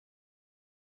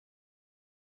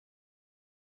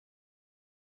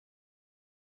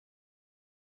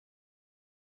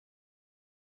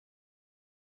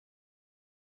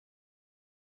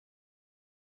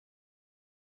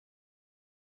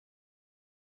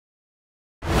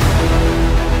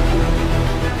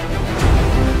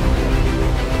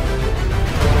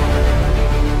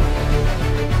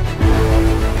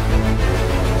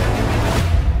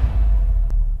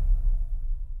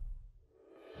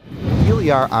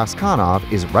Ilyar Askanov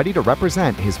is ready to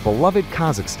represent his beloved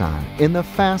Kazakhstan in the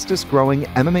fastest-growing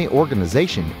MMA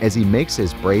organization as he makes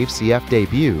his Brave CF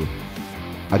debut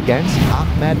against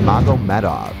Akhmed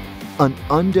Magomedov, an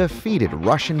undefeated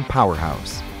Russian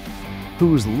powerhouse,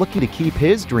 who's looking to keep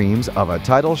his dreams of a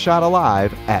title shot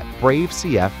alive at Brave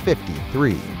CF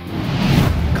 53.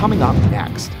 Coming up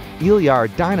next,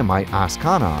 Ilyar Dynamite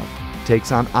Askanov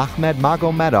takes on Akhmed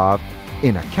Magomedov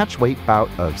in a catchweight bout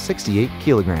of 68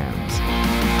 kilograms.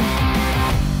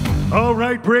 All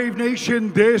right, Brave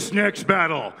Nation, this next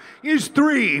battle is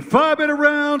 3 5-minute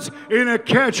rounds in a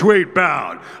catchweight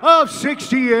bout of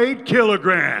 68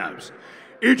 kilograms.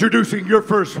 Introducing your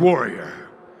first warrior.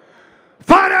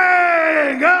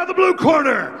 Fighting out of the blue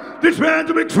corner, this man's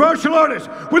a mixed martial artist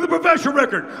with a professional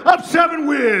record of 7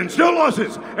 wins, no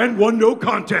losses, and 1 no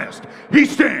contest. He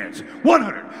stands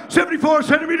 174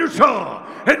 centimeters tall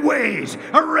and weighs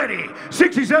a ready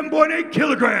 67.8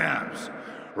 kilograms.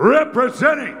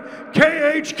 Representing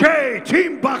KHK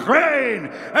Team Bahrain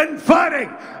and fighting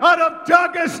out of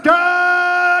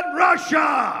Dagestan,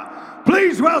 Russia,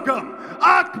 please welcome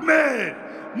Akhmed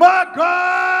Magomedov.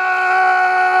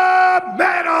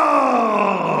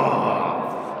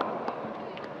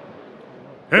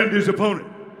 And his opponent,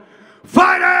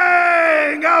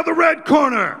 fighting out of the red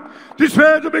corner, this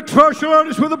man's a mixed martial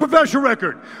artist with a professional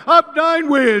record of 9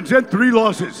 wins and 3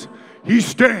 losses. He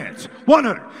stands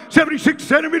 176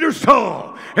 centimeters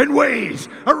tall and weighs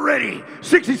a ready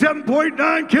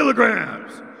 67.9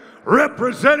 kilograms.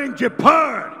 Representing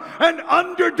Japan, an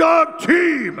underdog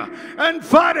team, and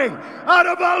fighting out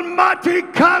of Almaty,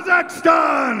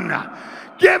 Kazakhstan.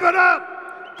 Give it up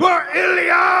for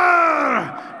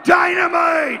Ilyar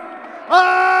Dynamite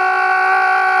Askanov.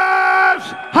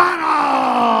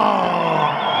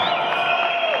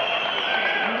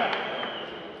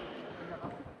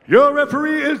 Your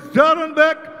referee is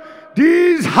Darenbeck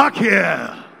Diz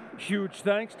Hakia. Huge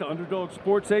thanks to Underdog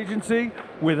Sports Agency,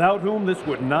 without whom this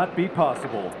would not be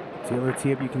possible. Taylor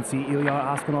tape, you can see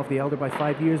Ilyar Askanov the elder by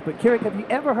 5 years. But Kirik, have you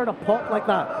ever heard a pop like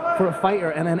that for a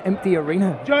fighter in an empty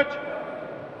arena? Judge!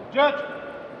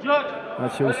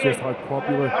 That shows just how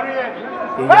popular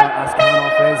Ilyar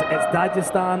Askanov is. It's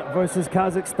Dagestan versus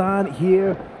Kazakhstan.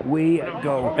 Here we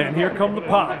go. And here come the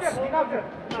pops.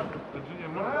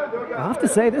 I have to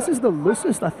say, this is the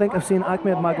loosest I think I've seen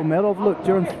Akhmed Magomedov look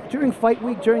during fight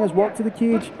week, during his walk to the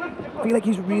cage. I feel like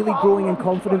he's really growing in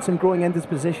confidence and growing into his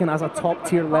position as a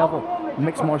top-tier level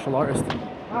mixed martial artist.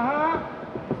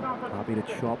 Happy to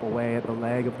chop away at the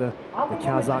leg of the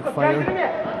Kazakh fighter.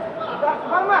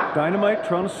 Dynamite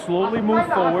trying to slowly move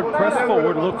forward, press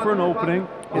forward, look for an opening.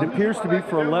 It appears to be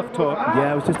for a left hook.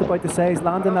 Yeah, I was just about to say, he's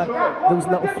landing those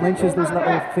little flinches, those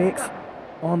little fakes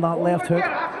on that left hook.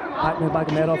 Akhmed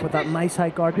Magomedov with that nice high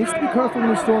guard. Needs to be careful when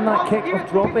he's throwing that kick of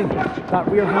dropping that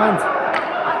rear hand.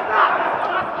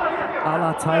 A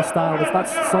la Thai style.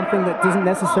 That's something that doesn't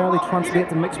necessarily translate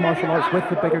to mixed martial arts with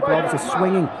the bigger gloves, is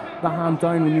swinging the hand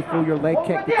down when you throw your leg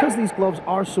kick. Because these gloves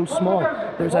are so small,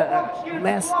 there's more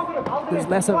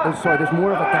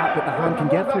of a gap that the hand can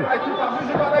get through.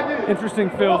 Interesting,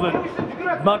 Phil, that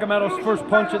Magomedov's first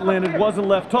punch that landed was a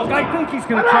left hook. I think he's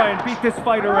going to try and beat this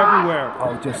fighter everywhere.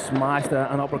 Oh, just smashed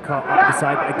an uppercut up the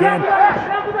side. But again,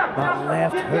 that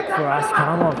left hook for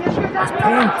Askanov is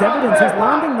paying dividends. He's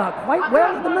landing that quite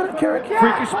well at the minute, Kirik.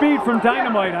 Freakish speed from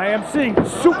Dynamite. I am seeing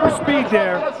super speed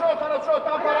there.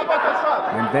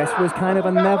 And this was kind of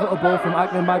inevitable from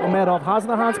Akhmed Magomedov. Has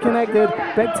the hands connected.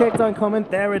 Big takedown coming.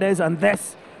 There it is. And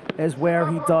this is where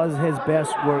he does his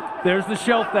best work. There's the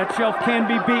shelf. That shelf can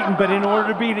be beaten, but in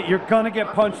order to beat it, you're going to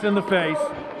get punched in the face.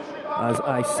 As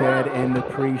I said in the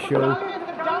pre-show,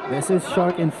 this is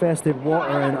shark-infested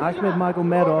water, and Akhmed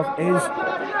Magomedov is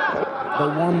the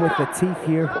one with the teeth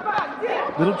here.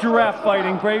 Little giraffe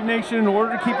fighting. Brave Nation, in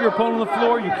order to keep your opponent on the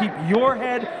floor, you keep your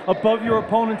head above your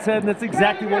opponent's head, and that's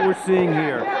exactly what we're seeing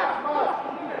here.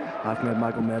 Akhmed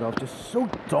Magomedov just so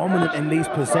dominant in these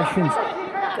positions.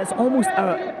 It's almost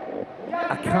a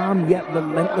calm yet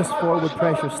relentless forward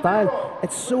pressure style.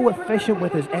 It's so efficient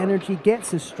with his energy,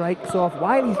 gets his strikes off.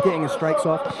 While he's getting his strikes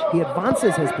off, he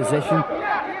advances his position.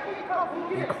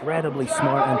 Incredibly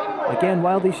smart. And again,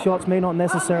 while these shots may not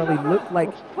necessarily look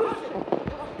like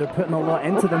they're putting a lot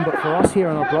into them, but for us here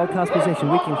in our broadcast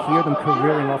position, we can hear them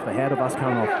careering off the head of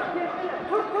Askanov.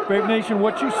 Brave Nation,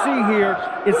 what you see here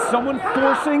is someone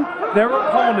forcing their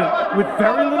opponent with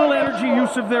very little energy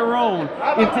use of their own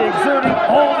into exerting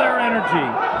all their energy.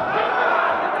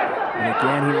 And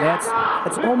again, he lets,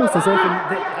 it's almost as if,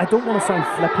 I don't want to sound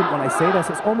flippant when I say this,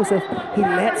 it's almost as if he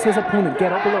lets his opponent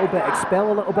get up a little bit,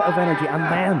 expel a little bit of energy, and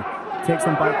then takes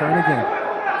them back down again.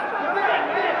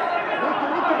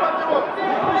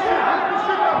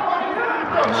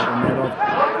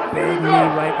 big knee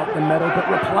right up the middle, but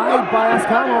replied by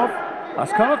Askanov.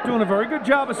 Askanov doing a very good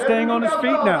job of staying on his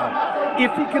feet now.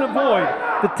 If he can avoid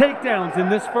the takedowns in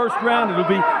this first round, it'll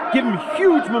be give him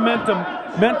huge momentum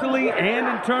mentally and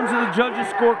in terms of the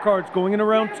judges' scorecards going into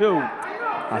round 2.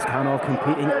 Askanov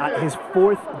competing at his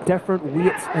 4th different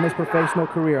weights in his professional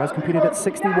career. Has competed at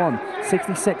 61,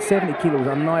 66, 70 kilos,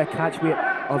 and now a catch weight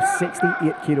of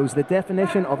 68 kilos. The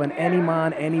definition of an any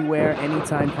man, anywhere,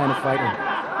 anytime kind of fighter.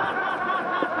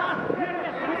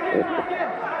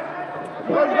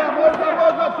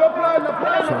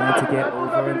 Trying to get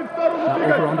over in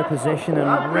that over-under position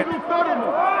and rip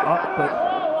up, but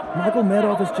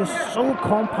Magomedov is just so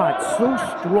compact, so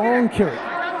strong, Kirk.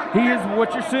 He is,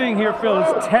 what you're seeing here, Phil,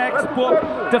 is textbook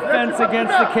defense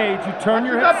against the cage. You turn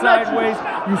your head sideways,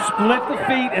 you split the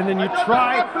feet, and then you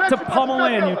try to pummel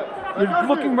in. You're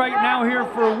looking right now here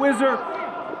for a whizzer,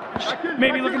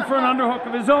 maybe looking for an underhook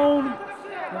of his own,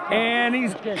 and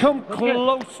he's come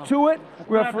close to it.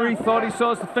 Referee thought he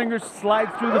saw his fingers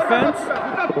slide through the fence.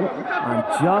 And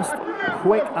just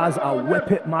quick as a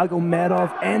whip it,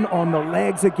 Magomedov in on the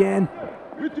legs again.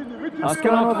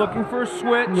 Askanov looking for a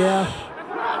switch. Yeah.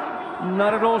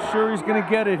 Not at all sure he's going to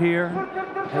get it here.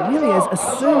 It really is. As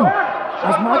soon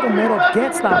as Magomedov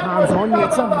gets that hands on you,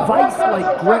 it's a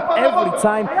vice-like grip every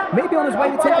time. Maybe on his way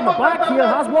to taking the back here,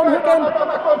 has one hook in.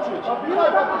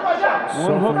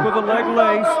 One hook with a leg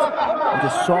laced. And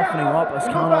just softening up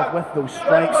Askanov with those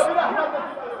strikes.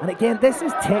 And again, this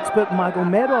is textbook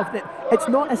Magomedov. It's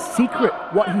not a secret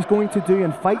what he's going to do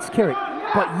in fights, Kirik,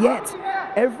 but yet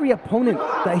every opponent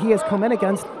that he has come in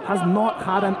against has not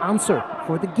had an answer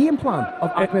for the game plan of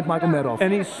Ahmed Magomedov.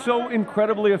 And he's so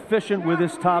incredibly efficient with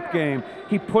his top game.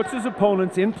 He puts his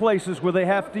opponents in places where they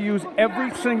have to use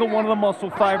every single one of the muscle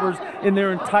fibers in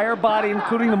their entire body,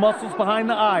 including the muscles behind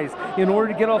the eyes, in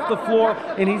order to get off the floor,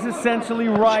 and he's essentially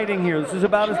riding here. This is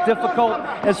about as difficult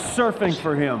as surfing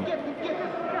for him.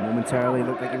 Momentarily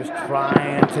looked like he was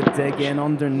trying to dig in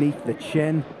underneath the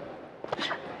chin.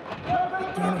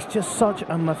 Again, it's just such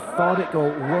a methodical,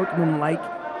 workmanlike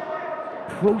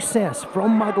process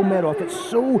from Magomedov. It's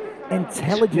so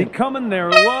intelligent. Coming there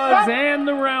it was, and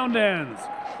the round ends.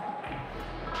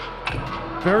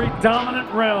 Very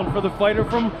dominant round for the fighter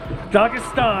from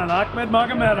Kazakhstan, Ahmed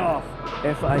Magomedov.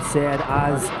 If I said,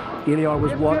 as Iliar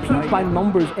was watching by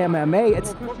numbers MMA,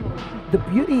 it's the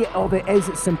beauty of it is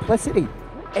its simplicity.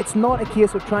 It's not a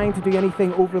case of trying to do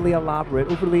anything overly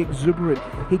elaborate, overly exuberant.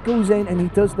 He goes in and he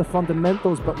does the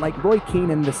fundamentals, but like Roy Keane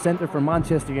in the centre for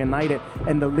Manchester United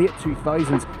in the late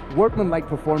 2000s, workmanlike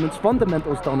performance,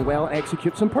 fundamentals done well,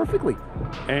 executes them perfectly.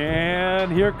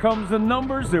 And here comes the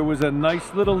numbers. There was a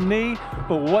nice little knee,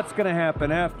 but what's going to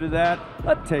happen after that?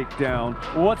 A takedown.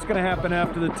 What's going to happen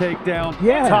after the takedown?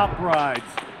 Yeah. Top rides.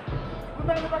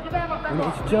 And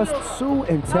it's just so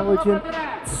intelligent,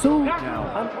 so...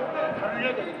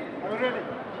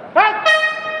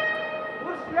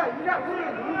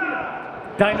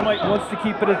 Dynamite wants to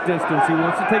keep it at distance. He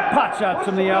wants to take pot shots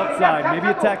from the outside, maybe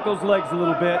attack those legs a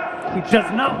little bit. He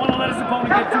does not want to let his opponent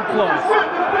get too close.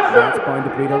 That's going to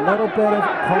breed a little bit of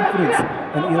confidence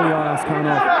in Iliar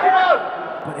Askanov.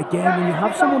 But again, when you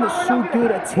have someone that's so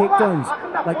good at takedowns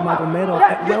like Magomedov,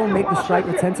 it will make the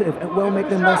striker tentative. It will make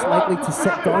them less likely to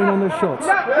sit down on their shots.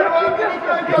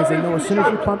 Because they know as soon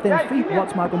as you plant their feet,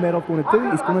 what's Magomedov going to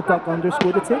do? He's going to duck under,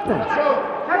 score the takedown.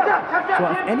 So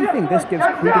if anything, this gives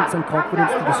credence and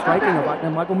confidence to the striking of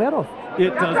Ahmed Magomedov.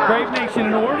 It does. Brave Nation,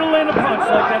 in order to land a punch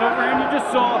like that overhand you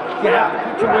just saw, you have to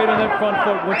put your weight on that front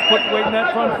foot. Once you put weight in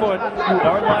that front foot, you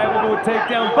are liable to a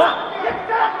takedown. But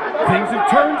things have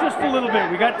turned just a little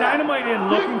bit. We got Dynamite in,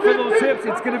 looking for those hips.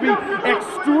 It's going to be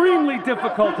extremely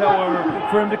difficult, however,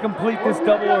 for him to complete this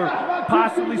double or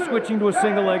possibly switching to a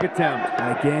single leg attempt.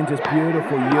 And again, just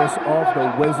beautiful use of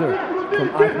the whizzer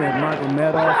from Ahmed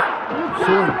Magomedov,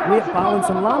 showing great balance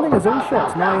and landing his own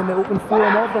shots now in the open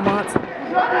forum of the mat.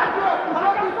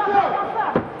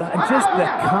 And just the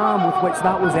calm with which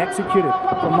that was executed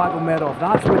from Magomedov,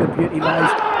 that's where the beauty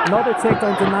lies. Another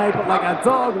takedown denied, but like a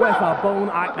dog with a bone,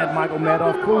 Ahmed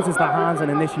Magomedov closes the hands and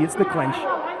initiates the clinch.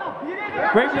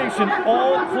 Brave Nation,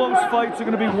 all close fights are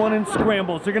going to be won in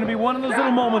scrambles. They're going to be one of those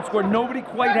little moments where nobody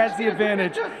quite has the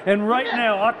advantage. And right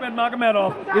now, Ahmed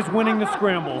Magomedov is winning the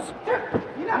scrambles.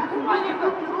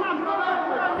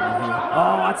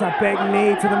 Oh, that's a big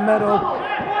knee to the middle.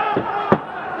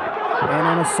 And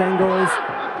on a singles,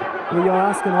 we are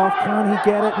asking off, can he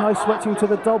get it? Now switching to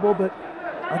the double, but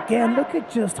again, look at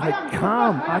just how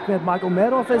calm Ahmed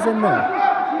Magomedov is in there.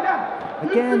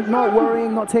 Again, not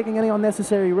worrying, not taking any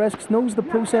unnecessary risks, knows the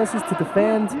processes to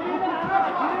defend.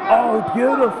 Oh,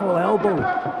 beautiful elbow.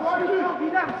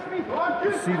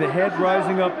 You see the head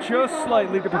rising up just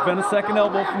slightly to prevent a second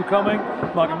elbow from coming.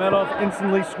 Magomedov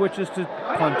instantly switches to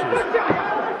punches.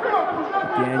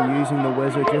 Again, using the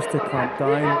wizard just to clamp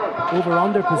down.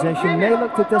 Over-under position, may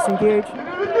look to disengage.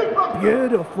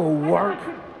 Beautiful work.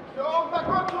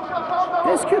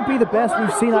 This could be the best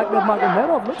we've seen Ahmed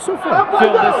Magomedov look so far.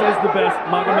 Phil, this is the best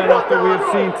Magomedov that we have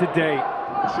seen to date.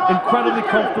 Incredibly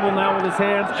comfortable now with his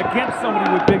hands against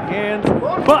somebody with big hands,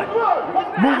 but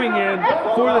moving in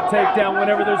for the takedown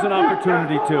whenever there's an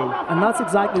opportunity to. And that's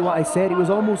exactly what I said. He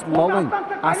was almost lulling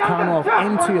Askanov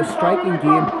into a striking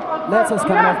game, lets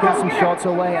Askanov get some shots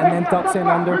away, and then ducks in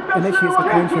under, initiates the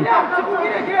clinching.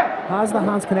 Has the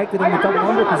hands connected in the double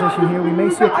under position here. We may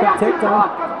see a quick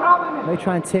takedown. May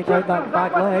try and take out that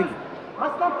back leg.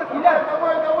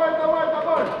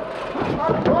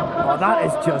 Oh, that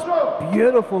is just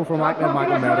beautiful from Ahmed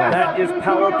Magomedov. That is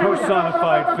power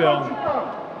personified, Phil.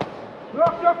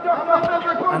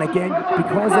 And again,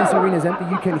 because this arena is empty,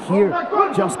 you can hear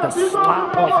just the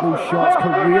slap of those shots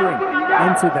careering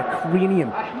into the cranium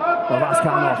of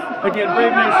Askanov. Again,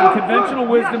 Brave Nation, conventional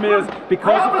wisdom is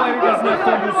because the fighter doesn't have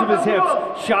full use of his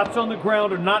hips, shots on the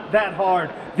ground are not that hard.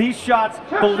 These shots,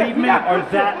 believe me, are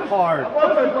that hard.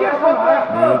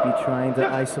 Maybe trying to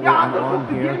isolate an arm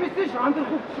here.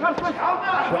 But,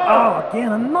 oh,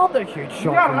 again, another huge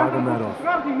shot from Magomedov.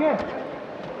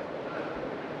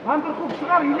 And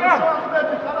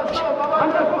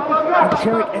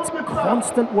Derek, it's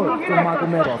constant work from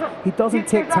Magomedov. He doesn't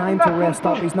take time to rest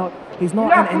up. He's not in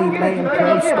any lay and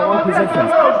play stall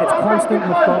positions. It's constant,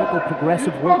 methodical,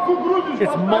 progressive work.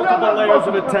 It's multiple layers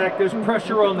of attack. There's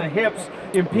pressure on the hips,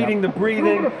 impeding the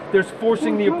breathing. There's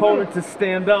forcing the opponent to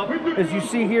stand up. As you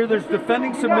see here, there's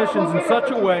defending submissions in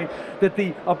such a way that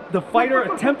the fighter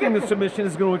attempting the submission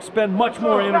is going to expend much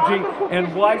more energy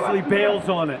and wisely bails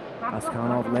on it.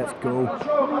 Askanov lets go of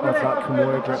that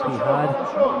Kimura grip he had.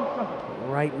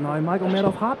 Right now,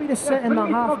 Magomedov happy to sit in the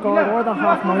half guard or the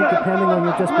half mount, depending on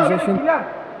your disposition.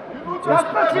 Just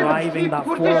driving that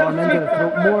forearm into the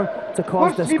throat more to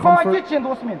cause discomfort.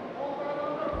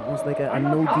 Almost like a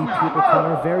no-deep paper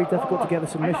cutter. Very difficult to get the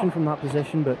submission from that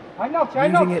position, but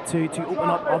using it to open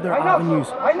up other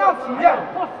avenues.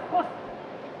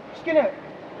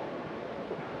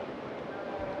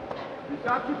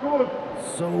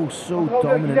 So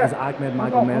dominant is Ahmed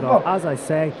Magomedov. As I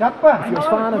say, if you're a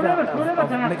fan of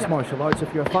mixed martial arts,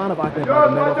 if you're a fan of Ahmed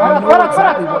Magomedov, you know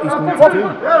exactly what he's going to do.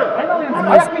 And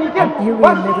there's an eerie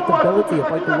inevitability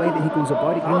about the way that he goes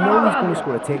about it. You know he's going to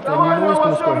score a takedown, you know he's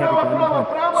going to score a heavy grounding pound.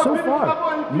 So far,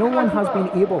 no one has been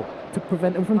able to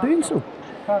prevent him from doing so.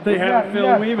 They haven't,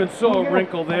 Phil. We even saw a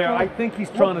wrinkle there. I think he's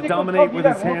trying to dominate with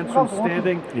his hands from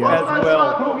standing as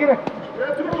well.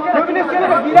 Only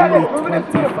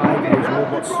 25 years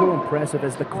old. What's so impressive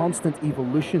is the constant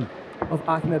evolution of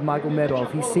Ahmed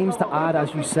Magomedov. He seems to add,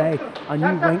 as you say, a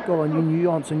new wrinkle, a new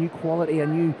nuance, a new quality, a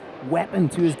new weapon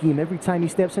to his game every time he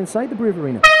steps inside the Brave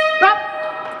Arena.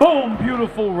 Boom!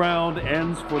 Beautiful round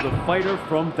ends for the fighter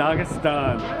from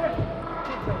Dagestan.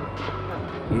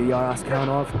 Ilyar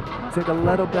Askanov took a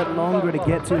little bit longer to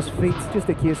get to his feet. It's just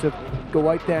a case of go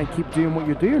out there and keep doing what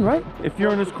you're doing, right? If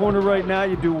you're in his corner right now,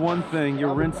 you do one thing.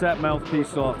 You rinse that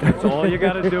mouthpiece off. That's all you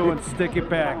got to do, and stick it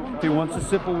back. If he wants a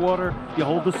sip of water, you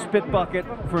hold the spit bucket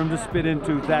for him to spit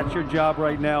into. That's your job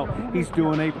right now. He's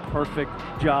doing a perfect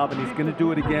job, and he's going to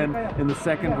do it again in the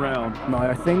second round. Now,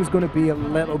 are things going to be a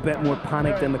little bit more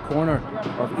panicked in the corner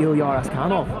of Ilyar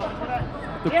Askanov?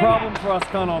 The problem for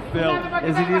Askanov, Phil,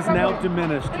 is that he is now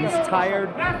diminished. He's tired,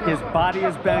 his body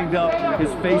is banged up,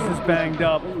 his face is banged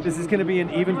up. This is going to be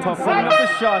an even tough fight. Up the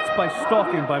shots by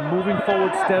stalking, by moving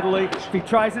forward steadily. If he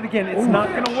tries it again, it's not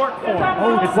going to work for him.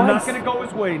 It's not going to go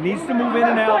his way. He needs to move in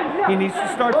and out. He needs to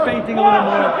start feinting a little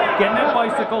more, getting that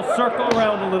bicycle, circle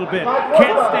around a little bit.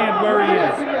 Can't stand where he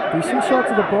is. Decent shot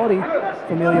to the body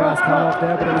from Ilyar Askanov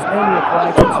there, but it was only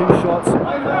applied to 2 shots.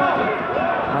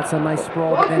 That's a nice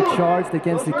sprawl, but then charged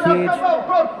against the cage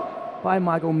by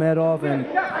Magomedov, and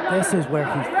this is where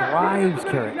he thrives,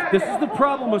 Kirik. This is the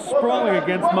problem with sprawling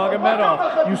against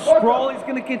Magomedov. You sprawl, he's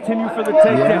going to continue for the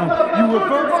takedown. You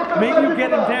reverse, maybe you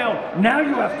get him down. Now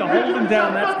you have to hold him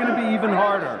down. That's going to be even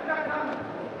harder.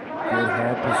 Good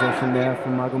head position there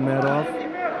from Magomedov.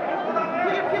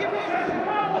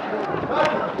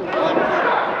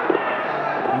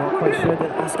 I'm not quite sure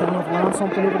that Askanov lands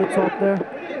something over the top there.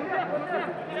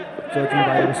 Judging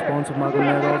by the response of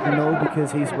Magomedov, no,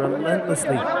 because he's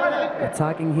relentlessly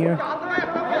attacking here.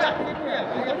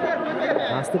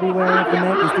 Has to be wary of the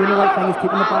neck. He's doing the right thing. He's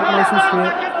keeping the back nice and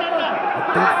straight. I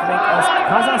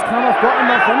don't think Askanov got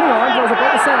enough in the arms. I was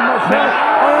about to say, I'm not sure.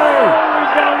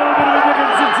 Oh!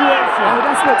 situation. Oh,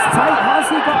 this looks tight. Has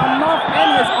he got enough in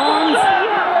his arms?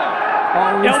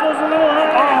 Oh, Elbows a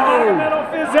little high.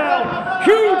 Magomedov is out.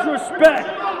 Huge respect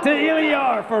to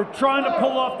Ilyar for trying to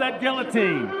pull off that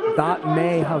guillotine. That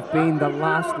may have been the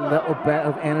last little bit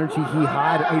of energy he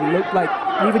had. He looked like,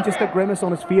 even just a grimace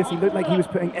on his face, he looked like he was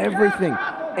putting everything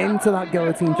into that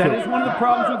guillotine choke. That is one of the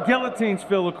problems with guillotines,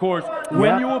 Phil, of course.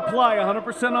 When you apply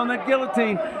 100% on that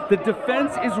guillotine, the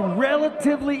defense is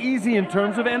relatively easy in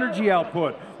terms of energy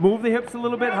output. Move the hips a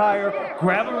little bit higher,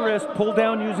 grab a wrist, pull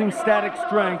down using static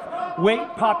strength, wait,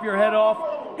 pop your head off,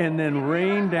 and then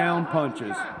rain down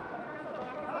punches.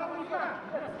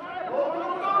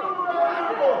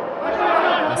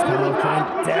 Askanov trying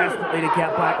desperately to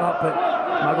get back up, but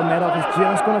Magomedov is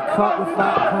just going to cut with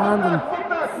that hand and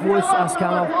force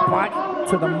Askanov back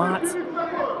to the mat.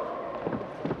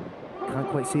 Can't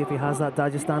quite see if he has that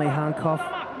Dagestani handcuff.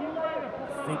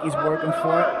 I think he's working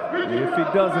for it. If he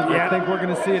doesn't, I think we're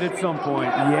going to see it at some point.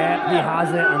 Yeah, he has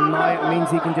it, and now it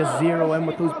means he can just zero in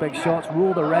with those big shots,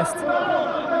 roll the wrist.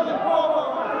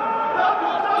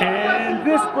 And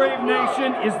this, Brave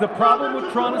Nation, is the problem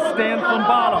with trying to stand from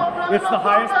bottom. It's the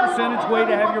highest percentage way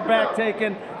to have your back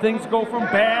taken. Things go from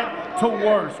bad to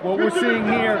worse. What we're seeing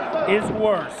here is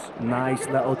worse. Nice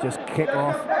little just kick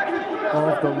off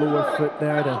of the lower foot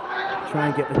there to try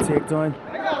and get the takedown.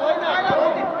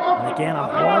 And again, a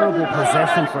horrible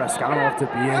position for Askanov to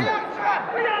be in.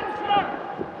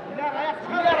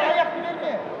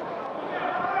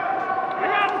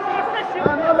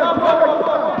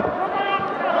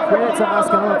 Credit to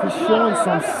Askanov, he's showing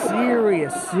some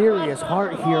serious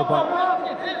heart here, but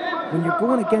when you're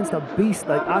going against a beast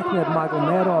like Ahmed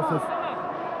Magomedov, if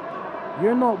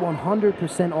you're not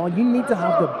 100% on, you need to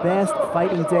have the best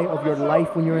fighting day of your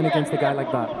life when you're in against a guy like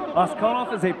that.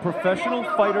 Askanov is a professional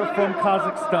fighter from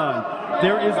Kazakhstan.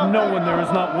 There is no one, there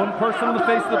is not one person on the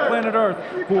face of the planet Earth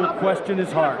who will question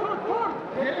his heart.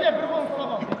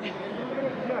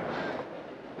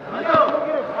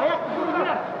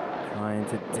 Trying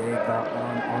to dig that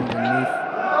one underneath.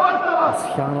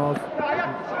 Askanov,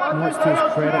 much to his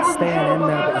credit, staying in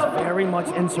there, but he's very much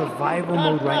in survival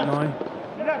mode right now.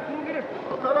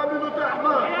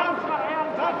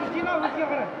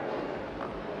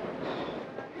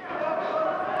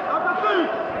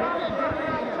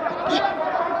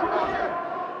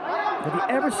 Have you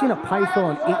ever seen a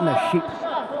python eating a sheep?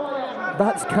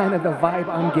 That's kind of the vibe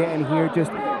I'm getting here,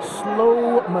 just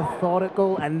slow,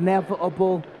 methodical,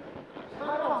 inevitable.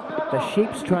 The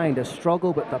sheep's trying to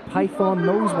struggle, but the python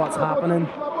knows what's happening.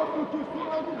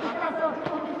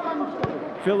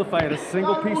 Phil, if I had a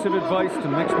single piece of advice to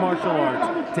mixed martial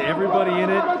arts, to everybody in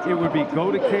it, it would be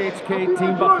go to KHK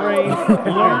Team Bahrain,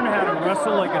 learn how to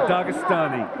wrestle like a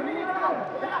Dagestani.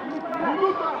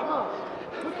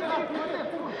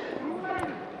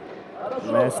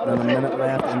 Less than a minute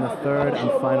left in the third and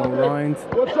final round.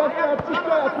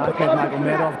 Ahmed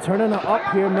Magomedov turning it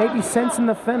up here, maybe sensing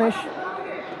the finish.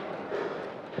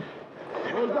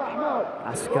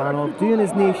 Askanov doing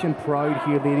his nation proud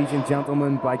here, ladies and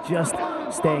gentlemen, by just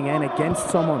staying in against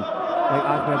someone like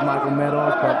Ahmed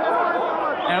Magomedov. But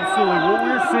absolutely, what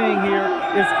we're seeing here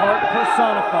is heart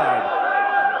personified.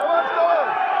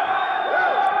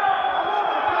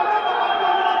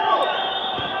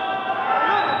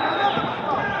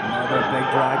 Another big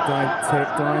drag down,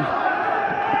 takedown.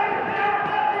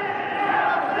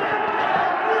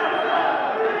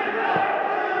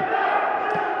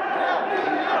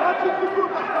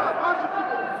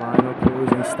 Final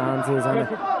closing stanzas, and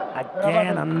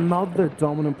again another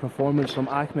dominant performance from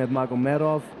Ahmed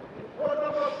Magomedov.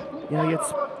 You know,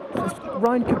 this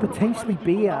round could potentially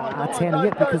be a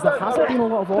 10-8 because there hasn't been a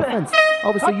lot of offense.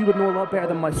 Obviously, you would know a lot better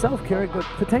than myself, Carrick, but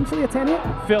potentially a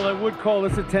 10-8? Phil, I would call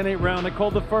this a 10-8 round. I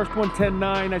called the first one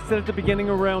 10-9. I said at the beginning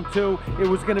of round 2 it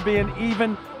was going to be an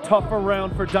even tougher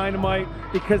round for Dynamite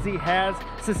because he has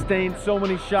sustained so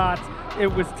many shots. It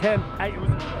was 10.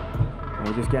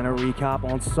 We're just getting a recap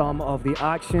on some of the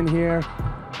action here.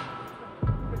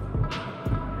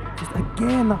 Just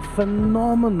again, that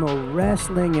phenomenal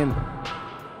wrestling, and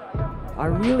I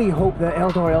really hope that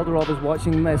Eldar Eldarov is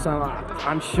watching this.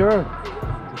 I'm sure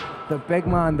the big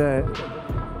man, the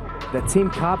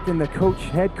team captain, the coach,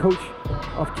 head coach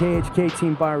of KHK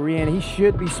Team Bahrain, he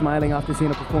should be smiling after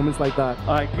seeing a performance like that.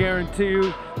 I guarantee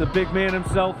you the big man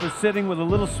himself is sitting with a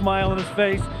little smile on his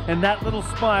face, and that little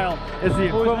smile is the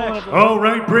equivalent of... All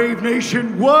right, Brave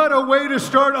Nation, what a way to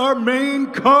start our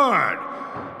main card.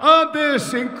 On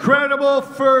this incredible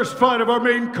first fight of our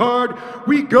main card,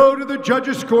 we go to the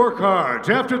judges' scorecards.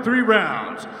 After 3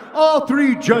 rounds, all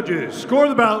 3 judges score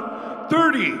the bout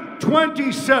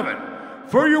 30-27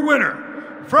 for your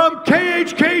winner, from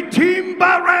KHK Team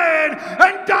Bahrain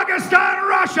and Dagestan,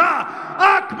 Russia,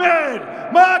 Ahmed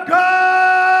Magomedov.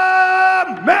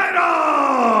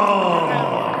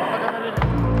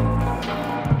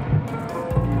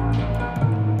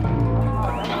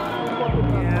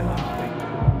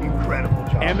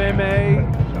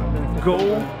 MMA, go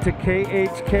to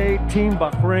KHK Team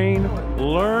Bahrain,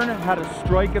 learn how to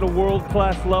strike at a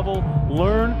world-class level,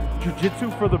 learn jiu-jitsu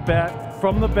from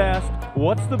the best.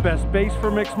 What's the best base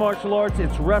for mixed martial arts?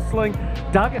 It's wrestling.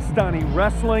 Dagestani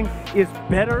wrestling is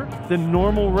better than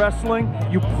normal wrestling.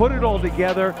 You put it all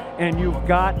together and you've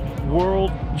got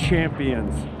world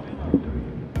champions.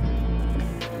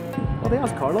 Well, they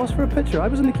asked Carlos for a picture. I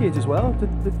was in the cage as well.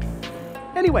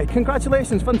 Anyway,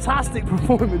 congratulations, fantastic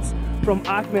performance from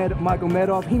Ahmed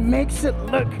Magomedov. He makes it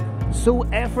look so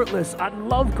effortless. I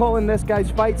love calling this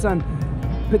guy's fights, and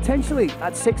potentially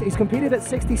at he's competed at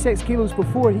 66 kilos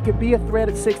before. He could be a threat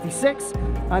at 66,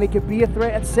 and he could be a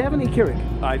threat at 70, Keurig.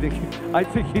 I think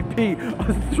he'd be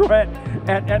a threat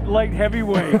at light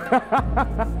heavyweight.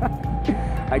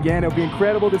 Again, it'll be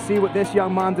incredible to see what this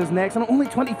young man does next. And only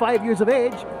 25 years of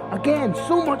age. Again,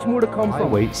 so much more to come from.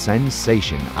 Flyweight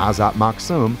sensation Azat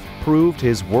Maksum proved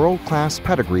his world-class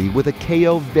pedigree with a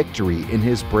KO victory in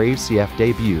his Brave CF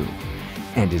debut,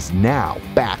 and is now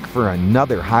back for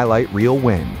another highlight reel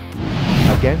win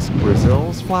against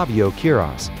Brazil's Flavio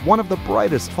Quiros, one of the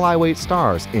brightest flyweight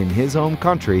stars in his home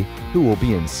country, who will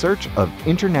be in search of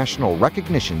international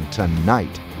recognition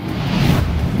tonight.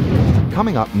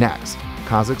 Coming up next,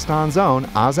 Kazakhstan's own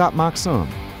Azat Maksum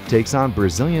takes on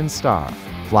Brazilian star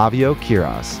Flavio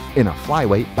Quiros in a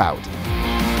flyweight bout.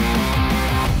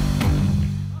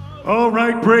 All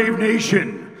right, Brave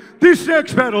Nation. This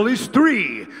next battle is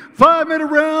 3 5-minute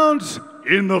rounds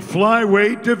in the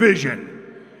flyweight division.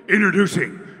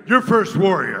 Introducing your first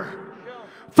warrior.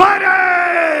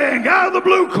 Fighting out of the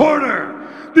blue corner.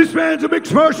 This man's a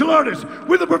mixed martial artist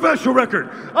with a professional record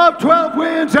of 12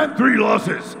 wins and 3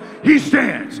 losses. He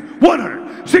stands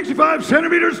 165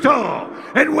 centimeters tall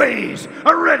and weighs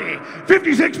a ready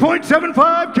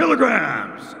 56.75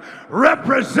 kilograms.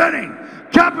 Representing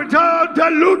Capital da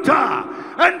Luta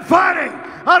and fighting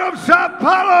out of Sao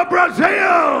Paulo,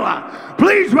 Brazil,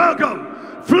 please welcome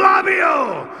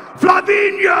Flavinho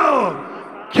Quiros!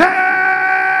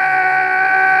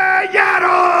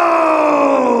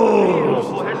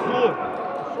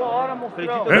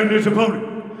 And his opponent,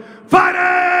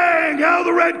 fighting out of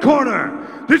the red corner.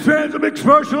 This man's a mixed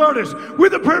martial artist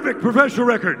with a perfect professional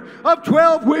record of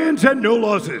 12 wins and no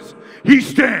losses. He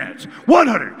stands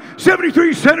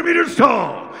 173 centimeters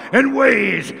tall and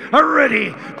weighs a ready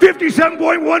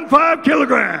 57.15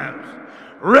 kilograms.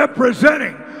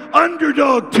 Representing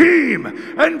Underdog Team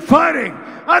and fighting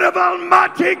out of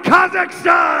Almaty,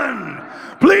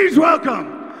 Kazakhstan, please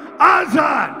welcome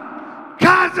Azat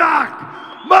Kazakh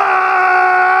Maksum!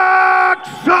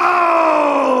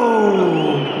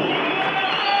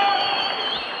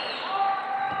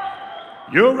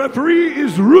 Your referee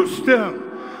is Rustem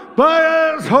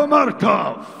Baez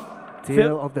Homartov.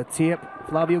 Tail of the tape,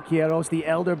 Flavio Quiros, the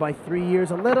elder by 3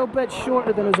 years, a little bit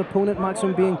shorter than his opponent,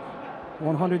 Maksum being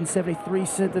 173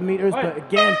 centimeters, but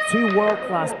again, 2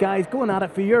 world-class guys going at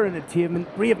it for your entertainment.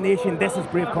 Brave Nation, this is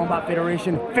Brave Combat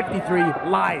Federation 53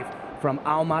 live from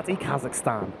Almaty,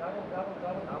 Kazakhstan.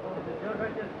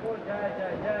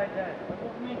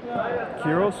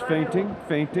 Quiros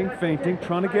feinting,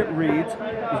 trying to get reads.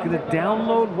 He's going to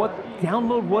download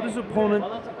what his opponent,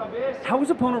 how his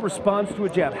opponent responds to a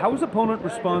jab, how his opponent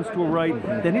responds to a right,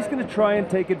 then he's going to try and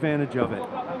take advantage of it.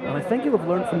 And I think he'll have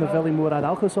learned from the Vili Murad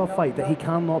Alkhasov fight that he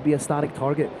cannot be a static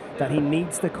target, that he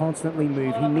needs to constantly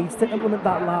move. He needs to implement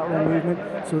that lateral movement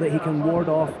so that he can ward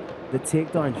off the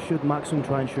takedown should Maksum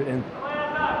try and shoot in.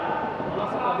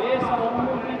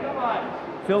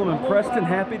 Phil, I'm impressed and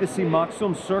happy to see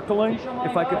Maksum circling.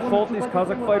 If I could fault these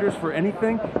Kazakh fighters for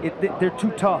anything, they're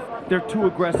too tough. They're too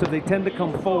aggressive. They tend to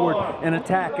come forward and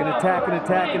attack, and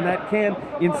that can,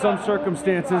 in some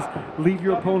circumstances, leave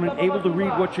your opponent able to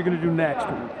read what you're going to do next.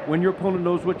 When your opponent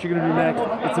knows what you're going to do next,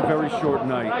 it's a very short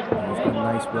night. There's a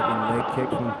nice whipping leg kick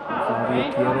from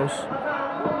Flavio Quiros.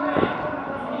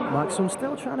 Maksum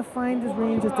still trying to find his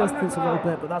range of distance a little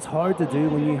bit, but that's hard to do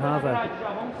when you have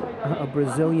a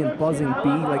Brazilian buzzing bee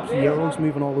like Quiros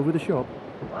moving all over the shop.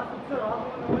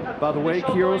 By the way,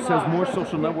 Quiros has more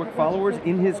social network followers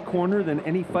in his corner than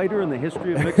any fighter in the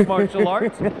history of mixed martial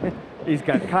arts. He's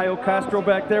got Caio Castro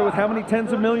back there with how many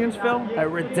tens of millions, Phil? A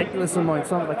ridiculous amount,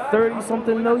 something like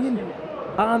 30-something million.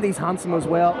 And he's handsome as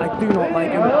well. I do not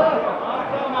like him.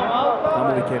 I'm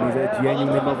only kidding, he's a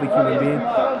genuinely lovely human being.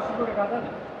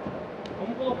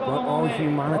 But all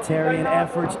humanitarian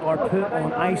efforts are put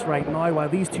on ice right now while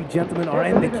these two gentlemen are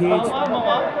in the cage.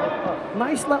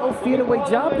 Nice little fadeaway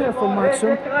jab there from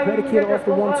Maxim, predicated off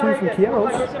the 1-2 from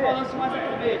Kieros.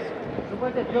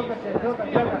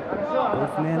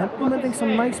 Both men implementing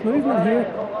some nice movement here.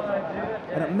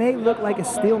 And it may look like a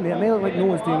stalemate, it may look like no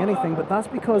one's doing anything, but that's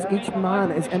because each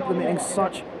man is implementing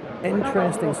such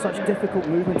interesting, such difficult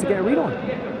movement to get a read on.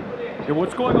 Yeah,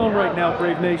 what's going on right now,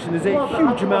 Brave Nation, is a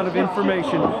huge amount of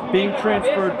information being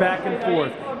transferred back and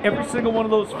forth. Every single one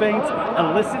of those feints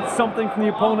elicits something from the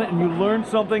opponent, and you learn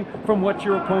something from what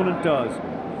your opponent does.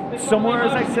 Somewhere,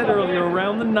 as I said earlier,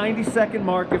 around the 90-second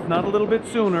mark, if not a little bit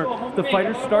sooner, the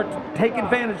fighters start to take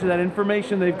advantage of that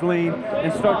information they've gleaned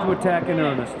and start to attack in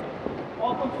earnest.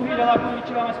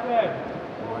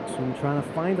 Maxim trying to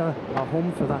find a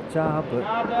home for that jab, but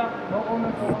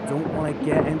you don't want to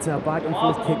get into a back and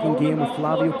forth kicking game with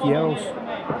Flavio Kieros.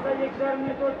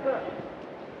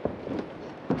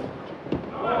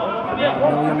 A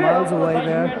million miles away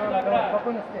there.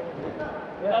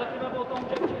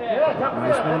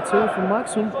 Nice 1-2 from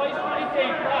Maxim.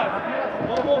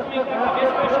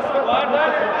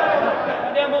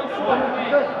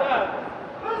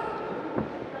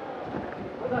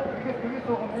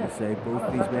 I say both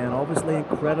these men obviously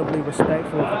incredibly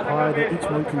respectful of the power that each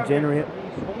one can generate.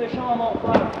 That's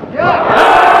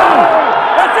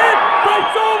it!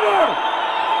 Fight's over!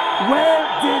 Where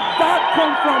did that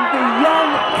come from? The young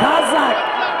Kazakh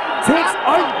takes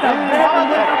out the net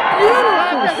with a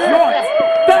beautiful shot.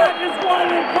 That is what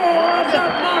they call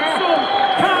Azat Maxim.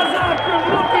 Kazakh, you're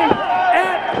looking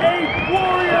at a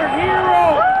warrior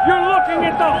hero. You're looking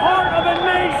at the heart of a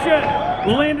nation.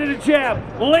 Landed a jab,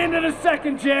 landed a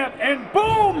second jab, and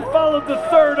boom, followed the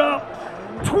third up.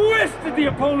 Twisted the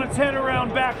opponent's head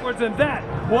around backwards, and that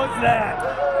was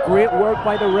that. Great work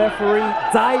by the referee,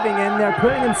 diving in there,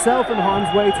 putting himself in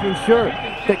harm's way to ensure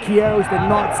that Kieros did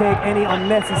not take any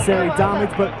unnecessary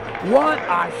damage. But what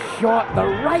a shot, the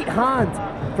right hand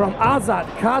from Azat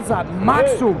Kazakh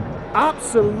Maxim.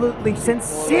 Absolutely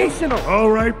sensational.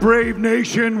 All right, Brave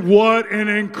Nation, what an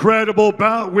incredible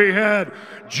bout we had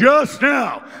just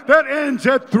now. That ends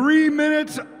at 3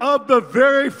 minutes of the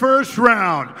very first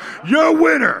round. Your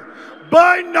winner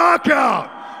by knockout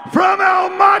from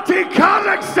Almaty,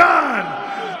 Kazakhstan,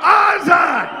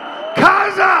 Azat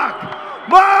Kazakh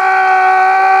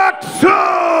Maxim.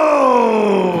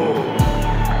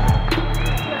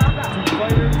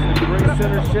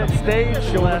 Center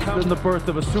stage lasted in the birth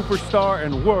of a superstar,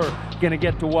 and we're gonna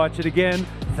get to watch it again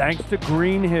thanks to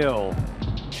Green Hill.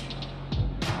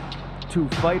 Two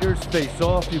fighters face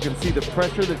off. You can see the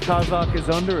pressure that Kazakh is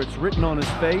under. It's written on his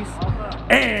face.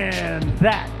 And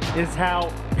that is how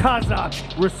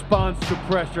Kazakh responds to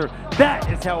pressure. That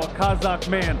is how a Kazakh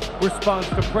man responds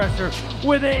to pressure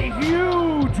with a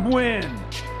huge win.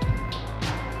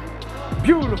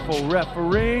 Beautiful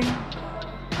refereeing.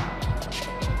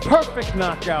 Perfect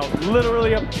knockout,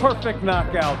 literally a perfect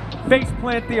knockout. Face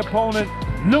plant the opponent,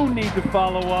 no need to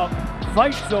follow up.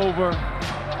 Fight's over,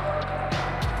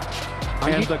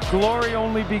 and the glory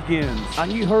only begins.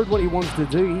 And you heard what he wants to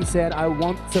do. He said, I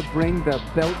want to bring the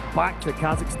belt back to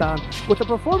Kazakhstan. With a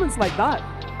performance like that,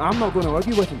 I'm not going to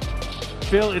argue with him.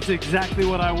 Phil, it's exactly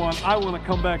what I want. I want to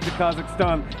come back to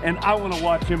Kazakhstan, and I want to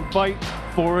watch him fight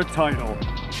for a title.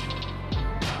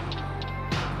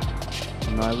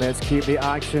 Now let's keep the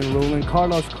action rolling.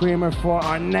 Carlos Kramer for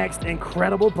our next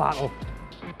incredible battle.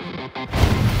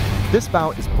 This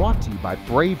bout is brought to you by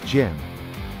Brave Gym.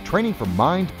 Training for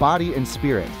mind, body, and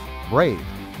spirit. Brave,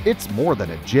 it's more than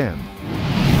a gym.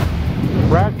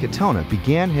 Brad Katona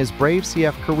began his Brave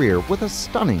CF career with a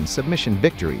stunning submission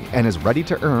victory and is ready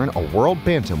to earn a world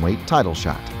bantamweight title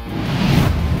shot.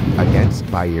 Against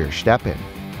Bahir Stepin,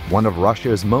 one of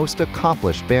Russia's most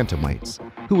accomplished bantamweights,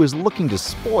 who is looking to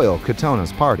spoil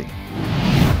Katona's party.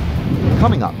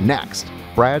 Coming up next,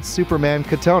 Brad Superman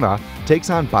Katona takes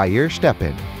on Bahir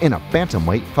Stepin in a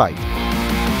bantamweight fight.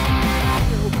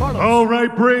 All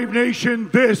right, Brave Nation,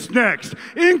 this next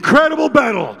incredible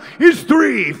battle is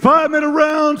 3 5-minute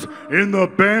rounds in the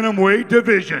bantamweight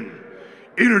division.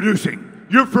 Introducing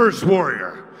your first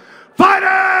warrior.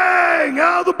 Fighting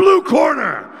out of the blue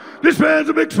corner. This man's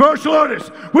a mixed martial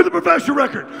artist with a professional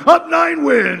record of 9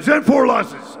 wins and 4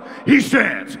 losses. He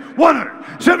stands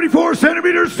 174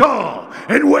 centimeters tall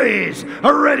and weighs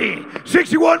a ready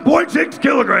 61.6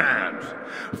 kilograms.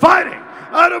 Fighting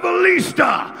out of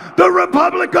Alista, the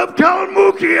Republic of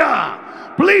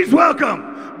Kalmykia, please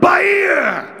welcome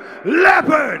Bahir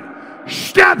Leopard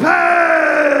Stepin.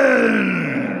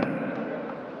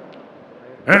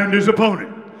 And his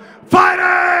opponent,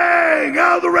 fighting Fighting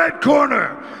out of the red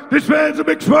corner, this man's a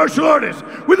mixed martial artist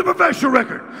with a professional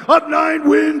record of 9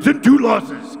 wins and 2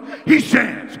 losses. He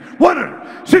stands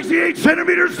 168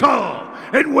 centimeters tall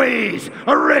and weighs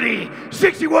a ready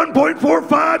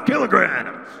 61.45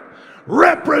 kilograms.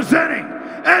 Representing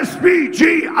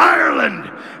SBG Ireland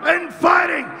and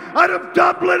fighting out of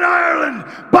Dublin, Ireland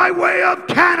by way of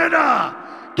Canada.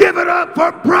 Give it up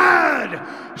for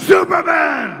Brad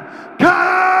Superman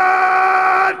Katana!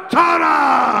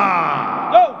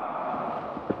 Go!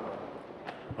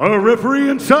 Our referee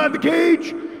inside the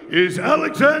cage is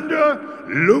Alexander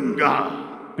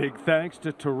Lunga. Big thanks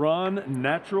to Tehran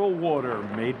Natural Water,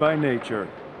 made by nature.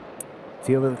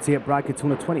 Tail of the tape, Brad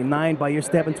Katona 29, Bahir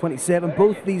Stepan 27.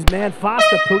 Both these men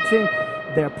fast approaching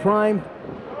their prime.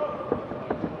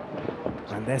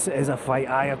 And this is a fight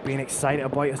I have been excited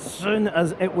about as soon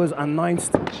as it was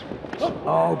announced.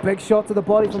 Oh, big shot to the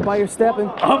body from Bahir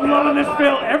Stepan. I'm loving this,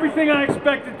 Phil. Everything I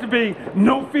expected to be.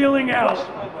 No feeling out.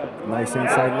 Nice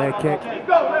inside leg kick.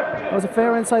 That was a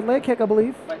fair inside leg kick, I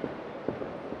believe.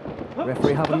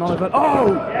 Referee having none of it.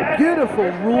 Oh, beautiful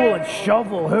roll and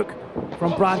shovel hook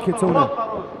from Brad Katona.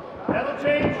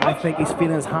 I think he's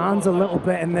feeling his hands a little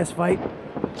bit in this fight.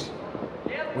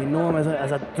 We know him as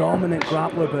a dominant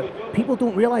grappler, but people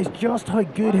don't realize just how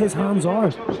good his hands are.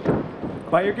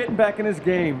 Bahir getting back in his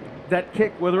game. That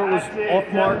kick, whether it was off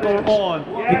mark or on,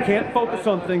 you can't focus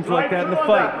on things like that in the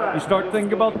fight. You start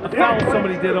thinking about the foul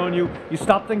somebody did on you. You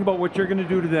stop thinking about what you're going to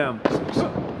do to them. You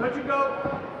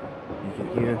can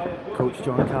hear Coach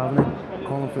John Kavanagh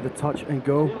calling for the touch and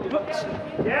go.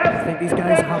 I think these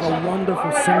guys have a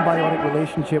wonderful symbiotic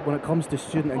relationship when it comes to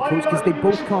student and coach, because they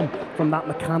both come from that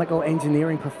mechanical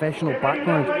engineering professional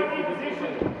background.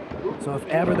 So if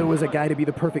ever there was a guy to be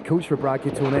the perfect coach for Brad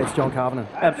Katona, it's John Kavanagh.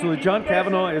 Absolutely. John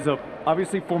Kavanagh is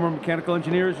obviously former mechanical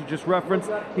engineer, as you just referenced.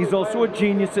 He's also a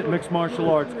genius at mixed martial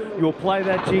arts. You apply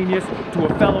that genius to a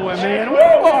fellow MMA, and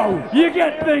whoa, you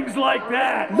get things like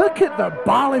that. Look at the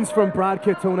balance from Brad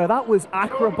Katona. That was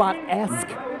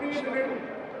acrobat-esque.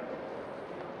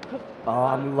 Oh,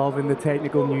 I'm loving the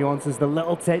technical nuances, the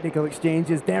little technical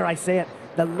exchanges, dare I say it,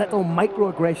 the little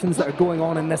microaggressions that are going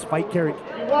on in this fight, Carrick.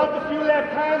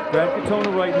 Brad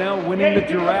Katona right now winning the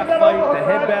giraffe fight, the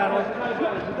head battle,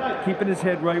 keeping his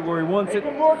head right where he wants it,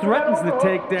 threatens the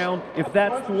takedown. If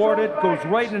that's thwarted, goes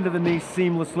right into the knee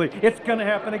seamlessly. It's going to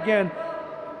happen again.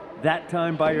 That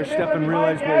time, Bahir Stepan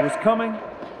realized what was coming,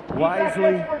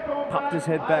 wisely popped his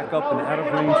head back up and out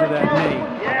of range of that knee.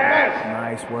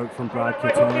 Nice work from Brad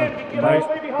Katona.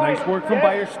 Nice work from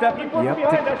Bahir Stepan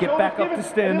to get back up to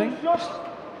standing.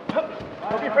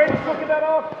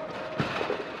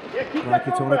 Brad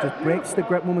Katona just breaks the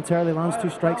grip momentarily, lands 2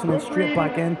 strikes and then straight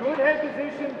back in.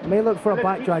 May look for a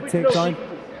back drag takedown.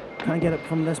 Can't get it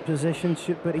from this position,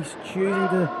 but he's choosing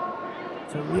to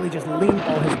really just lean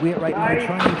all his weight right now,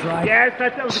 try and drag. Yes,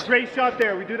 that was a great shot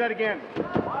there. We do that again.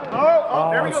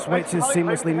 Oh, switches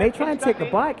seamlessly. May try and take the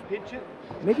back.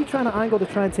 Maybe trying to angle to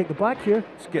try and take the back here.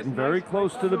 It's getting very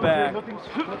close to the back. Nothing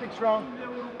strong.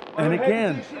 And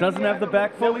again, doesn't have the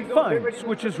back fully, fine.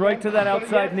 Switches right to that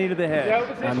outside knee to the head.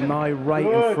 And now right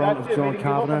in front of John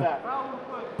Kavanagh.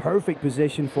 Perfect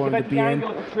position for him to be in.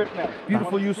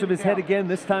 Beautiful use of his head again,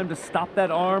 this time to stop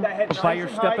that arm of Bahir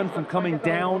Stepan from coming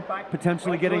down,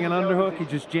 potentially getting an underhook. He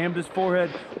just jammed his forehead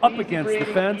up against the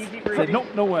fence. Said, nope,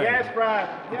 no way.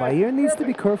 Bahir needs to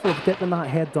be careful of dipping that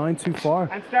head down too far,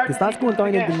 because that's going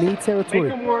down into knee territory.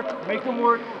 Make him work, make him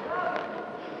work.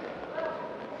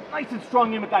 Nice and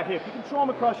strong in with that hip. You can throw him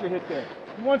across your hip there.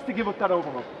 He wants to give up that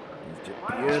overhook.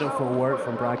 Beautiful work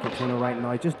from Brad Katona right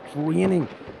now, just draining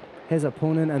his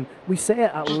opponent, and we say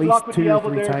it at least 2 or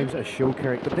 3 times a show,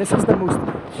 Carrick, but this is the most,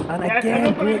 and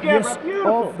again, great use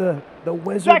of the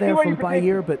whizzer there from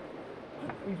Bahir, but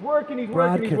Brad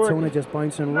Katona just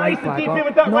bouncing right back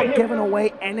up, not giving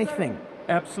away anything.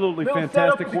 Absolutely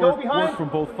fantastic work from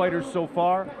both fighters so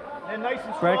far.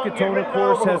 Brad Katona, of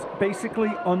course, has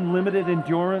basically unlimited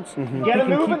endurance. He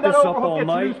can keep this up all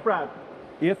night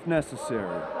if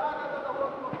necessary.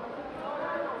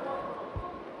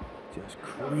 Just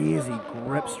crazy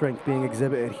grip strength being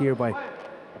exhibited here by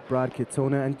Brad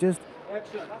Katona, and just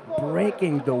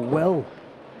breaking the will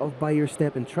of Bahir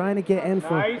Stepan, trying to get in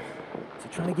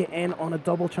trying to get in on a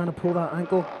double, trying to pull that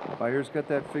ankle. Bahir's got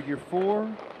that figure 4.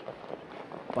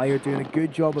 Bahir doing a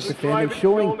good job of defending,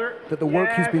 showing that the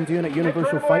work he's been doing at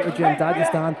Universal Fighter Gym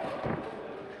Dagestan.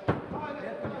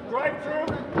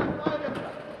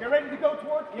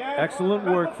 Excellent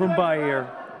work from Bahir.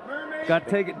 Got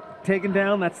taken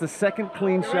down. That's the second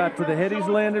clean shot to the head he's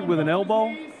landed with an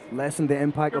elbow. Lessened the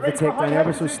impact of the takedown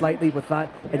ever so slightly with that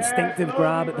instinctive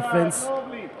grab at the fence.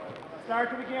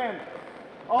 Start it again.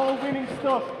 All winning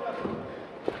stuff.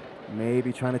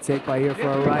 Maybe trying to take Bahir for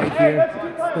a ride here.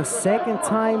 It's the second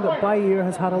time that Bahir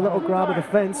has had a little grab of the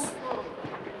fence.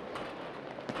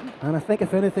 And I think,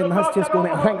 if anything, that's just going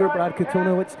to anger Brad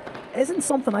Katona, which isn't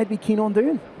something I'd be keen on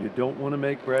doing. You don't want to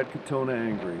make Brad Katona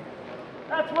angry.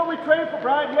 That's what we train for,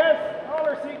 Brad, yes. All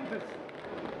our sequences.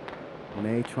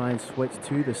 May try and switch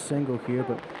to the single here,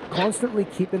 but constantly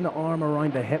keeping the arm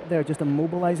around the hip there, just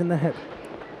immobilizing the hip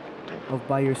of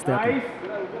Bahir stepping. Nice.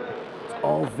 It's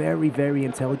all very, very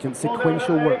intelligent,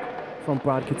 sequential work from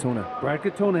Brad Katona. Brad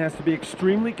Katona has to be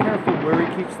extremely careful where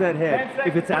he keeps that head.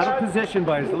 If it's out of position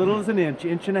by as little as an inch,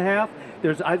 inch and a half,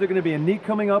 there's either going to be a knee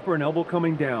coming up or an elbow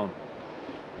coming down.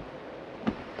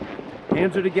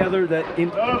 Hands are together, that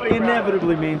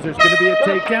inevitably means there's going to be a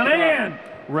takedown, and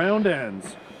round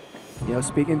ends. You know,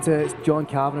 speaking to John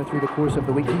Kavanagh through the course of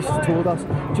the week, he's told us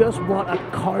just what a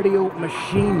cardio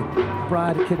machine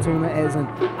Brad Katona is, and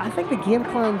I think the game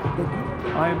plan...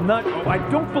 I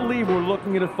don't believe we're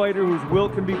looking at a fighter whose will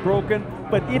can be broken,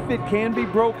 but if it can be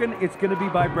broken, it's going to be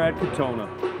by Brad Katona.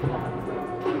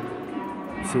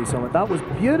 See something, that was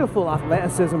beautiful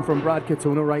athleticism from Brad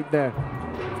Katona right there.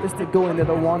 Just to go into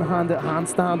the one-handed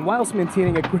handstand whilst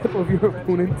maintaining a grip of your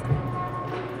opponent.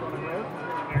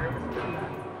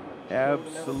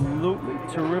 Absolutely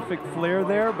terrific flair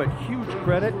there, but huge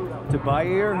credit to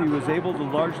Bahir. He was able to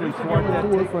largely thwart that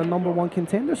for a #1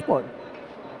 contender spot.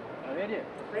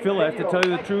 Phil, I have to tell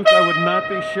you the truth, I would not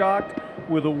be shocked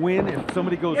with a win if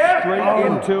somebody goes straight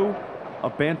into a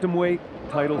bantamweight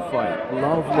title fight.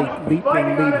 Lovely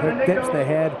leaping lead hook, dips the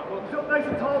head. Nice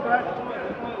and tall, Brad.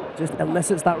 Just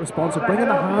elicits that response of bringing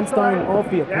the hands down off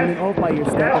the opponent, off Bahir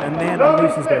stepping, and then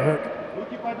unleashes the hook.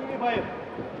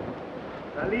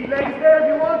 The lead leg is there if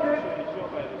you want it.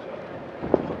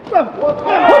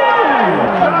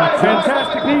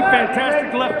 Fantastic knee,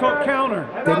 fantastic left hook counter.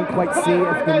 Didn't quite see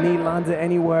if the knee landed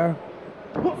anywhere.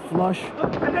 Flush.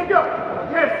 And then go.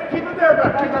 Yes, keep it there,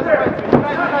 Brad. Keep it there.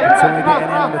 Continue getting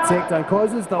in on the takedown,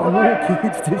 causes the whole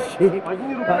cage to shake.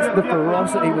 That's the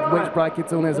ferocity with which Brad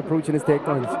Katona is approaching his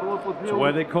takedowns. That's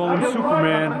why they call him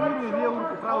Superman.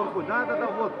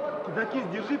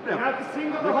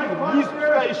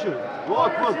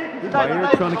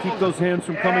 Bahir trying to keep those hands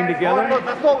from coming together.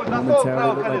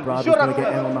 Momentarily looked like Brad was going to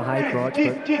get in on the high crotch, but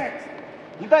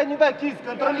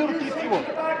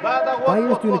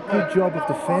Bahir's doing a good job of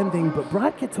defending, but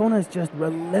Brad Katona is just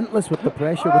relentless with the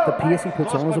pressure, with the pace he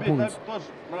puts on his opponents.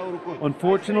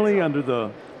 Unfortunately, under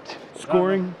the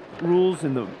scoring rules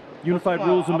and the unified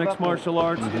rules of mixed martial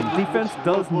arts, defense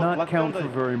does not count for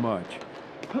very much.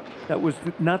 That was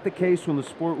not the case when the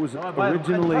sport was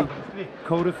originally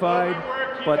codified,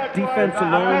 but defense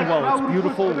alone, while it's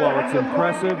beautiful, while it's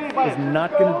impressive, is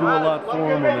not going to do a lot for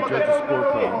him on the judges'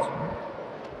 scorecards.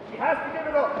 He has to give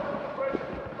it up.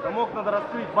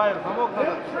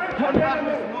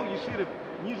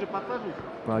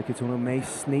 Brad Katona may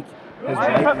sneak his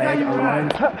right leg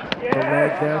around the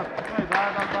leg there.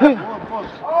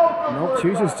 No,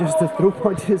 chooses just to throw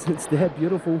punches instead.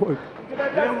 Beautiful work.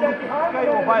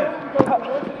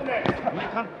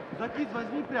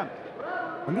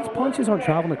 And these punches aren't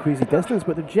traveling a crazy distance,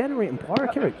 but they're generating power,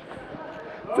 Carrick.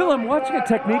 Phil, I'm watching a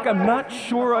technique I'm not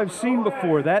sure I've seen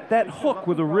before. That hook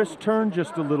with a wrist turn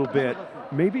just a little bit.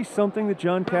 Maybe something that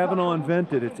John Kavanagh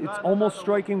invented. It's almost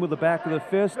striking with the back of the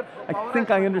fist. I think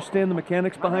I understand the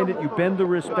mechanics behind it. You bend the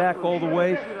wrist back all the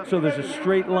way, so there's a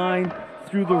straight line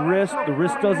through the wrist. The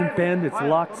wrist doesn't bend, it's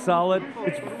locked solid.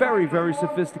 It's very, very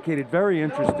sophisticated, very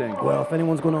interesting. Well, if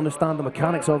anyone's going to understand the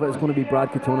mechanics of it, it's going to be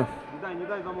Brad Katona.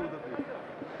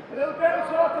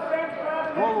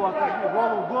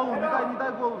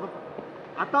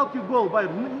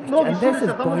 And this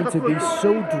is going to be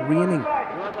so draining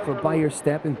for Bahir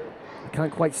stepping. I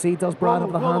can't quite see, does Brad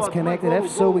have the hands connected? If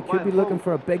so, we could be looking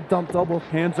for a big dump double.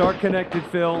 Hands are connected,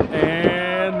 Phil,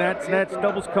 and that snatch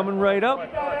double's coming right up.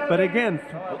 But again,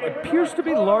 appears to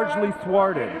be largely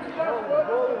thwarted.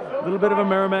 A little bit of a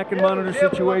Merrimack and Monitor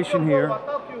situation here.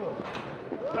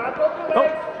 Oh.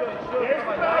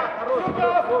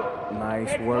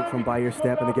 Nice work from Bahir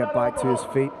stepping to get back to his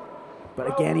feet. But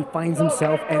again, he finds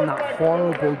himself in that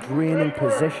horrible, draining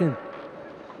position.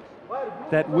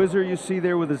 That whizzer you see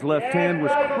there with his left hand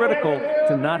was critical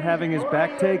to not having his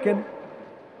back taken.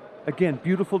 Again,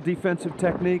 beautiful defensive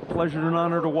technique. Pleasure and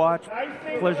honor to watch.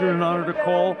 Pleasure and honor to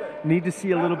call. Need to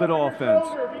see a little bit of offense.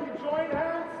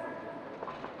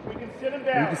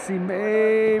 Need to see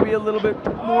maybe a little bit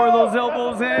more of those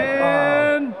elbows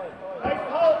in.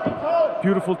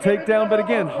 Beautiful takedown, but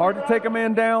again, hard to take a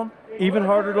man down, even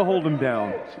harder to hold him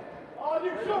down.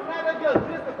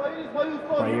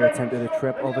 Bahir attempted a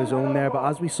trip of his own there, but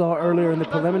as we saw earlier in the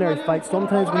preliminary fight,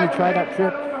 sometimes when you try that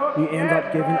trip, you end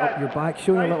up giving up your back,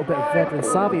 showing a little bit of veteran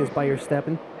savvy as Bahir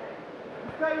stepping.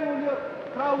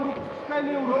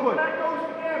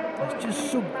 It's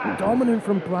just so dominant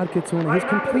from Brad Katona. He's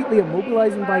completely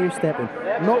immobilizing Bahir stepping,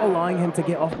 not allowing him to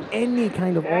get off any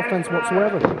kind of offense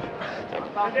whatsoever. Little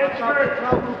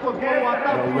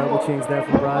level change there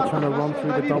from Brad, trying to run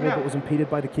through the double, but was impeded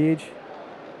by the cage.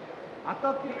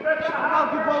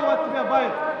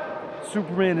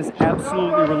 Superman is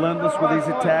absolutely relentless with these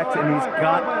attacks, and he's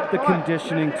got the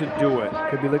conditioning to do it.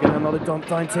 Could be looking at another dump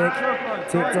down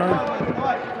takedown.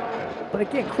 But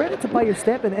again, credit to Bahir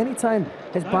stepping. Anytime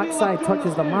his backside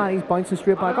touches the mat, he's bouncing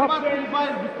straight back up.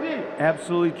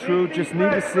 Absolutely true. Just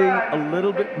need to see a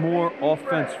little bit more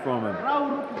offense from him.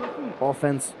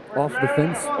 Offense off the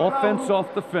fence. Offense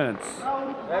off the fence.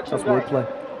 That's wordplay.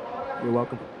 You're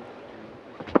welcome.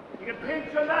 You can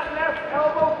pinch on that left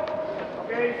elbow.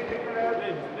 Okay,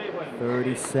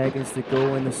 30 seconds to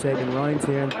go in the second round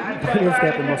here. And Bahir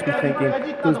stepping must be thinking,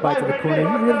 goes back to the corner,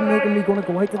 are you really making me going to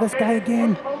go out to this guy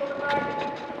again?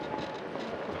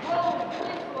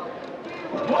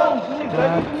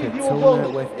 Brad Katona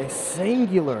with a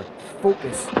singular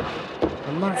focus,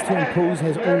 and that's to impose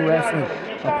his own wrestling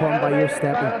upon Bahir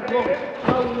stepping.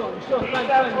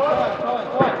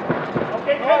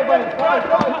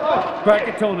 Brad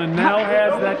Katona now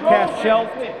has that calf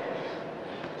shelved.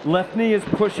 Left knee is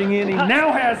pushing in. He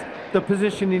now has the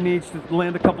position he needs to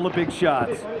land a couple of big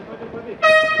shots. Just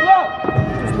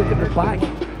look at the back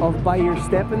of Bahir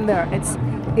stepping there.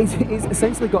 He's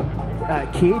essentially got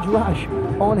cage rash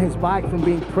on his back from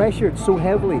being pressured so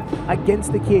heavily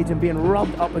against the cage and being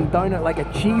rubbed up and down it like a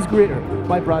cheese grater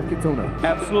by Brad Katona.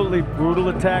 Absolutely brutal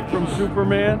attack from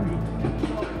Superman.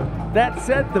 That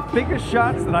said, the biggest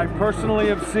shots that I personally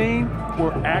have seen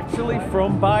were actually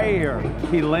from Bahir.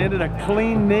 He landed a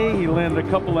clean knee, he landed a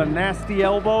couple of nasty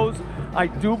elbows. I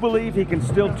do believe he can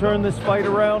still turn this fight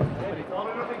around.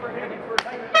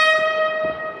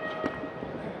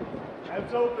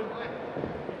 Hands open.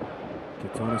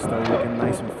 Katona still looking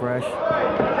nice and fresh.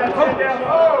 That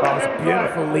was a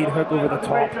beautiful lead hook over the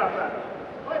top.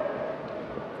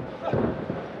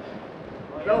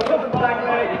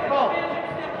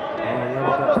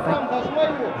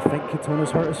 I think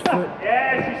Katona's hurt his foot.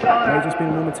 May just been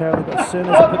momentarily, but as soon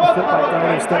as he put the foot back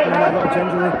down, he's stepping in a little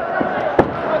gingerly.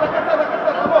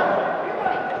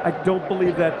 I don't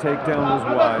believe that takedown was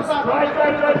wise.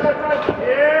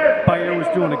 Bahir was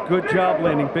doing a good job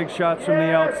landing big shots from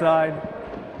the outside.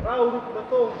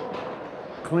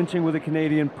 Clinching with a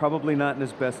Canadian, probably not in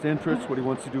his best interest. What he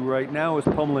wants to do right now is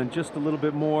pummel in just a little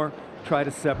bit more, try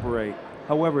to separate.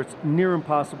 However, it's near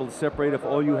impossible to separate if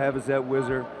all you have is that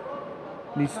whizzer.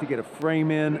 Needs to get a frame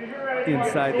in,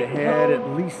 inside the head,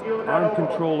 at least arm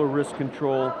control or wrist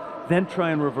control, then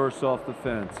try and reverse off the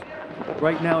fence.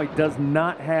 Right now, he does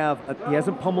not have, he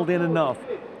hasn't pummeled in enough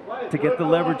to get the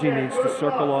leverage he needs to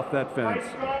circle off that fence.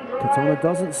 Katona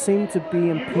doesn't seem to be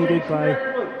impeded by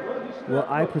what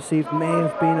I perceived may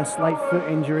have been a slight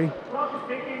foot injury.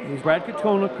 Brad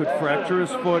Katona could fracture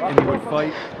his foot and he would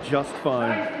fight just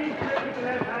fine.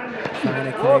 Trying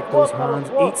to connect those hands,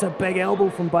 eats a big elbow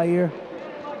from Bahir.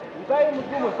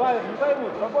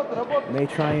 May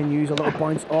try and use a little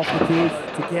bounce off the cage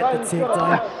to get the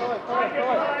takedown.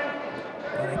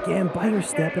 But again, Bahir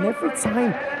stepping every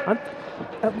time. And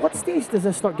at what stage does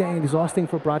this start getting exhausting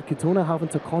for Brad Katona, having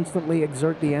to constantly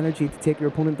exert the energy to take your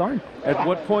opponent down? At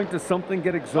what point does something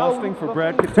get exhausting for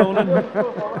Brad Katona?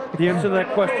 The answer to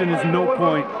that question is no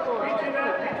point.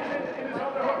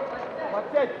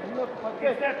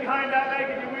 Step behind that leg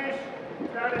if you wish.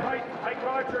 Start at high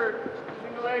crotch or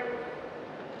single leg.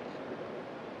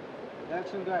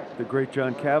 The great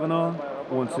John Kavanagh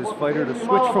wants his fighter to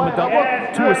switch from a double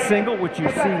to a single, which you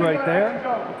see right there.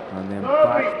 And then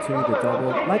back to the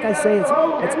double. Like I say, it's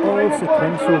all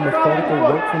sequential, methodical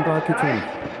work from Brad Katona.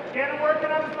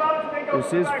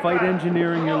 This is fight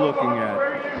engineering you're looking at.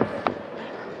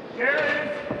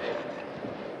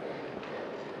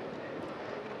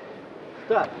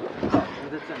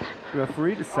 The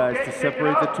referee decides to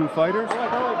separate the two fighters.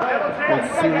 Wants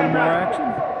to see a little more action.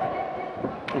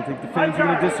 I think the fans are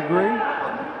going to disagree.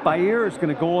 Bahir is going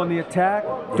to go on the attack.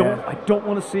 I don't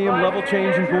want to see him level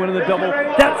change and go into the double.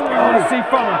 That's what we want to see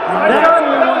from him. That's what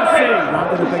we want to see.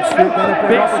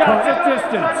 Big shots at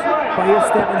distance. Bahir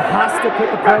stepping has to put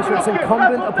the pressure. It's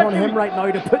incumbent upon him right now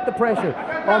to put the pressure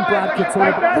on Brad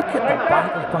Katona. But look at the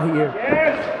back of Bahir.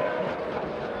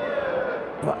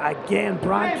 But again,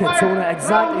 Brad Katona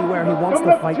exactly where he wants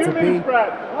the fight to be. 2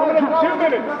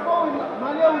 minutes.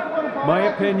 My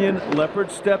opinion, Leopard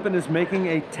Steppen is making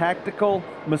a tactical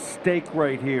mistake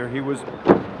right here. He was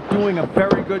doing a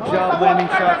very good job landing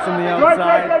shots from the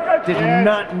outside. Did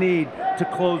not need to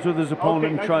close with his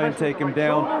opponent and try and take him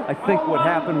down. I think what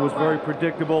happened was very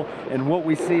predictable, and what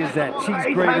we see is that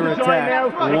cheese grater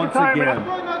attack once again.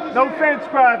 No fence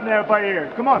grab now by ear.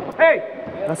 Come on. Hey!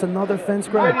 That's another fence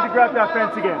grab. Ready to grab that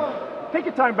fence again. Take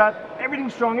your time, Brad.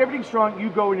 Everything's strong, everything's strong. You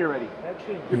go when you're ready.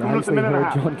 You actually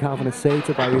heard John Kavanagh say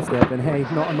to Barry Steppen, hey,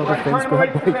 not another fence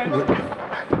grab.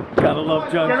 Gotta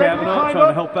love John Kavanagh trying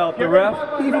to help out the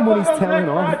ref. Even when he's telling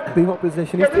off the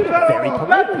opposition, he's doing it very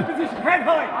politely. Head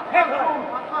high, head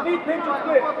high. Knee pinch or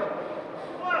split.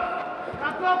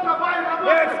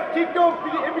 Yes, keep going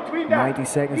in between that. 90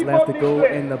 seconds left to go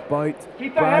in the bout.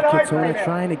 Brad Katona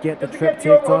trying to get the trip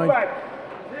takedown.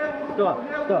 Stop.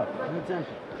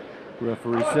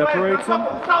 Referee separates him.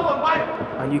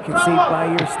 And you can see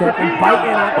Bayer Steppen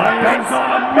biting at the fence. Bayer's on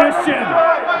a mission.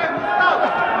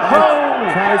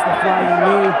 Tries the flying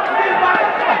knee.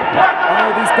 Oh,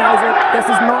 these guys this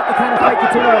is not the kind of fight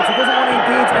Katona wants. He doesn't want to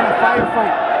engage in a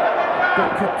firefight. But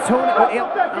Katona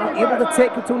able to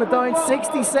take Katona down.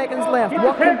 60 seconds left.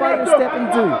 What can Bayer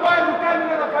Steppen do?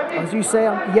 As you say,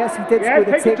 yes, he did score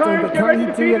the takedown, but can he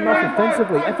do enough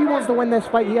offensively? If he wants to win this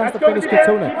fight, he has to finish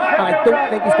Katona. And I don't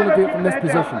think he's going to do it from this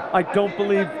position. I don't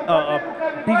believe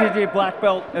BJJ black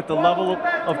belt at the level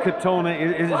of Katona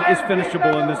is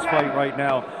finishable in this fight right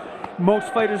now.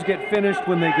 Most fighters get finished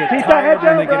when they get tired,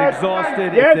 when they get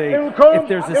exhausted, if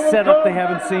there's a setup they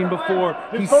haven't seen before.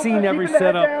 He's seen every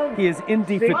setup. He is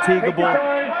indefatigable.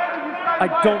 I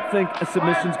don't think a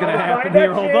submission's going to happen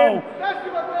here, although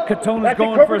Katona's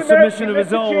going for a submission of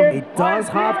his own. He does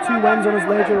have 2 wins on his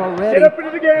ledger already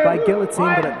by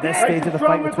guillotine, but at this stage of the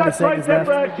fight with 20 seconds left,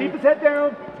 keep his head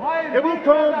down. It will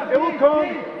come. It will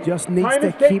come. Just needs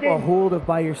to keep a hold of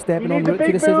Bayer Steppen en route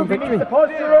to decision victory.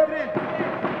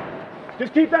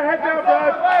 Just keep that head down,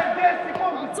 Brad.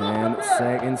 10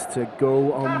 seconds to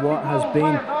go on what has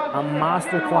been a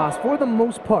masterclass for the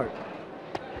most part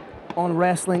on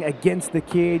wrestling against the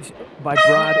cage by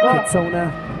Brad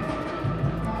Katona.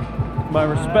 My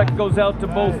respect goes out to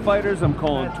both fighters. I'm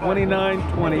calling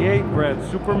 29-28, Brad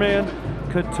Superman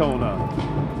Katona.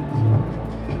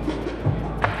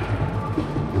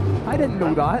 I didn't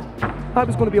know that. I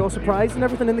was going to be all surprised and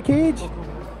everything in the cage.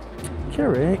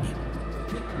 Correct.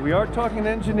 We are talking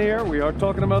engineer. We are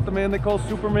talking about the man they call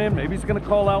Superman. Maybe he's going to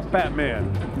call out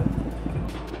Batman.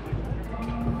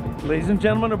 Ladies and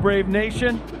gentlemen of Brave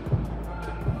Nation,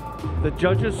 the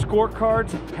judges'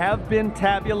 scorecards have been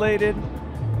tabulated.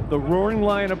 The Roaring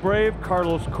Lion of Brave,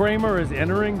 Carlos Kramer, is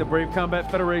entering the Brave Combat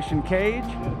Federation cage.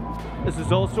 This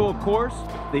is also, of course,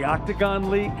 the Octagon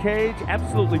League cage.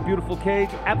 Absolutely beautiful cage,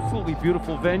 absolutely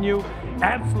beautiful venue,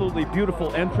 absolutely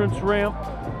beautiful entrance ramp.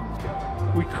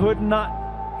 We could not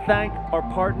thank our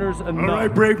partners enough. All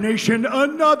right, Brave Nation,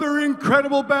 another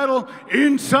incredible battle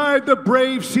inside the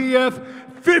Brave CF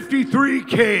 53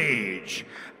 cage.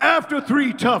 After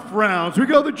 3 tough rounds, we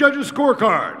go to the judges'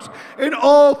 scorecards, and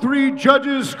all 3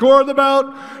 judges scored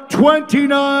about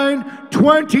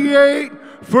 29-28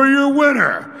 for your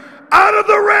winner. Out of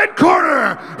the red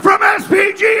corner, from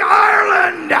SPG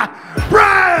Ireland,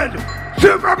 Brad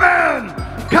Superman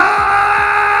Katona!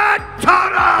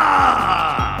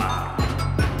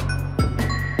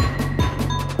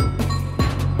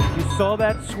 You saw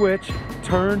that switch,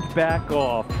 turned back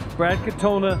off. Brad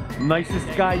Katona, nicest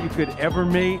guy you could ever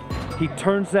meet. He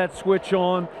turns that switch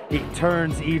on, he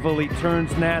turns evil, he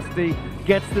turns nasty,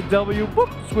 gets the W, boop,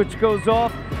 switch goes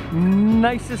off.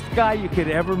 Nicest guy you could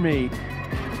ever meet.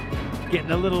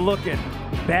 Getting a little look at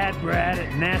Bad Brad,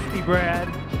 at Nasty Brad.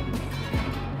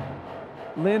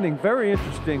 Landing very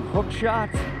interesting hook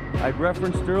shots. I'd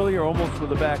referenced earlier, almost with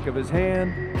the back of his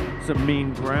hand. Some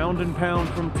mean ground and pound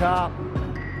from top.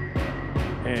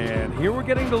 And here we're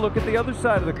getting to look at the other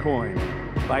side of the coin.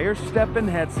 Bayer Steppen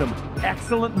had some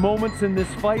excellent moments in this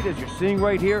fight, as you're seeing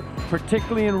right here,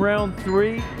 particularly in round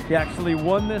 3. He actually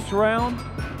won this round.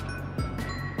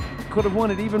 Could have won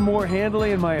it even more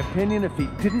handily, in my opinion, if he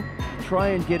didn't try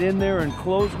and get in there and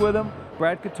close with him.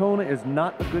 Brad Katona is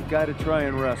not a good guy to try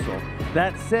and wrestle.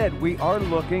 That said, we are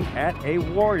looking at a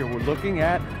warrior. We're looking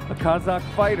at a Kazakh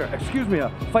fighter, excuse me,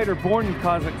 a fighter born in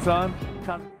Kazakhstan.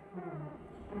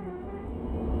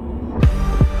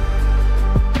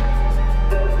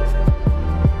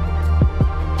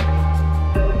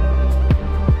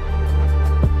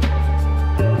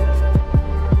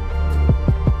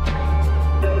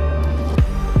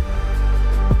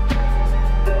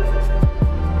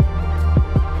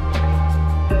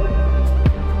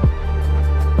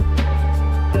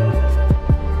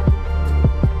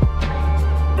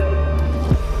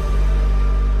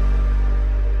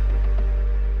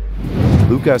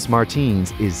 Lucas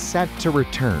Martins is set to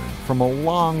return from a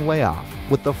long layoff,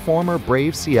 with the former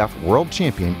Brave CF world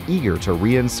champion eager to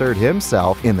reinsert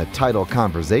himself in the title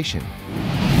conversation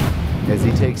as he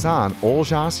takes on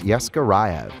Oljas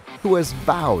Yaskarayev, who has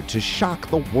vowed to shock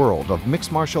the world of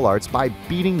mixed martial arts by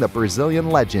beating the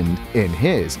Brazilian legend in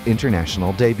his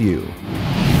international debut.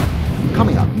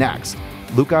 Coming up next,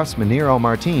 Lucas Mineiro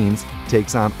Martins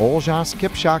takes on Oljas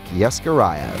Kipchak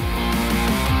Yaskarayev.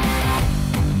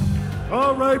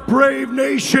 All right, Brave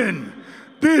Nation.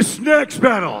 This next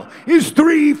battle is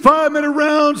 3 5-minute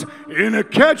rounds in a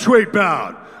catchweight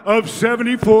bout of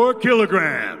 74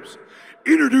 kilograms.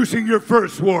 Introducing your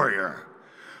first warrior.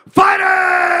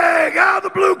 Fighting out of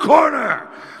the blue corner.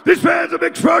 This man's a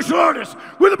mixed martial artist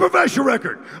with a professional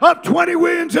record of 20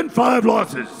 wins and 5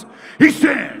 losses. He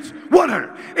stands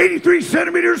 183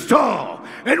 centimeters tall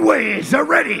and weighs a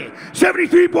ready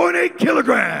 73.8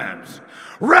 kilograms.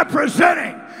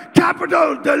 Representing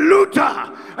Capital de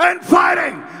Luta and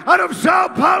fighting out of Sao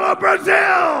Paulo,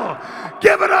 Brazil.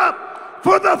 Give it up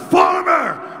for the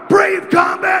former Brave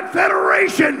Combat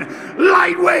Federation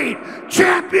lightweight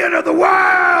champion of the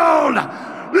world,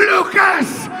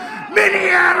 Lucas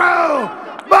Mineiro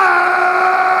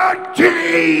Martins.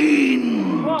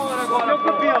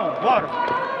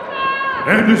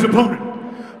 And his opponent,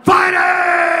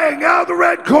 fighting out of the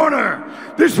red corner.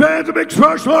 This man's a mixed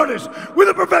martial artist with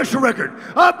a professional record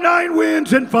of 9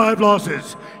 wins and 5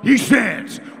 losses. He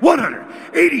stands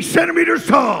 180 centimeters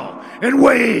tall and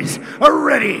weighs a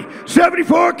ready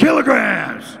 74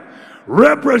 kilograms.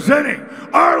 Representing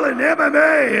Arlen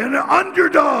MMA, an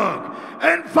underdog,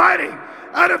 and fighting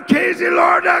out of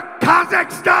Kazakhstan,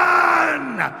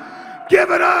 Kazakhstan.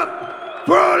 Give it up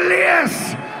for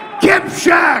Oljas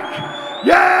Kipchak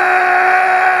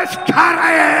Yaskarayev.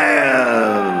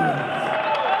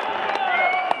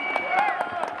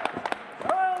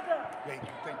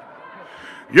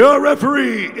 Your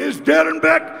referee is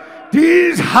Derenbeck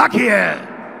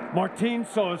Dizhakiev. Martins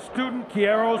saw his student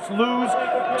Kieros lose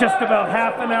just about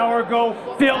half an hour ago.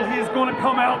 Phil, he's going to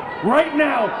come out right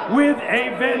now with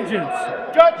a vengeance.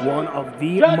 One of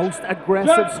the most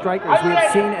aggressive strikers we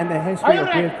have seen in the history of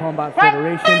Brave Combat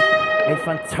Federation. A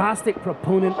fantastic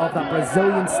proponent of that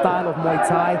Brazilian style of Muay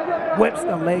Thai. Whips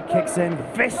the leg kicks in,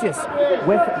 vicious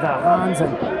with the hands,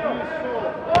 and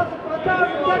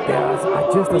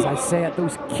just as I say it,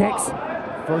 those kicks.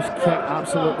 First kick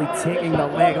absolutely taking the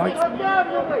leg out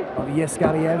of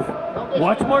Yaskarayev.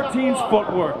 Watch Martins'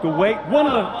 footwork. One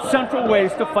of the central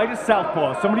ways to fight a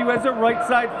southpaw, somebody who has their right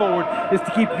side forward, is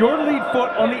to keep your lead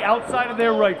foot on the outside of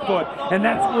their right foot. And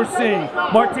that's what we're seeing.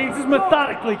 Martins is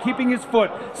methodically keeping his foot,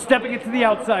 stepping it to the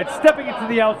outside,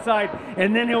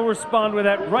 and then he'll respond with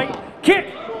that right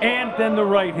kick and then the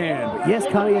right hand.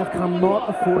 Yaskarayev cannot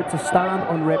afford to stand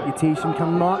on reputation,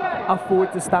 cannot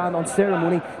afford to stand on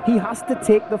ceremony. He has to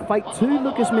take the fight to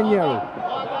Lucas Mineiro.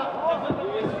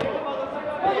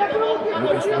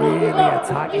 Lucas really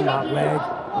attacking that leg.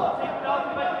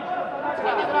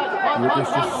 Lucas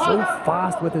just so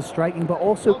fast with his striking, but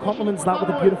also complements that with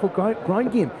a beautiful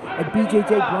ground game at BJJ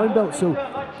brown belt. So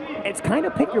it's kind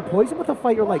of pick your poison with a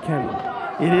fighter like him.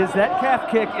 It is. That calf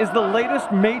kick is the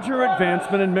latest major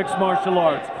advancement in mixed martial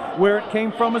arts. Where it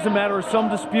came from is a matter of some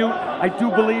dispute. I do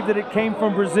believe that it came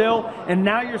from Brazil, and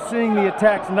now you're seeing the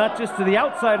attacks not just to the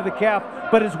outside of the calf,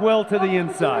 but as well to the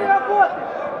inside.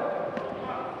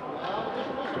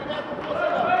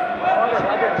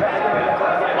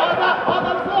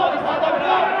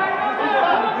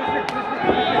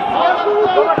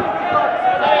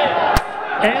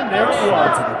 And there it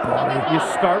was. You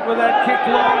start with that kick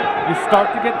low, you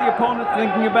start to get the opponent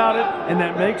thinking about it, and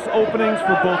that makes openings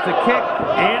for both the kick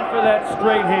and for that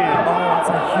straight hand. Oh, that's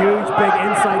a huge, big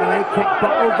inside leg kick,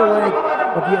 buckled the leg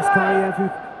of Yaskarayev, who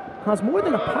has more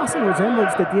than a passing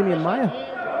resemblance to Damian Maia.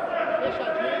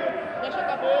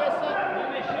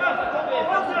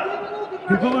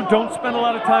 People who don't spend a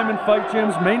lot of time in fight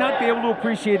gyms may not be able to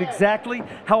appreciate exactly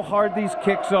how hard these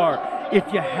kicks are.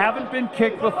 If you haven't been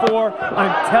kicked before,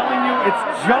 I'm telling you, it's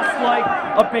just like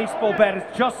a baseball bat.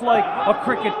 It's just like a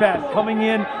cricket bat coming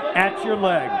in at your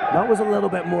leg. That was a little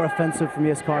bit more offensive from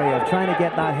Yaskarayev, trying to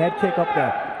get that head kick up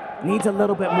there. Needs a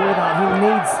little bit more of that.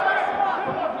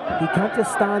 He can't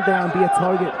just stand there and be a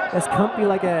target. This can't be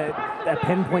like a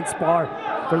pinpoint spar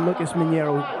for Lucas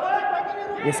Mineiro.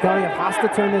 Yaskarayev has to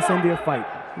turn this into a fight.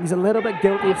 He's a little bit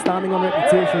guilty of standing on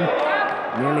reputation.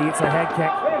 Nearly eats a head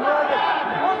kick.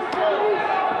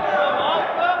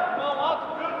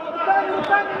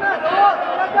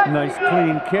 Nice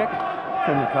clean kick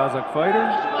from the Kazakh fighter.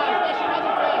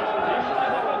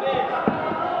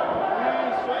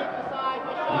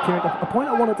 A point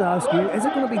I wanted to ask you, is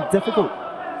it going to be difficult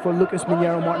for Lucas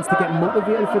Mineiro Martins to get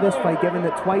motivated for this fight, given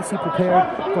that twice he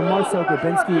prepared for Marcel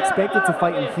Grabinski, expected to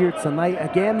fight him here tonight.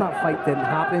 Again, that fight didn't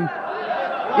happen.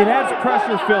 It adds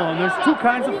pressure, Phil, and there's two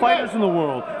kinds of fighters in the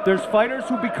world. There's fighters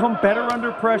who become better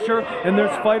under pressure, and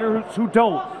there's fighters who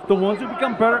don't. The ones who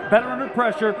become better under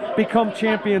pressure become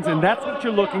champions, and that's what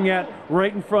you're looking at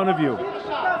right in front of you.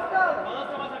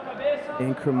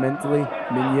 Incrementally,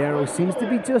 Mineiro seems to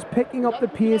be just picking up the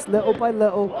pace little by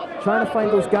little, trying to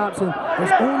find those gaps, and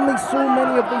there's only so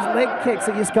many of those leg kicks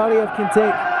that Yaskariev can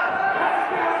take.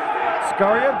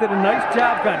 Skariev did a nice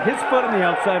job, got his foot on the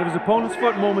outside of his opponent's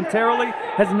foot momentarily,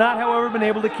 has not, however, been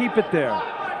able to keep it there.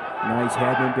 Nice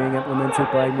headman being implemented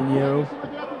by Mineiro.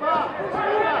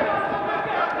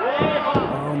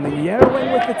 Oh, Mineiro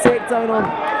in with the takedown on...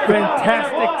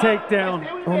 Fantastic takedown.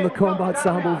 On the Combat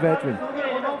Sambo veteran.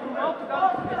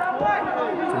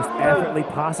 Just effortlessly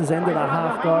passes into the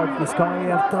half guard.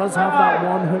 Yaskariev does have that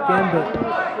one hook in, but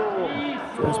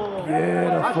just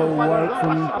beautiful work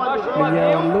from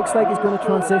Mineiro. It looks like he's going to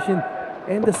transition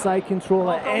into side control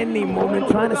at any moment,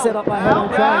 trying to set up a head-on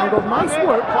triangle. Nice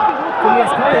work from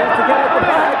Yaskariev to get out the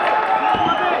back.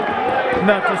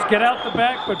 Not just get out the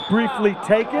back, but briefly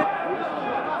take it.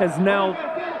 Has now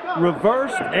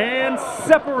reversed and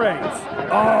separates.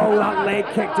 Oh, that leg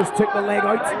kick just took the leg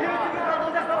out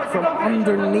from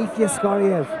underneath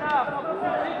Yaskariev.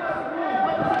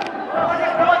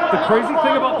 The crazy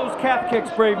thing about those calf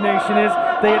kicks, Brave Nation, is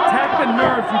they attack the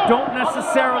nerves. You don't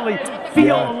necessarily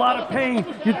feel a lot of pain.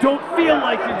 You don't feel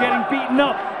like you're getting beaten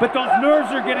up, but those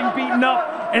nerves are getting beaten up,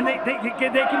 and they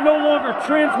can no longer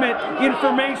transmit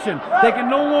information. They can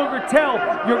no longer tell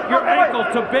your ankle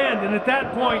to bend, and at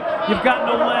that point, you've got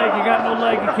no leg, you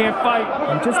can't fight.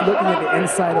 I'm just looking at the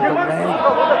inside of the leg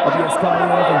of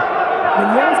Yaskariev.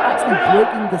 Mineiro's actually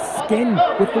breaking the skin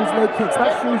with those leg kicks.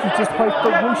 That shows you just how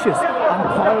ferocious and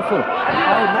powerful.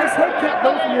 Oh, nice head kick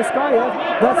though from Yaskariev.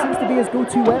 That seems to be his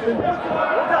go-to weapon.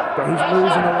 But he's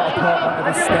losing a lot of pop out of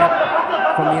his step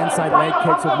from the inside leg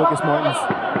kicks of Lucas Martins.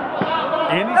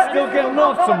 And he's still getting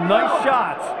off some nice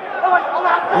shots.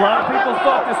 A lot of people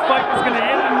thought this fight was going to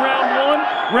end in round one.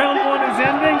 Round one is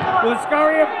ending with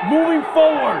Yaskariev moving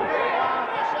forward.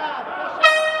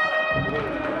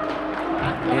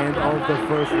 End of the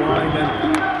first round,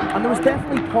 and there was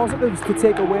definitely positives to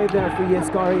take away there for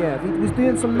Yaskariev. He was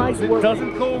doing some nice work. It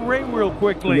doesn't go away real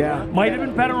quickly. Yeah. Might have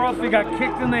been better off if he got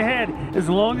kicked in the head. As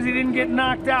long as he didn't get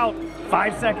knocked out,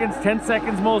 5 seconds, 10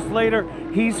 seconds most later,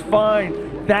 he's fine.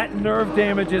 That nerve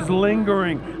damage is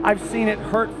lingering. I've seen it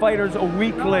hurt fighters a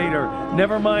week later.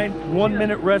 Never mind 1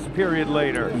 minute rest period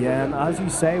later. Yeah, and as you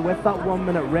say, with that 1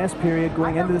 minute rest period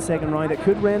going into the second round, it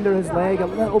could render his leg a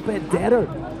little bit deader.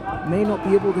 May not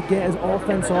be able to get his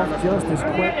offense off just as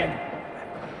quick.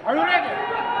 Are you ready?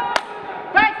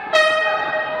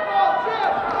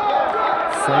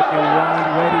 Second round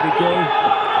ready to go.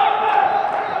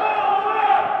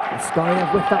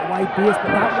 Yaskariev with that wide base, but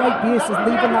that wide base is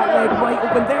leaving that leg right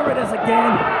open. There it is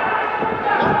again.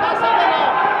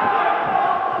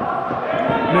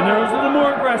 Mineiro's a little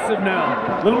more aggressive now.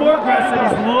 A little more aggressive.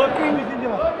 He's looking.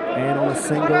 And on a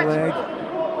single leg.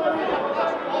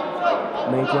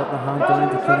 May drop the hand down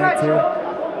to connect here.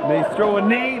 May throw a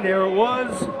knee. There it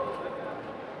was.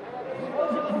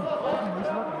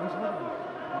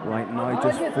 Right now,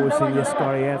 just forcing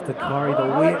Yaskariev to carry the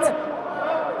weight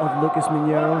of Lucas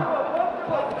Mineiro.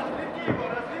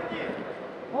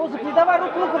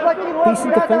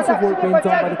 Decent defensive work being done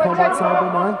by the Combat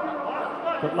Sambo man.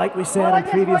 But like we said in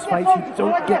previous fights, you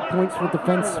don't get points for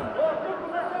defense.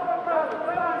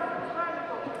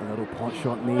 A little pot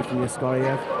shot knee from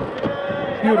Yaskariev.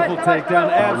 Beautiful takedown,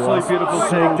 absolutely beautiful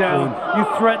takedown. You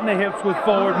threaten the hips with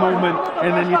forward movement,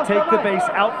 and then you take the base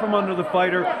out from under the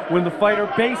fighter when the fighter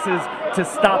bases to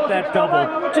stop that double.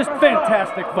 Just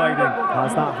fantastic fighting.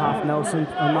 Has that half Nelson,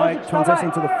 and now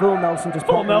transition to the full Nelson, just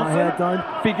popping that head down.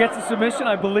 If he gets a submission,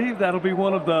 I believe that'll be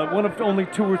one of only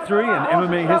 2 or 3 in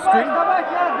MMA history.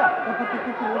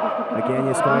 Again,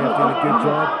 Yaskariev doing a good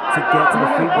job to get to the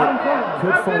feet, but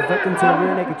could fall victim to a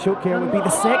rear naked choke here. It would be the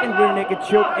second rear naked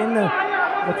choke in the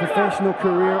professional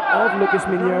career of Lucas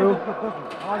Mineiro.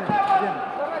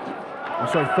 I'm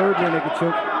sorry, third rear naked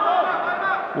choke.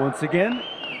 Once again,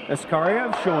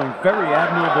 Yaskariev showing very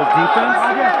admirable defense.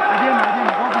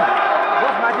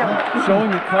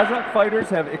 Showing the Kazakh fighters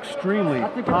have extremely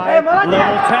high-level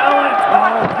talent.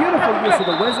 Oh, beautiful use of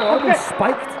the wizard. Almost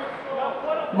spiked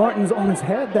Martins on his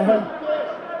head there.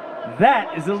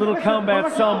 That is a little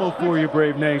combat sambo for you,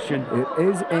 Brave Nation. It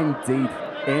is indeed,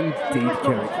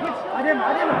 Carrick.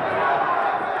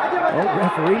 Oh,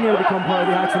 referee nearly become part of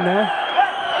the action there.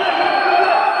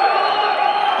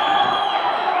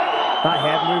 That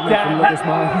head movement from Lucas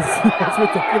Mines, that's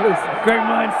ridiculous. Great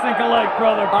minds think alike,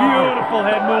 brother. Beautiful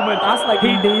head movement. That's like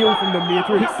Neo from the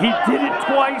Matrix. He did it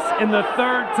twice, and the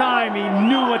third time he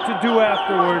knew what to do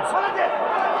afterwards.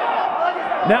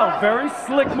 Now, very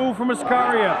slick move from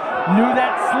Ascaria. Knew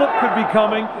that slip could be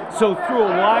coming, so threw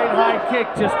a wide high kick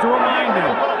just to remind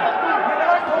him.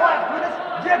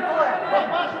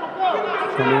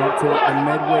 Coming up to the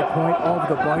midway point of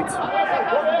the bout.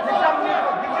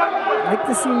 I like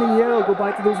to see Nero go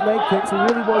back to those leg kicks. He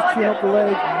really was chewing up the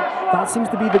leg. That seems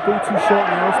to be the go-to shot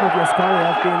in the arsenal of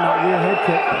Ascaria, being that rear head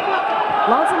kick.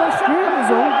 Lands a nice straight on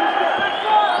his own.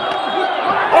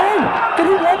 Oh! Did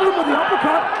he wobble him with the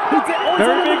uppercut? He did. Oh,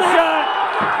 very big shot.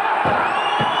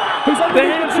 He's on the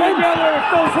hands together. If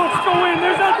those hooks go in,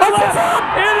 there's nothing left.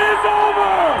 It is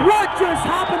over. What just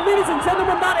happened, ladies and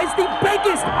gentlemen? That is the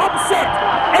biggest upset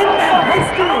in the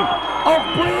history of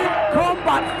Brave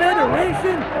Combat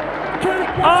Federation.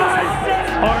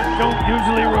 Art don't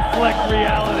usually reflect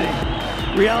reality.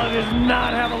 Reality does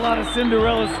not have a lot of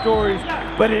Cinderella stories,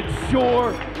 but it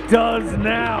sure does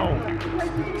now.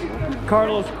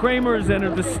 Carlos Kramer has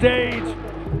entered the stage.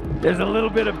 There's a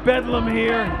little bit of bedlam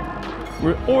here.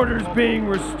 Orders being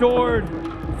restored,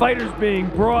 fighters being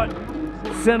brought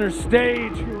center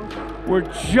stage. We're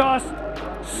just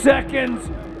seconds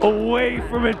away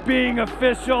from it being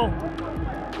official.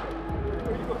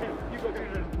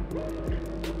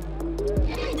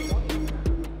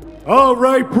 All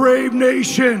right, Brave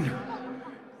Nation.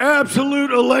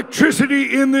 Absolute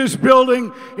electricity in this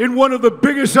building in one of the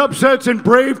biggest upsets in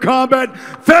Brave Combat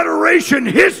Federation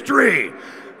history.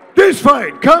 This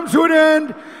fight comes to an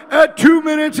end at 2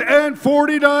 minutes and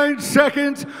 49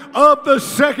 seconds of the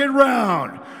second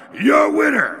round. Your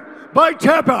winner by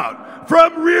tap out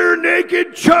from rear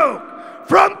naked choke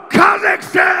from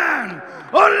Kazakhstan,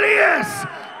 Elias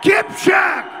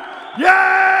Kipchak.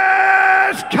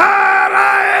 Yes,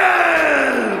 Karayev!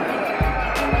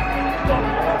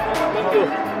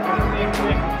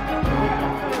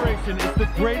 Federation is the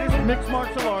greatest mixed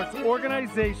martial arts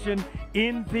organization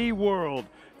in the world.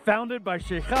 Founded by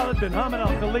Sheikh Khalid bin Hamad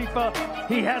Al Khalifa,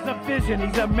 he has a vision.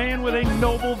 He's a man with a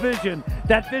noble vision.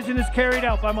 That vision is carried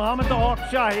out by Muhammad the Hawk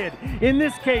Shahid. In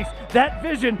this case, that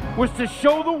vision was to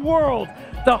show the world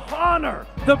the honor,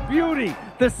 the beauty,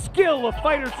 the skill of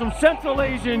fighters from Central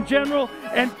Asia in general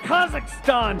and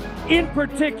Kazakhstan in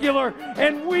particular,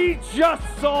 and we just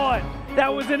saw it.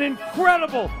 That was an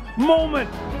incredible moment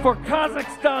for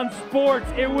Kazakhstan sports.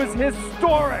 It was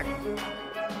historic.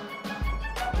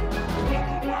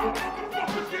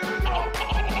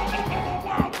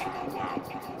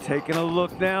 Taking a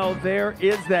look now, there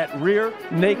is that rear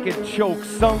naked choke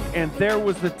sunk, and there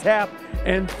was the tap,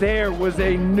 and there was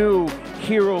a new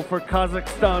hero for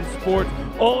Kazakhstan sports.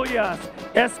 Olyas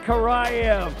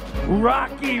Eskarayev.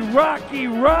 Rocky, Rocky,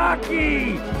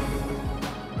 Rocky!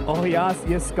 Olyas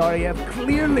Eskarayev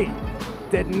clearly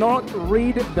did not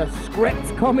read the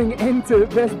script coming into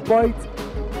this bout.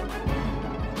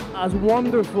 As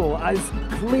wonderful, as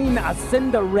clean, as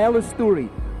Cinderella story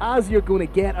as you're going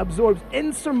to get, absorbs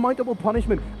insurmountable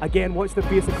punishment. Again, watch the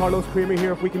face of Carlos Kramer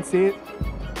here if we can see it.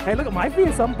 Hey, look at my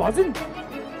face, I'm buzzing.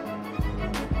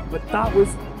 But that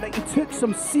was, like, he took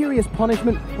some serious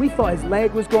punishment. We thought his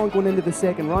leg was gone going into the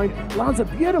second round. Lands a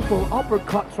beautiful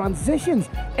uppercut, transitions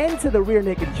into the rear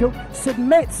naked choke,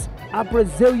 submits a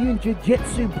Brazilian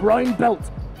Jiu-Jitsu brown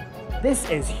belt. This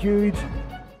is huge.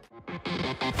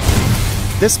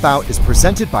 This bout is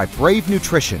presented by Brave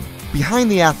Nutrition.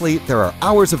 Behind the athlete, there are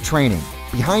hours of training.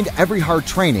 Behind every hard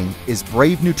training is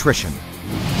Brave Nutrition.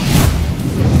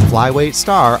 Flyweight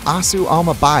star Asu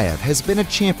Almabayev has been a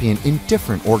champion in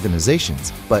different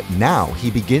organizations, but now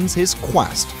he begins his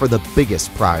quest for the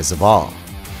biggest prize of all,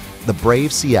 the Brave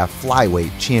CF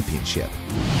Flyweight Championship.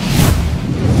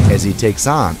 As he takes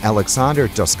on Alexander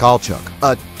Doskalchuk,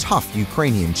 a tough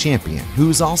Ukrainian champion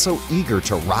who's also eager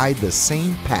to ride the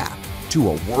same path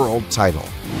to a world title.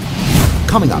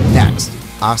 Coming up next,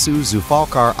 Asu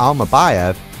Zulfikar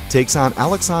Almabayev takes on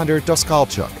Alexander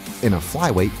Doskalchuk in a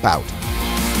flyweight bout.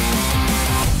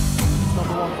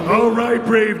 All right,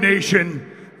 Brave Nation.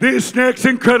 This next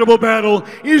incredible battle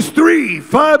is 3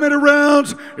 5-minute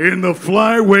rounds in the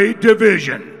flyweight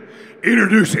division.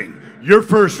 Introducing your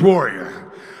first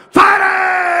warrior.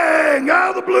 Fighting out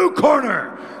of the blue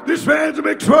corner. This man's a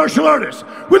mixed martial artist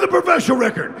with a professional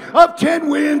record of 10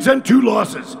 wins and 2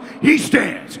 losses. He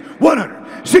stands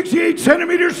 168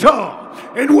 centimeters tall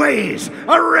and weighs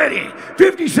a ready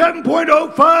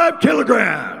 57.05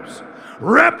 kilograms.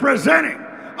 Representing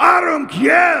Arum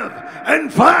Kiev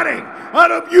and fighting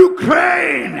out of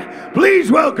Ukraine,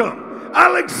 please welcome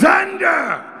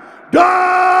Alexander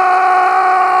Doskalchuk.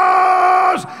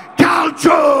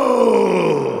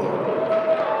 Joe!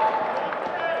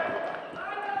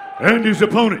 And his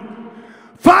opponent,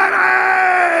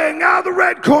 fighting out of the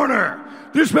red corner.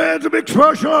 This man's a mixed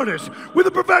martial artist with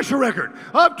a professional record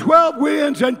of 12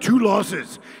 wins and 2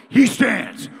 losses. He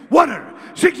stands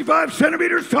 165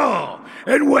 centimeters tall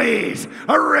and weighs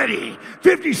a ready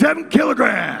 57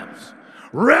 kilograms.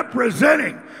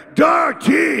 Representing Dark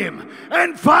Team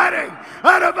and fighting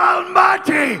out of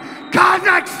Almaty,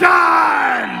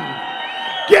 Kazakhstan.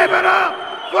 Give it up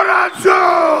for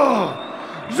Azul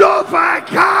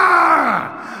Zulfikar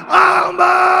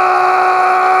Almabayev.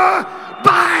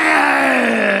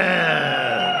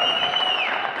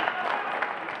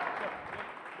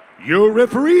 Your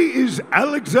referee is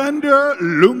Alexander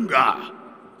Lunga.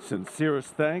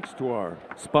 Sincerest thanks to our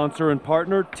sponsor and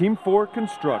partner, Team 4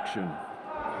 Construction.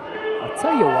 I'll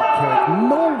tell you what, Kirk,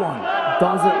 no one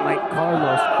does it like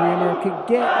Carlos Kramer. Can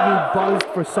get you buzzed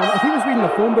for some. If he was reading the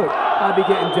phone book, I'd be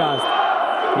getting jazzed.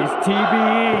 He's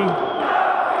TBE.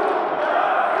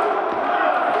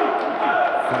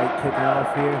 Fight kicking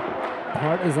off here.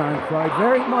 Partisan crowd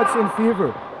very much in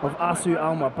favor of Asu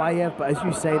Almabayev, but as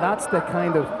you say, that's the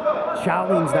kind of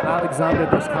challenge that Alexander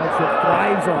Doskalchuk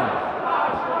thrives on.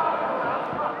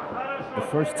 The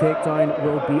first takedown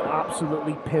will be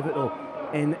absolutely pivotal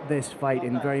in this fight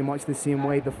in very much the same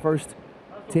way the first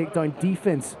takedown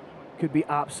defense could be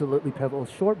absolutely pivotal.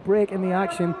 Short break in the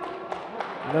action,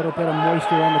 a little bit of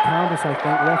moisture on the canvas, I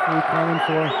think. Referee calling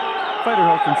for Fighter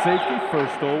health and safety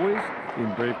first always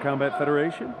in Brave Combat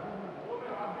Federation.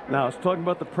 Now, I was talking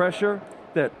about the pressure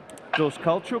that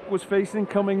Doskalchuk was facing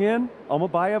coming in.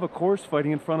 Almabayev, of course,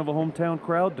 fighting in front of a hometown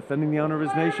crowd, defending the honor of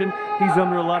his nation. He's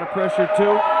under a lot of pressure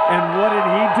too. And what did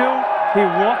he do? He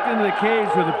walked into the cage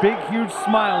with a big, huge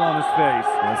smile on his face.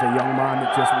 There's a young man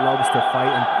that just loves to fight.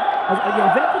 And as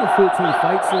a veteran of 14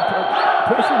 fights, so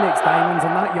pressure makes diamonds,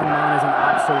 and that young man is an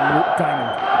absolute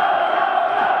diamond.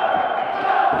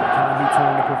 Can he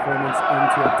turn the performance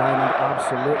into a diamond?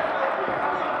 Absolute.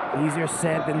 Easier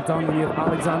said than done when you have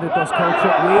Alexander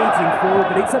Doskalchuk waging forward,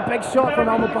 but it's a big shot from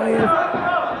Almabayev.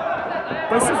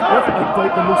 This is without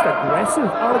doubt the most aggressive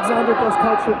Alexander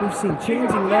Doskalchuk we've seen,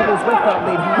 changing levels with that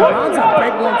lead. He lands a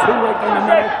big one too right in the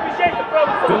middle.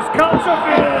 Doskalchuk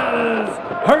is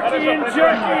herky and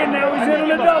jerky, and now he's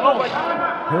hitting a double.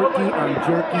 Herky and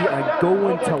jerky and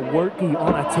going to worky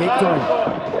on a takedown.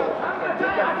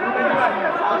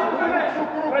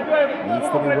 Needs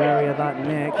to be wary of that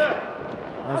neck.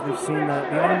 As we've seen, the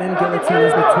arm-in guillotine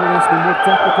is notoriously more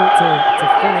difficult to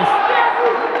finish.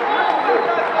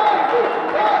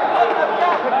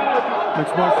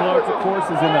 Mixed martial arts, of course,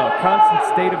 is in a constant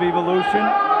state of evolution.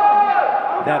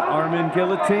 That arm-in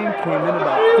guillotine came in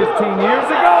about 15 years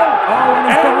ago. Oh,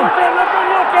 and he's gone.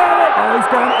 Look at it. Oh, he's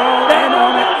gone all in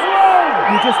on it.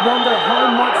 You just wonder how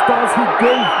much does he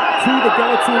give to the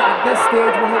guillotine at this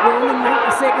stage when we're only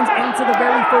 90 seconds into the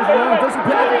very first round. Does he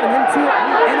put everything into it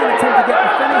in an attempt to get the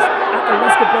finish at the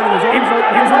risk of burning his arms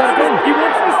out? He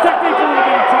works this technique a little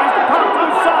bit. He tries to pop to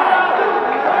his side.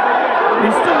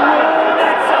 He's still rolling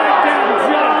that side down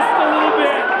just a little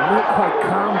bit. Look how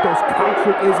calm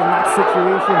Doskalchuk is in that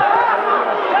situation.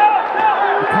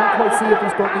 You can't quite see if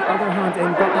he's got the other hand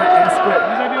and got that S-grip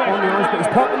on the arms, but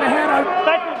he's popping the head out.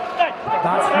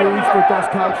 That's huge for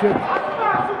Doskalchuk.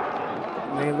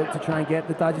 They look to try and get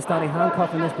the Dagestani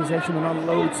handcuff in this position and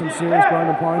unload some serious ground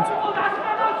and pound.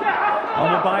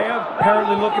 Almabayev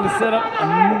apparently looking to set up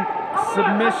a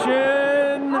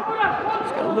submission.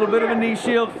 He's got a little bit of a knee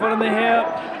shield, foot in the hip.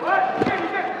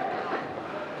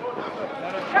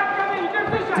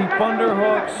 Deep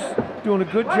underhooks. Doing a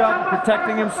good job of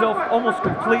protecting himself almost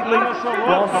completely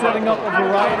while setting up a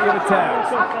variety of attacks.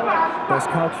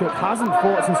 Doskalchuk hasn't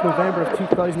fought since November of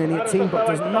 2018, but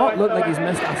does not look like he's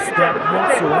missed a step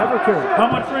whatsoever, Kurt. How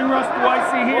much ring rust do I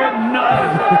see here? None.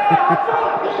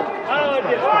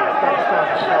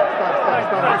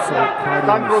 Absolute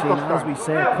cardio machine, as we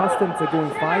say, accustomed to going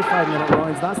 5-minute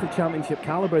rounds. That's the championship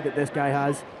caliber that this guy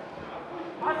has.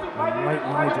 And right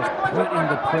now, just putting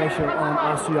the pressure on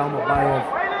Asu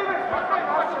Almabayev.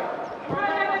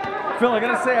 Phil, I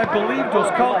gotta say, I believe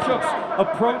Doskalchuk's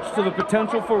approach to the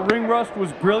potential for ring rust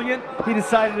was brilliant. He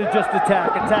decided to just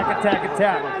attack.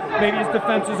 Maybe his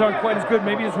defenses aren't quite as good,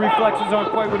 maybe his reflexes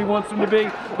aren't quite what he wants them to be,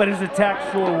 but his attacks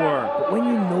sure were. But when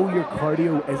you know your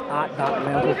cardio is at that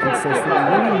level consistently,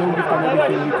 when you know you've done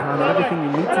everything you can and everything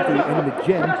you need to do in the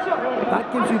gym,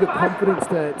 that gives you the confidence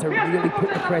to really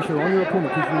put the pressure on your opponent,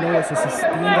 because you know it's a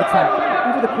sustained attack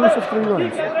over the course of 3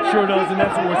 rounds. Sure does, and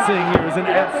that's what we're seeing here is an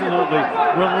absolutely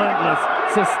relentless,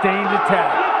 sustained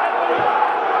attack.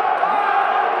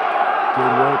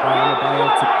 Good work by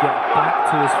Almabayev to get back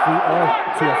to his feet, or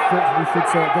to a foot, we should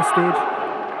say at this stage.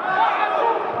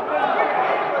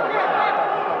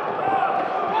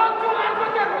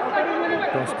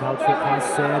 Doskalchuk has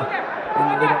said in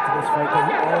the lead up to this fight that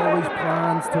he always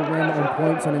plans to win on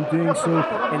points, and in doing so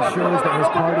ensures that his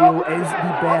cardio is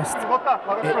the best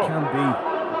it can be.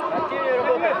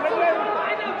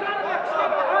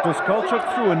 Doskalchuk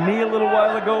threw a knee a little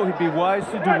while ago. He'd be wise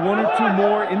to do one or two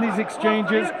more in these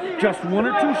exchanges. Just one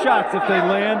or two shots, if they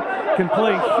land, can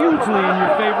play hugely in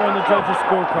your favor on the judges'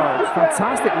 scorecards.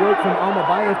 Fantastic work from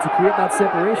Almabayev to create that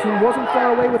separation. Wasn't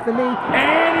far away with the knee.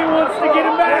 And he wants to get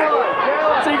him back.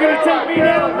 So you're going to take me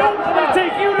down? Nope, I'm going to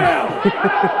take you down.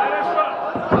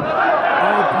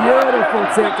 Oh, beautiful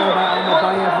takedown by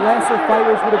Almabayev. Lesser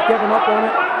fighters would have given up on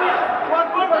it.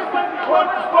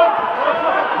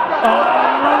 Oh,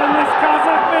 I'm running this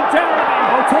Kazakh mentality.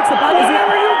 Oh, takes the back.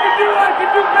 Whatever you can do, I can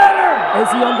do better. Is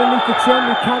he underneath the chin?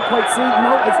 We can't quite see.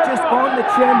 No, it's just on the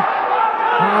chin.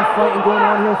 Hand fighting going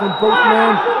on here from both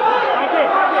men.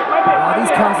 Oh,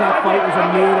 these Kazakh fighters are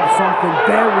made of something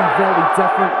very, very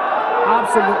different.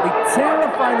 Absolutely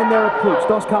terrifying in their approach.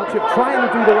 Doskalchuk trying to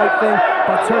do the right thing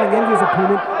by turning into his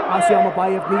opponent.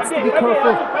 Almabayev needs to be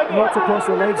careful not to cross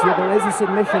the legs here. There is a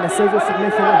submission, a scissor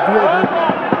submission available.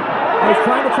 He's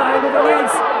trying to triangle the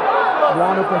legs.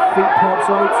 One of the feet pops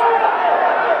out.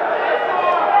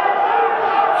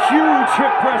 Huge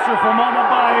hip pressure from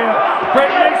Almabayev.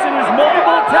 Great Mason has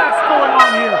multiple attacks going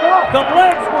on here. The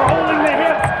legs were holding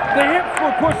the hips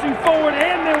were pushing forward,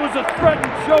 and there was a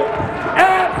threatened choke.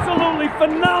 Absolutely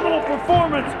phenomenal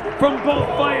performance from both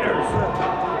fighters.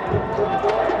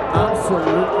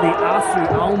 Absolutely, Asri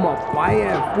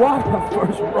Almabayev. What a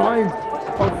first round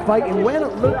of fighting. When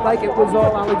it looked like it was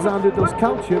all Alexander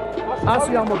Doskalchuk,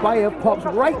 Asri Almabayev pops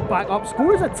right back up,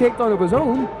 scores a takedown of his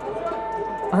own,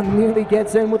 and nearly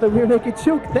gets in with a rear naked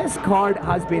choke. This card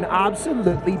has been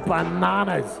absolutely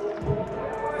bananas.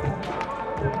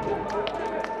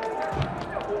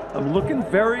 I'm looking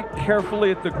very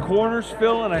carefully at the corners,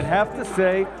 Phil, and I'd have to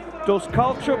say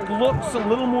Doskalchuk looks a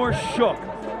little more shook,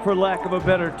 for lack of a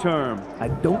better term. I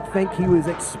don't think he was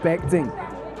expecting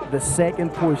the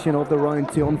second portion of the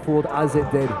round to unfold as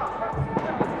it did.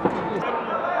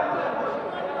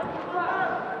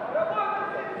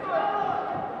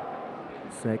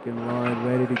 Second round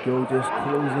ready to go, just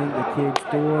closing the cage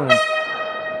door.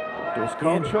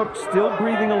 Doskalchuk still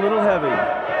breathing a little heavy.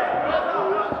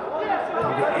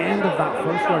 The end of that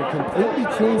first round completely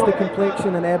changed the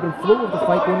complexion and ebb and flow of the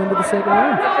fight going into the second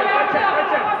round.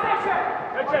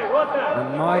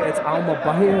 And now it's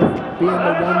Almabayev being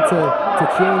the one to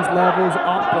change levels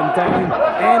up and down,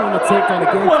 and on the takedown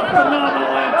again. What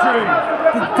phenomenal entry!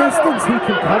 The distance he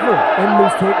can cover in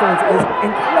those takedowns is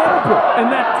incredible.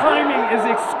 And that timing is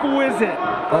exquisite.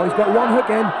 Oh, he's got one hook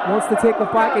in, wants to take the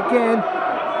back again.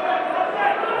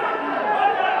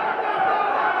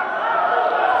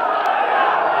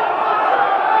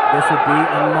 This would be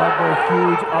another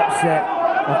huge upset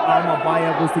if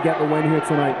Almabayev was to get the win here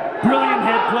tonight. Brilliant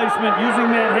head placement, using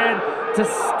that head to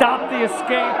stop the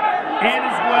escape, and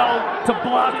as well to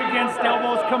block against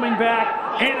elbows coming back,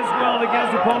 and as well to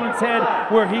get his opponent's head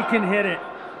where he can hit it.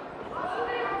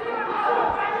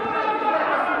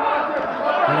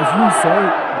 And as you say,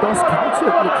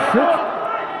 Doskalchuk looked shook.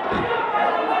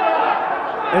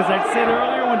 As I said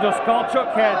earlier, when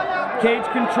Doskalchuk had cage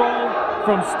control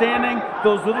from standing,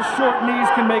 those little short knees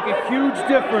can make a huge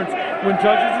difference when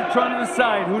judges are trying to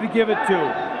decide who to give it to.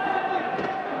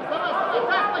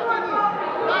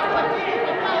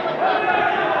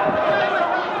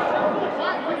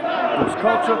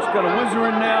 Doskalchuk's got a whizzer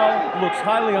in now. Looks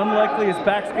highly unlikely his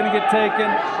back's going to get taken.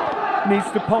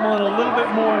 Needs to pummel in a little bit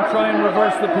more and try and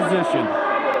reverse the position.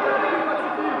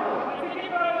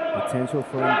 Potential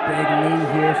for a big knee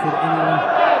here should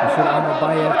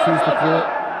Almabayev choose to throw it.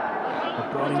 The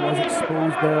body was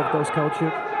exposed there of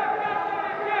Doskalchuk.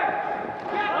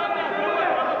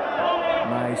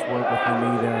 Nice work with the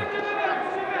knee there.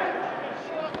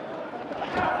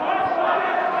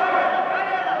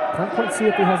 Can't quite see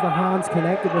if he has the hands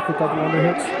connected with the double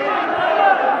underhooks.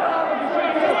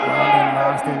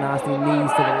 Nasty, nasty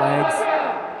knees to the legs.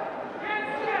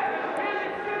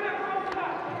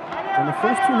 And the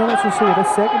first 2 minutes or so of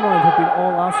this second round have been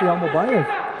all Asri Almabayev.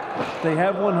 They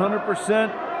have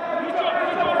 100%.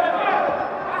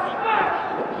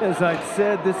 As I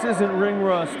said, this isn't ring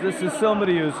rust. This is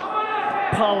somebody who's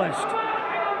polished.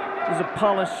 He's a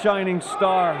polished, shining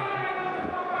star.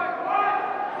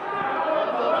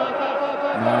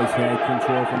 Nice head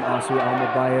control from Asri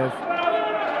Almabayev.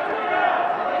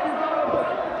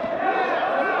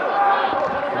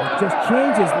 just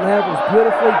changes levels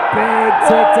beautifully. Big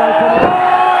takedown coming up.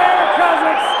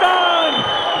 Kazakhstan!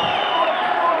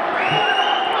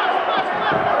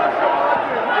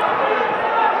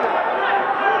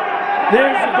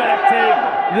 There's the back take.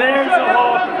 There's the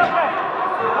hook.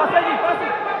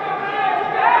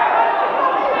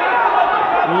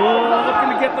 Looking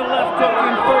to get the left hook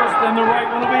in first, and the right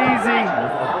one will be easy.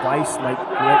 A vice-like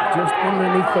grip just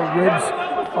underneath the ribs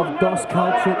of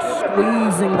Doskalchuk,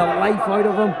 squeezing the life out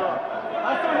of him.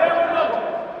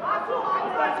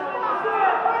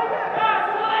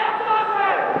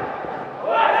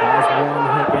 Has one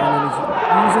hook in, and he's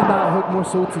using that hook more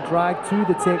so to drag to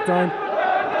the takedown.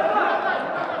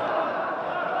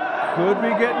 Could be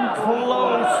getting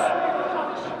close.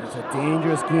 It's a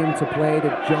dangerous game to play, to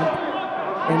jump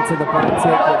into the back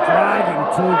take, but dragging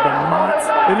to the mat.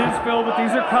 It is, Phil, but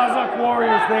these are Kazakh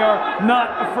warriors. They are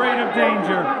not afraid of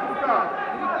danger.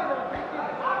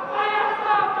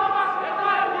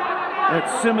 That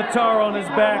scimitar on his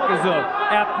back is a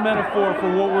apt metaphor for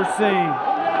what we're seeing.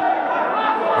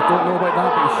 I don't know about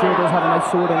that, but he sure does have a nice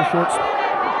sword on his shorts.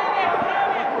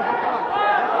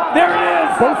 There it is!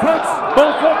 Both hooks!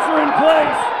 Both hooks are in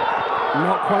place.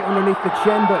 Not quite underneath the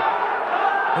chin, but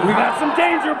we got some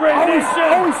danger, Brave Nation.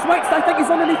 Oh, he swipes. I think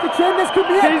he's underneath the chin. This could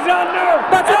be it. He's under.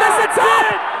 That's it. This is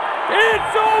it.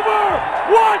 It's over.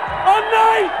 What a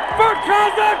night for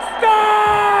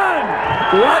Kazakhstan!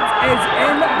 What is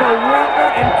in the water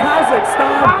in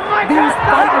Kazakhstan? These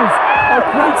fighters are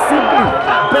quite simply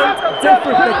built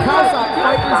different. The Kazakh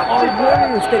fighters are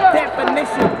warriors. The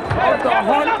definition of the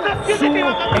heart,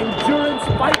 soul, endurance,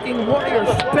 fighting warrior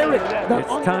spirit.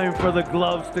 It's time for the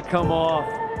gloves to come off.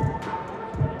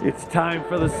 It's time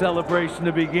for the celebration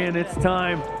to begin. It's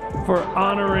time for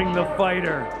honoring the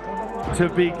fighter to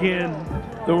begin.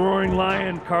 The Roaring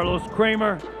Lion, Carlos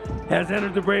Kramer, has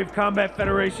entered the Brave Combat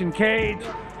Federation cage,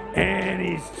 and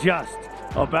he's just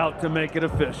about to make it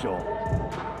official.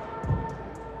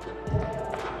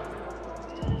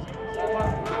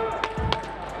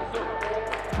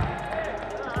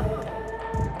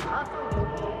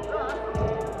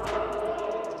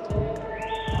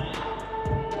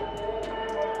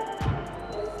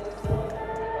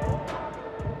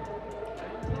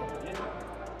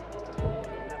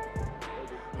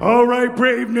 All right,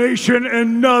 Brave Nation,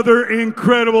 another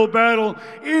incredible battle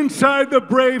inside the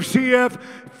Brave CF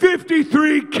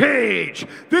 53 cage.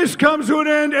 This comes to an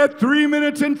end at 3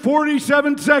 minutes and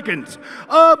 47 seconds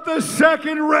of the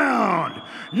second round.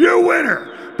 Your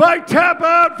winner by tap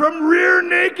out from rear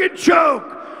naked choke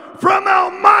from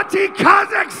Almaty,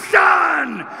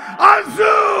 Kazakhstan,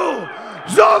 Azul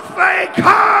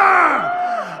Zulfikar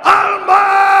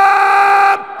Almabayev.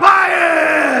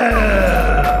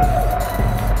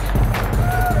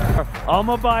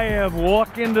 Almabayev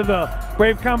walk into the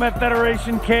Brave Combat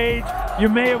Federation cage. You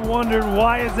may have wondered,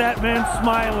 why is that man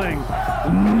smiling?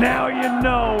 Now you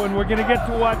know, and we're gonna get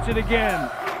to watch it again.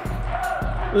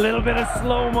 A little bit of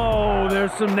slow-mo.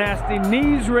 There's some nasty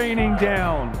knees raining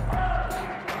down.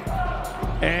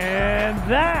 And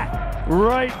that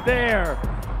right there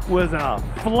was a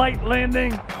flight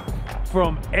landing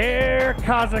from Air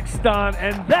Kazakhstan,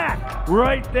 and that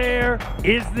right there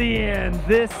is the end.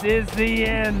 This is the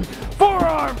end.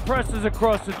 Forearm presses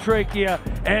across the trachea,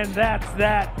 and that's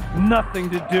that. Nothing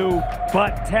to do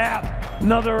but tap.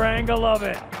 Another angle of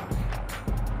it.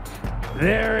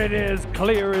 There it is,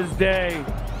 clear as day.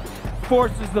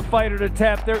 Forces the fighter to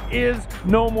tap. There is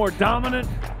no more dominant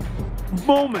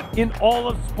moment in all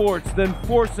of sports than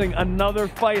forcing another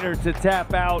fighter to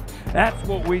tap out. That's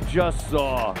what we just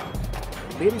saw.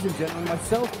 Ladies and gentlemen,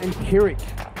 myself and Kirik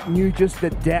knew just the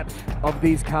depth of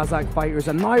these Kazakh fighters,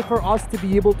 and now for us to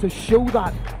be able to show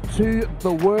that to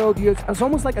the world, it's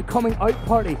almost like a coming out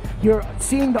party. You're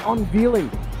seeing the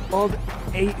unveiling of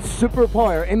a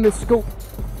superpower in the scope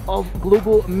of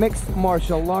global mixed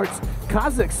martial arts.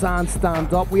 Kazakhstan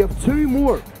stand up. We have two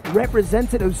more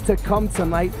representatives to come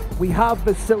tonight. We have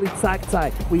Vasily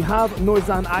Taktai, we have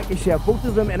Nurzan Akishev, both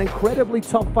of them in incredibly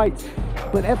tough fights.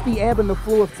 But if the ebb and the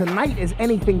flow of tonight is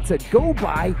anything to go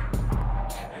by,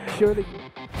 surely.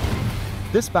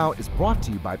 This bout is brought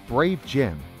to you by Brave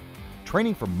Gym.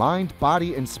 Training for mind,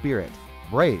 body, and spirit.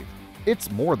 Brave,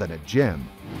 it's more than a gym.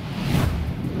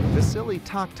 Vasily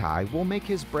Taktai will make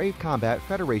his Brave Combat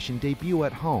Federation debut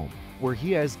at home, where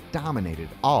he has dominated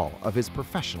all of his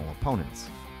professional opponents.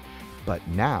 But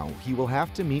now he will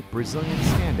have to meet Brazilian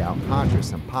standout Roger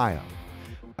Sampaio,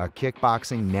 a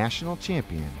kickboxing national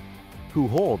champion who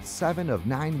holds 7 of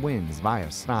 9 wins via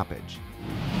stoppage.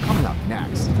 Coming up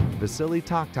next, Vasily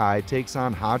Taktai takes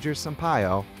on Roger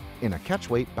Sampaio in a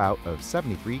catchweight bout of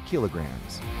 73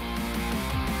 kilograms.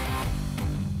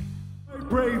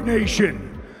 Brave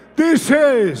Nation, this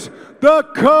is the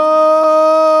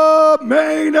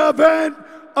main event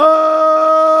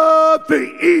of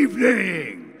the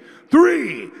evening.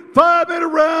 3 5-minute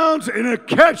rounds in a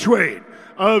catchweight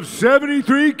of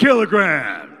 73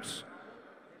 kilograms.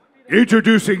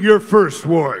 Introducing your first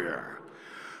warrior.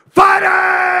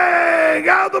 Fighting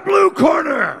out of the blue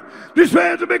corner, this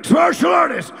man's a mixed martial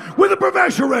artist with a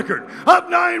professional record of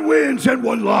 9 wins and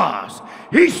 1 loss.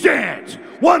 He stands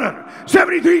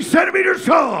 173 centimeters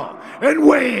tall and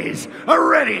weighs a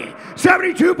ready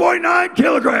 72.9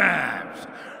 kilograms.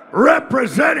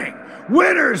 Representing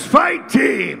Winners Fight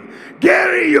Team,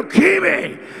 Gary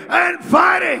Yukimi, and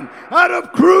fighting out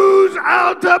of Cruz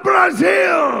Alta,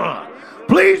 Brazil,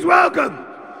 please welcome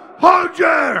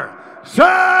Roger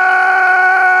Sampaio.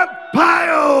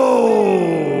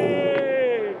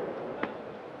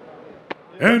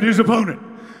 And his opponent,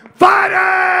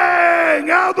 fighting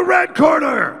out of the red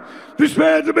corner, this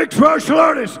man's a mixed martial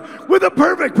artist with a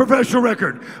perfect professional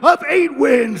record of 8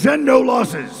 wins and no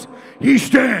losses. He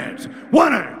stands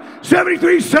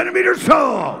 173 centimeters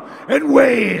tall and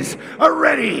weighs a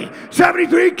ready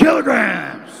 73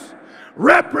 kilograms.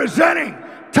 Representing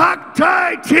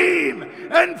Taktai Team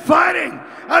and fighting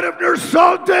out of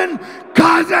Nur-Sultan,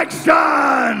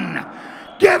 Kazakhstan,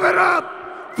 give it up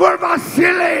for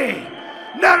Vasily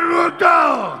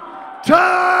Naruto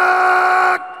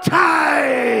Taktai.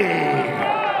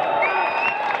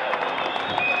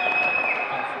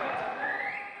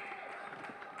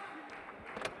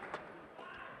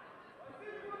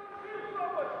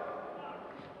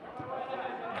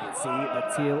 See the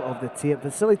tail of the tape.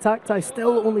 Vasily Taktai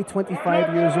still only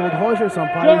 25 years old. Roger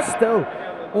Sampaio still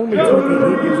only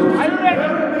 28 years old. And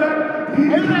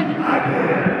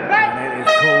it is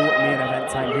co-main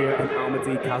event time here in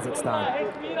Almaty, Kazakhstan.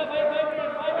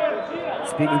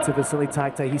 Speaking to Vasily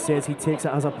Taktai, he says he takes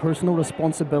it as a personal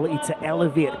responsibility to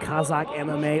elevate Kazakh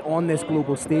MMA on this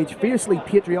global stage. Fiercely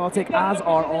patriotic, as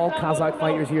are all Kazakh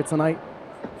fighters here tonight.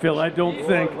 Phil, I don't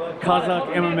think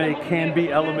Kazakh MMA can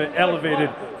be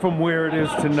elevated from where it is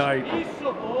tonight.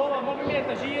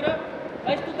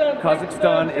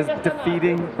 Kazakhstan is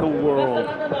defeating the world.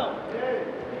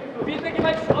 Straight in and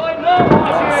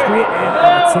a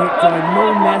takedown,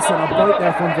 no messing about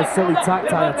there from Vasily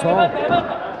Taktai at all.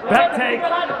 Back take.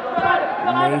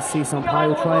 May see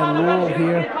Sampaio try and roll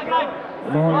here.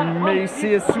 May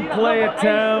see a suplex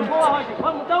attempt.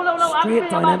 Straight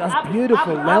down in, that's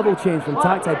beautiful level change from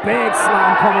Taktai. Big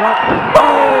slam coming up.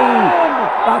 Boom!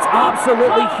 That's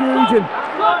absolutely huge, and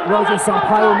Roger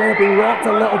Sampaio may have been rocked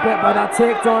a little bit by that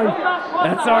takedown.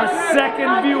 That's our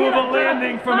second view of a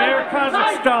landing from Air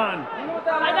Kazakhstan.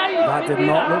 That did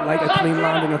not look like a clean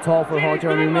landing at all for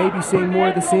Roger, and we may be seeing more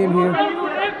of the same here.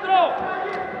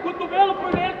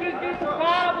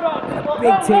 A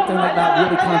big takedown like that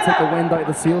really can't take the wind out of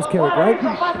the seals, Carrick, right?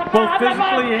 Both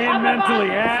physically and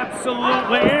mentally,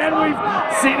 absolutely. And we've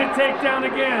seen it take down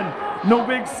again. No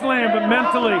big slam, but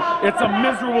mentally, it's a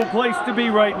miserable place to be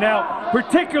right now,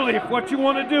 particularly if what you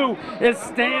want to do is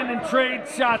stand and trade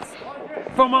shots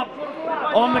from up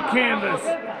on the canvas.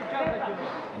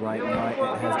 Right now, it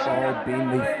has all been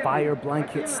the fire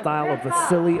blanket style of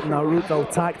Vasily Naruto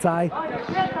Taktai,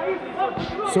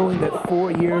 showing that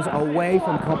 4 years away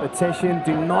from competition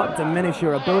do not diminish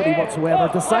your ability whatsoever.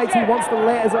 Decides he wants to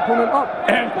let his opponent up.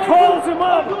 And calls him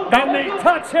up, and they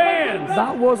touch hands.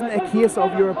 That wasn't a case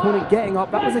of your opponent getting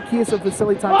up. That was a case of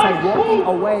Vasily Taktai walking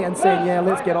away and saying, yeah,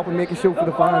 let's get up and make a show for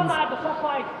the fans. That's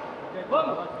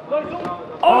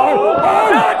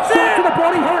shot it! to the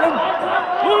body, hurt him.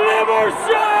 Liver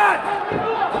shot!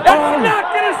 It's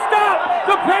not going to stop!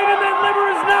 The pain in that liver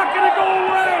is not going to go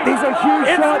away! These are huge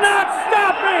shots. It's not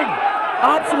stopping!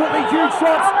 Absolutely huge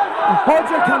shots.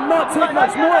 Roger cannot take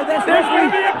much more of this. There's going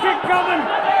to be a kick coming!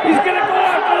 He's going to go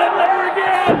after that liver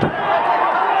again!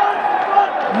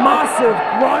 Massive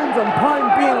ground and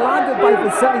pound being landed by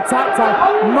Vasily Taktai.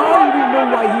 Now we know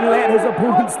why he let his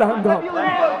opponent stand up.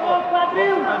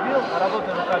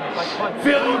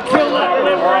 Phil, you kill that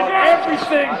liver and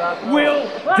everything will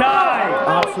die.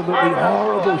 Absolutely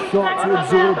horrible shot to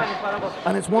absorb.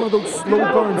 And it's one of those slow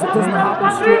burns. It doesn't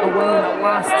happen straight away and it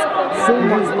lasts so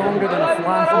much longer than a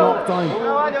flash knockdown.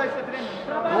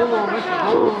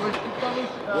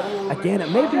 Again, it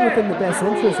may be within the best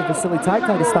interest of Vasily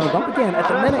Taktai to stand up again. At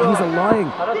the minute, he's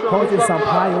allowing Roger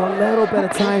Sampaio a little bit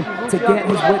of time to get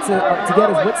his wits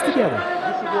together.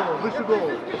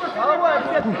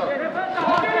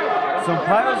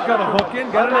 Sampaio's got a hook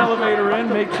in, got an elevator in,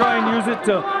 may try and use it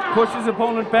to push his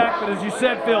opponent back, but as you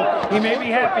said, Phil, he may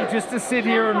be happy just to sit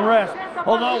here and rest.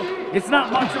 Although, it's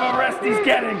not much of a rest he's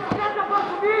getting.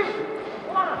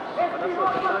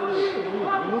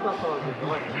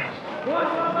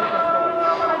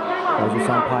 Roger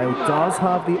Sampaio does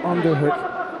have the underhook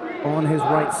on his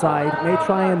right side. May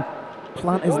try and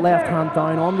plant his left hand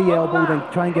down on the elbow, then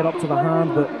try and get up to the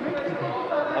hand, but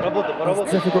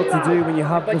it's difficult to do when you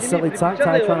have Vasily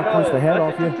Taktai trying to punch the head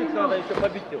off you.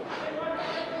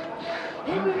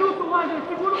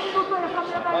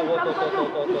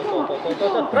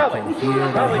 And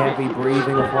here, the heavy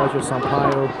breathing of Roger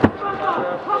Sampaio.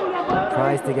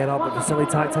 Tries to get up, but Vasily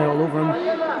Taktai all over him.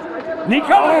 Nico,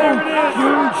 there it is!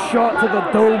 Huge shot to the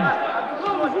dome.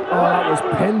 Oh, that was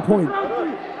pinpoint.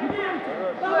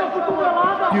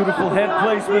 Beautiful head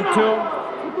placement too.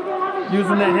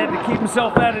 Using the head to keep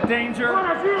himself out of danger.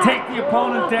 Take the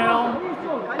opponent down.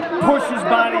 Push his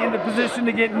body into position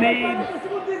to get kneed.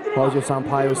 Roger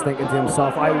Sampaio's thinking to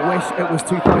himself, I wish it was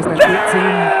 2018.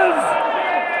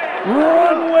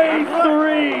 Runway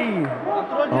 3.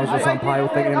 Roger Sampaio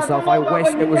thinking to himself, I wish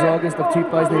it was August of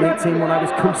 2018 when I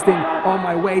was coasting on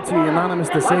my way to a unanimous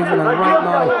decision, and right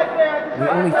now, the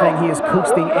only thing he is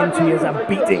coasting into is a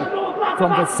beating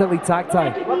from Vasily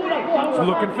Taktai. He's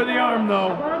looking for the arm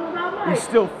though. He's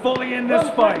still fully in this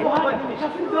fight.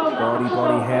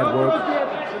 Body, head work.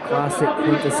 Classic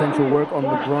quintessential work on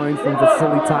the ground from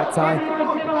Vasily Taktai.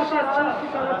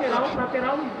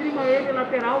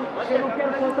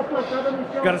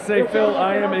 Gotta say, Phil,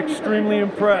 I am extremely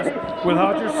impressed with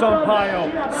Roger Sampaio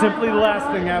simply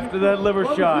lasting after that liver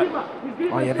shot.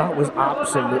 Oh yeah, that was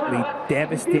absolutely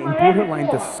devastating, borderline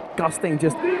disgusting.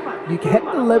 Just, you hit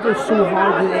the liver so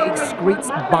hard that it excretes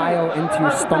bile into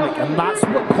your stomach, and that's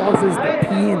what causes the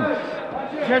pain.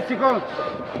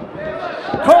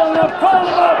 Call him up, call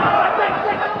him up!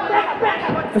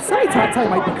 Vasily Taktai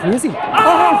might be crazy. Oh,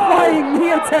 flying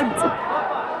knee attempt!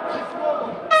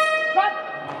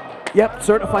 Yep,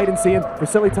 certified insane.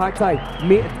 Vasily Taktai,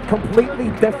 made a completely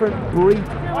different breed.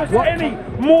 What any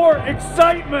more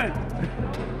excitement?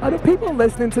 I know people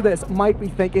listening to this might be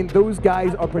thinking those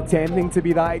guys are pretending to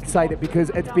be that excited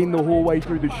because it's been the whole way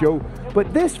through the show.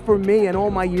 But this, for me, in all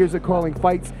my years of calling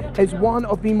fights, is one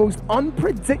of the most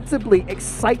unpredictably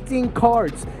exciting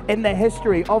cards in the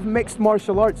history of mixed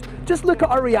martial arts. Just look at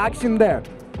our reaction there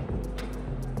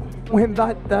when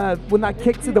that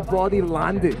kick to the body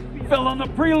landed. Phil, on the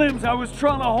prelims, I was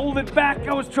trying to hold it back.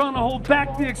 I was trying to hold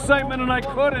back the excitement, and I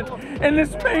couldn't. And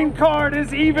this main card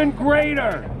is even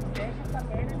greater.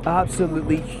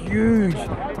 Absolutely huge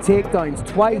takedowns,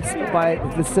 twice by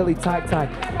Vasily Taktai,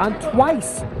 and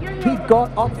twice he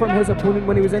got up from his opponent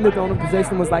when he was in the dominant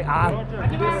position and was like,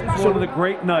 This is one of the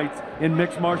great nights in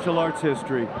mixed martial arts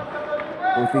history.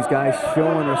 Both these guys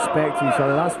showing respect to each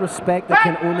other. That's respect that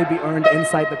can only be earned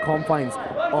inside the confines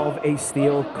of a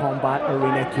steel combat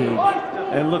arena cage.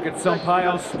 And look at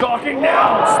Sampaio stalking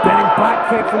now! Spinning back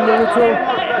kick from Naruto.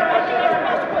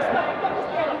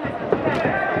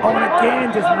 Oh, and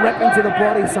again, just ripping to the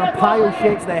body. Sampaio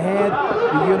shakes the head.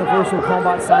 The universal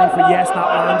combat sign for yes, that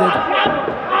landed.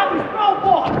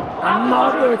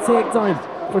 Another takedown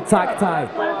for Taktai.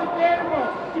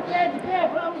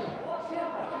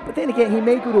 But then again, he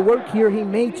may go to work here. He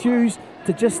may choose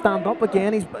to just stand up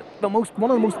again. He's one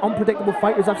of the most unpredictable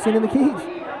fighters I've seen in the cage.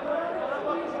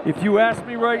 If you ask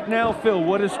me right now, Phil,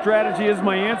 what his strategy is,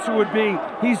 my answer would be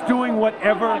he's doing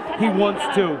whatever he wants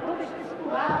to.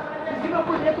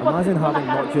 Imagine having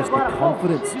not just the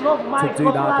confidence to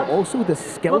do that, but also the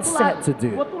skill set to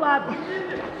do it.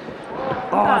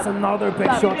 Oh, that's another big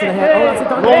shot to the head. Oh, that's a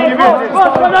done. Oh,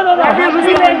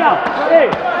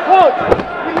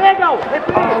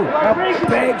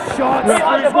 big shots.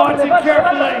 Referee's watching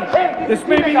carefully. This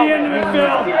may be the end of it,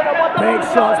 Phil. Big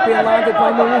shots being landed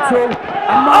by Naruto.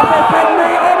 Another big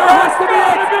knee. Oh, there has to be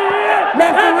it.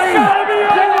 Referee. It's gotta be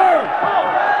over.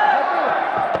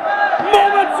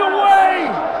 Moments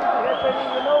away.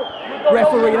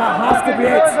 Referee, that has to be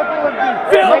it.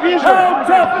 Phil, how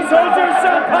tough is Roger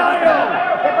Sampaio?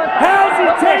 How's he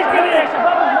taking it?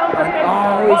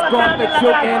 Oh, he's got the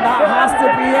choke in. That has to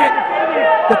be it.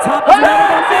 The top is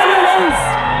down.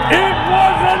 It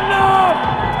was enough.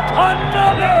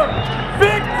 Another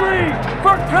victory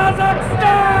for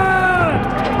Kazakhstan.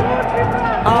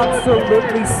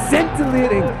 Absolutely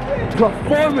scintillating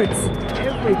performance.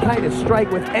 Every kind of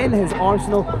strike within his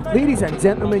arsenal. Ladies and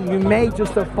gentlemen, you may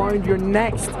just have found your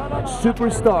next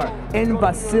superstar in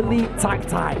Vasily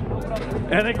Taktai.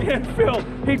 And again, Phil,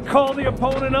 he'd call the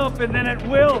opponent up, and then at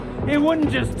will, he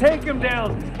wouldn't just take him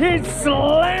down, he'd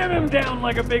slam him down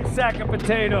like a big sack of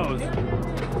potatoes.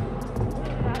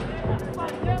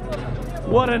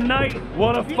 What a night,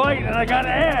 what a fight, and I gotta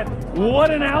add,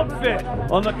 what an outfit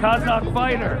on the Kazakh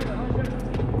fighter.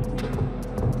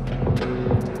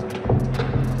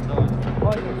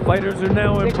 Fighters are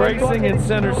now embracing in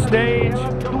center stage.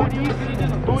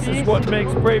 This is what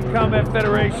makes Brave Combat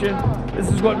Federation. This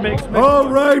is what makes... All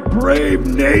right, Brave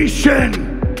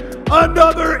Nation.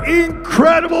 Another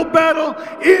incredible battle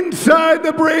inside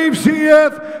the Brave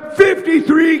CF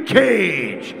 53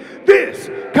 cage. This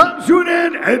comes to an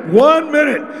end at 1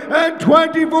 minute and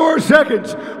 24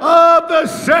 seconds of the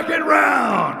second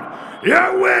round.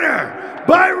 Your winner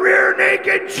by rear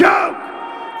naked choke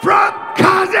from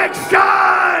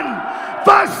Kazakhstan,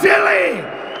 Vasily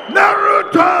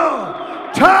Naruto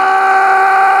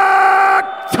Taktai!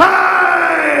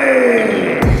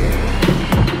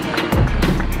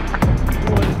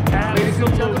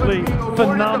 Absolutely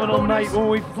phenomenal night when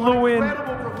we flew in.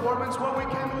 Incredible performance. What we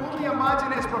can only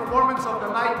imagine is performance of the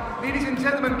night. Ladies and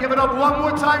gentlemen, give it up one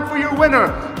more time for your winner,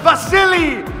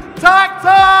 Vasily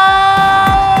Taktai!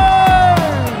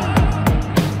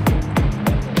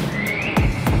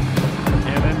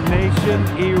 And a nation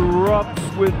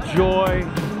erupts with joy.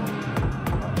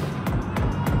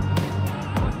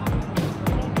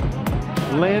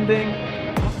 Landing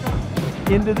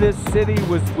into this city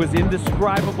was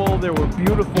indescribable. There were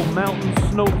beautiful mountains,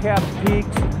 snow-capped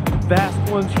peaks,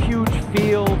 vast ones, huge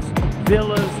fields,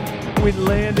 villas. We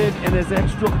landed, and as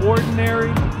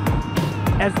extraordinary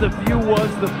as the view was,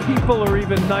 the people are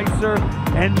even nicer.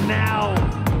 And now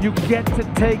you get to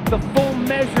take the full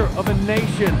measure of a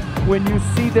nation when you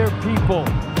see their people.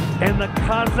 And the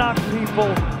Kazakh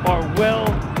people are well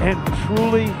and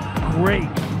truly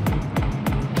great.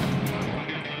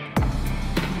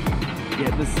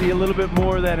 Get to see a little bit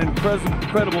more of that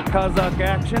incredible Kazakh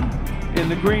action in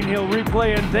the Green Hill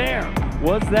replay, and there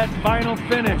was that final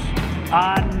finish.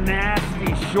 A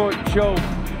nasty short choke.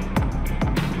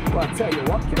 Well, I'll tell you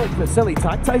what, Vasily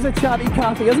Taktai's a chatty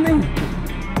Cathy, isn't he?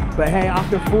 But hey,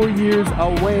 after 4 years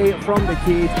away from the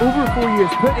cage, over 4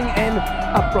 years putting in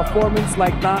a performance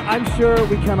like that, I'm sure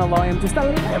we can allow him just a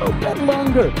little bit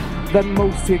longer than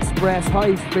most to express how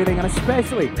he's feeling, and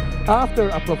especially after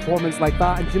a performance like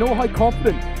that. And do you know how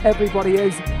confident everybody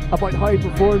is about how he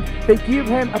performed? They gave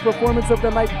him a performance of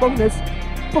the night bonus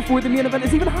before the main event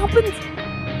has even happened.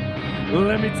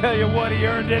 Let me tell you what, he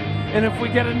earned it. And if we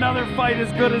get another fight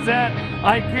as good as that,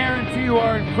 I guarantee you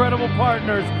our incredible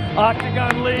partners,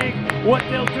 Octagon League, what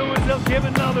they'll do is they'll give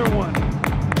another one.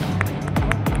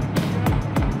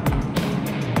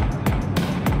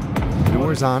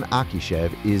 Nurzhan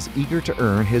Akishev is eager to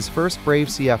earn his first Brave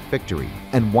CF victory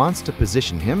and wants to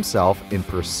position himself in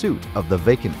pursuit of the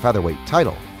vacant featherweight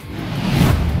title.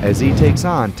 As he takes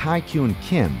on Tae-Kyun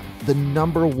Kim, the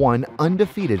 #1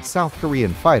 undefeated South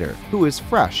Korean fighter who is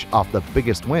fresh off the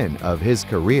biggest win of his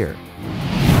career.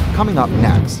 Coming up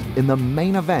next, in the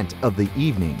main event of the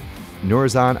evening,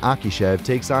 Nurzhan Akishev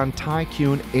takes on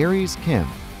Tae-Kyun Aries Kim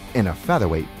in a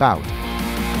featherweight bout.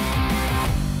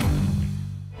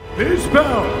 This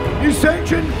bout is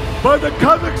sanctioned by the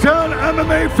Kazakhstan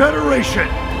MMA Federation.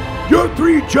 Your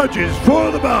 3 judges for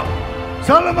the bout: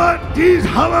 Salamat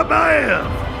Dizhalabayev,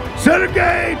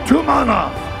 Sergey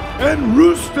Tumanov, and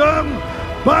Rustam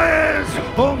Baez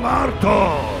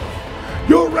Homartov.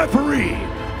 Your referee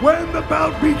when the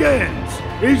bout begins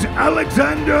is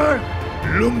Alexander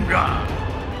Lunga.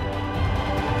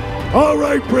 All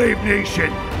right, Brave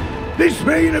Nation, this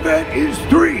main event is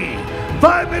 3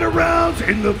 5-minute rounds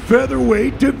in the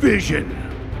featherweight division.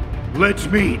 Let's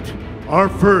meet our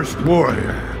first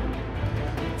warrior.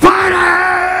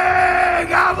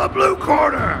 Fighting out of the blue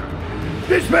corner,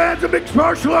 this man's a mixed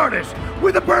martial artist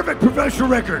with a perfect professional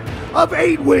record of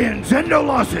 8 wins and no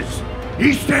losses.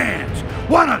 He stands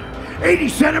 180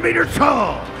 centimeters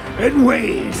tall and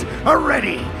weighs a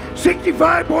ready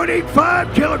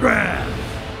 65.85 kilograms.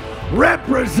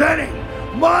 Representing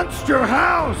Monster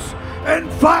House and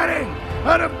fighting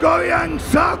out of Goyang,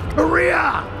 South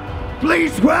Korea,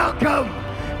 please welcome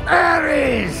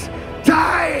Aries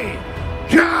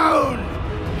Tae-Kyun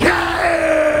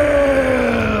Kim!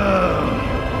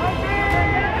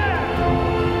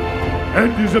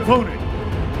 And his opponent,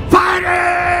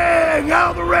 fighting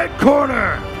out of the red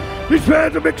corner. This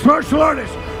man's a mixed martial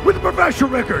artist with a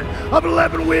professional record of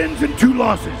 11 wins and 2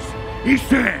 losses. He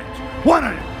stands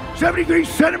 173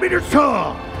 centimeters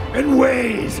tall and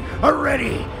weighs a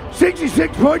ready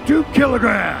 66.2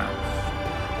 kilograms.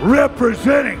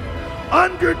 Representing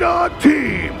Underdog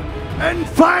Team and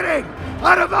fighting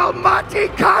out of Almaty,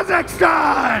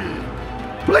 Kazakhstan,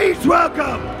 please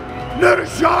welcome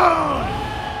Nurzhan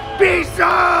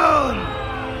Bison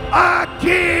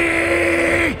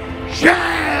Akishev.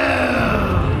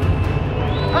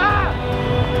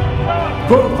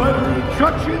 For fighter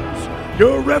instructions,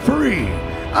 your referee,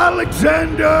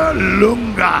 Alexander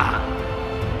Lunga.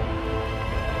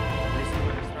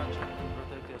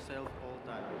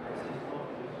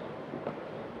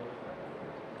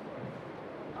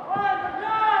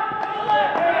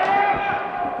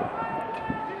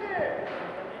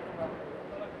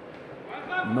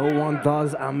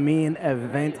 does a main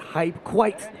event hype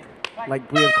quite like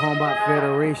Brave Combat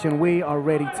Federation. We are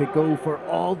ready to go for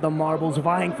all the marbles,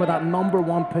 vying for that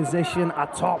 #1 position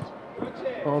atop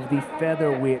of the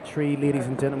featherweight tree. Ladies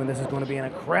and gentlemen, this is going to be an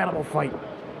incredible fight.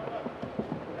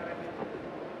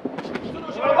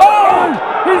 Oh!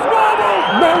 He's wobbled!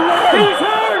 No way! He's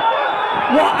hurt!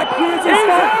 What a crazy He's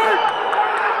start! hurt!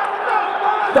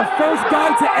 The first guy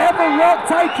to ever rock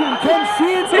Tycoon Kim.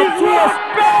 Shades of He's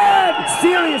rocked bad!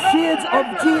 Serious shades of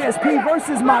GSP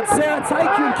versus Matsera.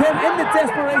 Tycoon Kim in the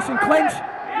desperation clinch.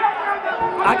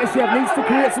 Akashev needs to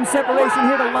create some separation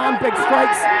here to land big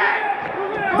strikes.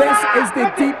 This is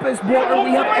the deepest water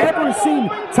we have ever seen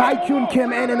Tycoon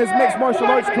Kim in his mixed martial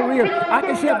arts career.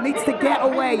 Akashev needs to get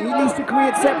away. He needs to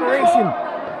create separation.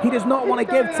 He does not want to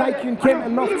give Tycoon Kim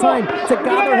enough time to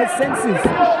gather his senses.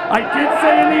 I did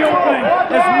say in the opening,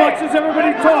 as much as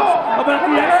everybody talks about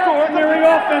the extraordinary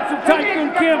offense of Tycoon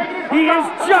Kim, he is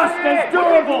just as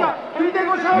durable.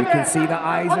 You can see the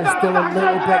eyes are still a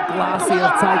little bit glassy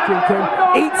of Tycoon Kim.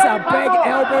 Eats a big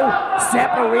elbow,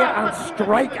 separate and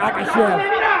strike Akashev.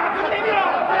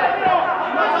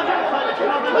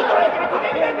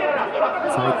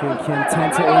 Tycoon Kim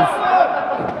tentative.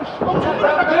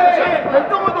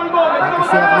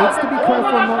 Akashev needs to be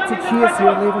careful not to chase here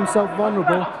and leave himself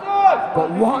vulnerable.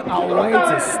 But what a way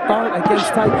to start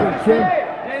against Tycoon Kim.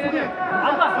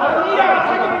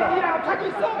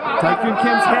 Tycoon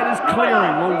Kim's head is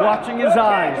clearing. We're watching his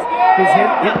eyes. His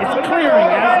head is clearing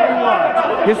as we watch.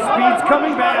 His speed's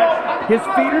coming back. His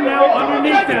feet are now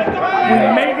underneath him. We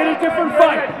may get a different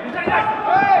fight.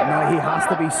 Now he has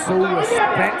to be so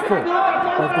respectful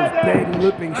of those big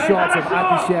looping shots of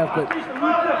Akashev, but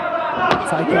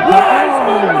Tycoon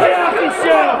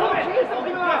Kim,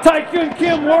 Tycoon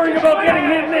Kim worried about getting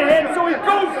hit in the head, so he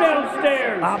goes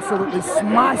downstairs. absolutely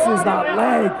smashes that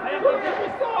leg.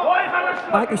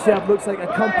 Akashev looks like a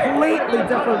completely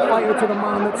different fighter to the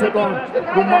man that took on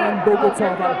Roman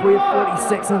Bogotov at Brave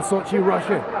 46 in Sochi,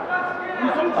 Russia.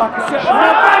 Akashev,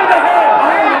 right to the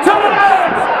head, to the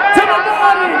legs, to the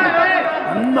body.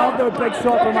 Another big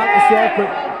shot from Akashev, but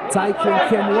Tycoon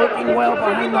Kim working well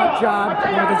behind that jab,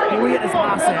 one of his greatest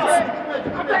assets.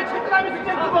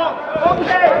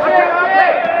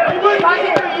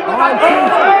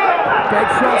 Big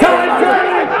shot.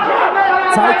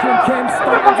 Tycoon Kim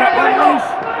starting to unleash.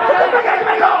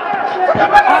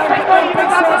 Big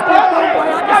shots being thrown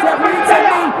by Akashev.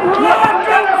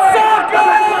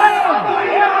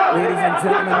 Ladies and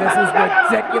gentlemen, this is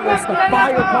ridiculous. The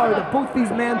firepower that both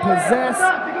these men possess.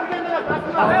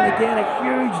 And again, a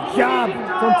huge jab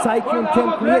from Tycoon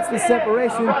Kim creates the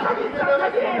separation.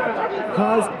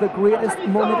 Has the greatest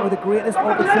moment or the greatest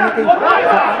opportunity for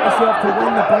Akashev to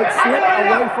win the bout. Slip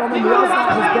away from him. Was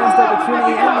that his best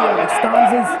opportunity in the early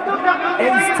stanzas?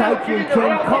 Is Tycoon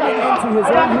Kim coming into his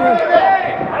own here?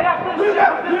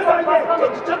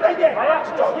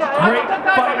 Great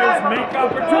fighters make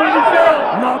opportunity, Phil.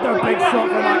 Another big shot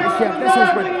from Akashev. This is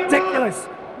ridiculous.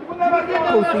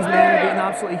 Both these men are getting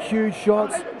absolutely huge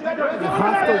shots. You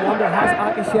have to wonder, has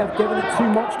Akashev given it too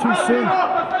much too soon?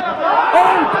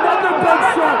 Oh, another big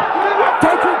shot!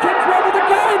 Tycoon Kim's wobbled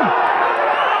again!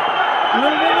 A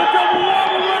little bit of a double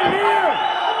wobble right here.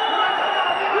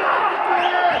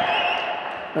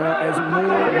 There is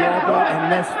more wobble in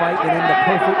this fight than in the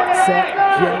perfect set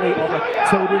jelly of a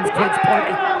children's kids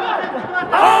party.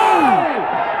 Oh!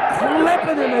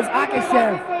 Clipping him as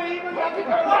Akashev.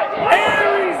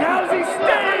 Aries, how's he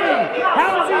staying?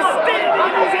 How's he standing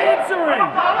and he's answering?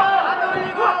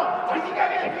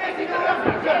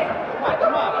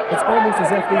 It's almost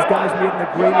as if these guys made an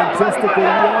agreement just to go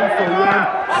one for one,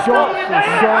 shot for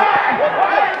shot.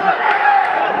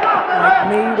 Like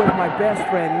me with my best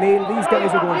friend Neil, these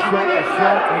guys are going shot for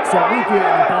shot, except we do it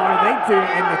in the bar, they do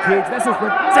it in the cage. This is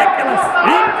ridiculous.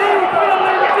 Indeed, Phil,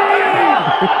 indeed.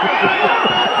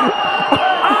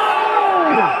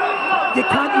 You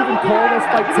can't even call this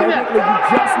fight technically, you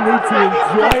just need to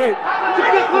enjoy it.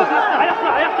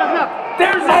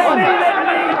 There's a thing that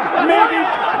maybe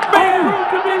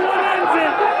could be what ends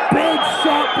it. Big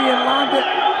shot being landed.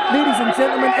 Ladies and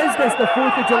gentlemen, is this the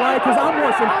 4th of July? Because I'm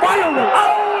watching fireworks.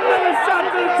 Oh, another shot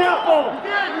to the temple.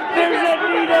 There's that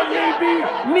knee that may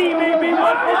be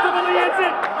what ultimately ends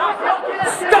it.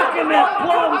 Stuck in that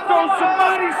plum, throws some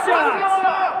body shots.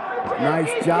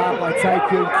 Nice job by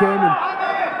Tycoon Kim. And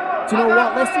do you know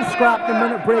what? Let's just scrap the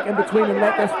minute break in between and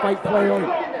let this fight play out.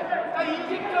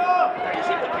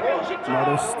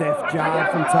 Another stiff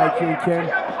jab from Tycoon Kim.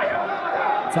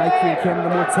 Tycoon Kim, the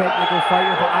more technical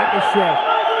fighter, but Akashev,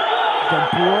 the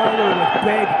brawler with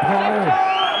big power.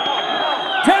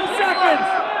 10 seconds.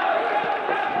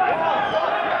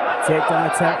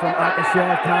 takedown attempt from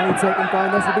Akashev. Can he take him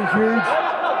down? This will be huge.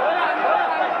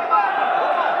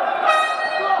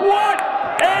 What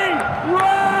a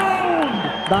round!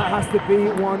 That has to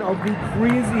be one of the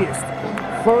craziest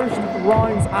first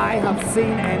rounds I have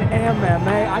seen in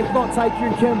MMA. I thought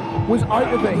Taekwon Kim was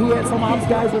out of it. He had some of these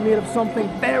guys were made of something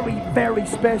very, very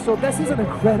special. This is an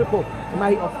incredible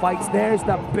night of fights. There's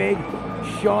the big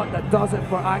shot that does it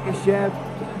for Akashev.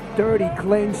 Dirty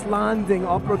clinch, landing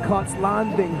uppercuts,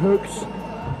 landing hooks.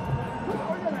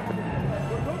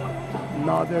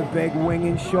 Another big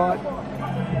winging shot.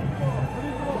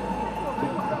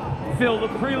 Phil, the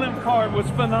prelim card was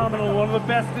phenomenal, one of the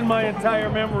best in my entire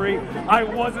memory. I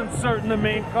wasn't certain the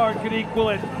main card could equal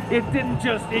it. It didn't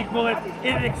just equal it,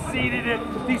 it exceeded it.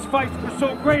 These fights were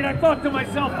so great, I thought to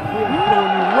myself, Going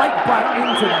right back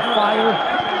into the fire.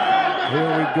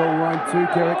 Here we go, round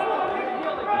 2, Carrick.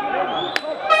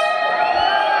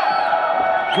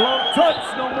 glove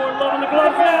touch, no more love in the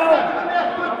gloves now.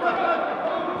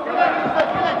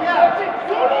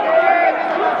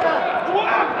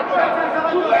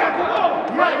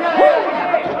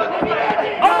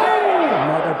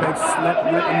 Another big slip,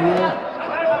 rip and roll.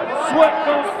 Sweat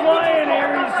goes flying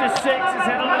here. He just shakes his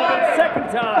head a little bit second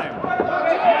time.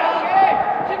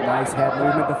 Nice head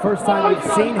movement. The first time we've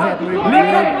seen head movement.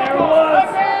 There it was.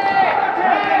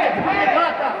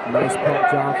 Nice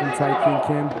pop jab from Taekwon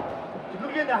Kim.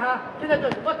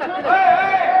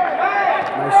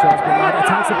 Nice shots being landed.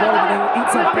 Attacks the ball, but then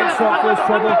eats a big shot for his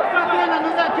trouble.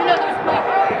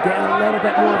 Getting a little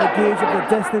bit more of a gauge of the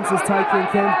distance is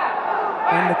Taekwon Kim.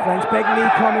 In the clinch. Big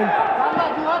knee coming.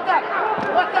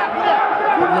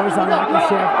 Mirzan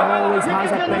Akashev always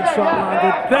has a big shot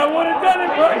landed. That would have done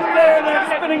it right there.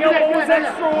 That spinning elbow was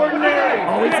extraordinary.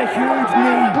 Oh, it's a huge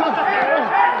knee.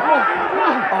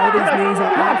 All these knees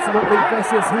are absolutely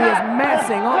vicious. He is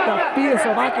messing up the face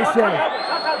of Akashev.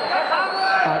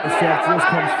 Akashev just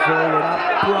comes forward,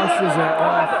 that brushes it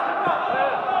off.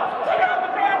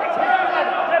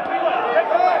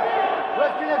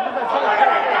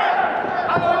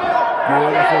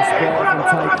 Beautiful spot from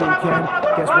Taekwon Kim.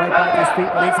 Gets right back to his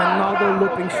feet, but it's another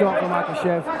looping shot from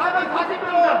Akashev.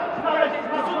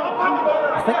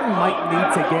 I think we might need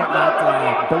to get that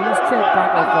bonus check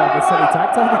back off the city tag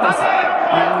titles.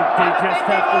 They just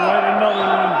have to write another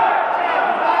one.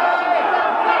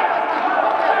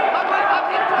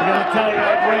 I'm going to tell you,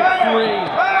 at rank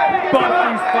 3, both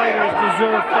these fighters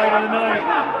deserve fight of the night.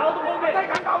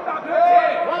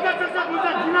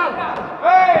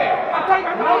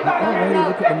 Already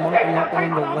look at the marking up on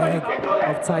the leg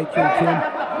of Taekwon Kim.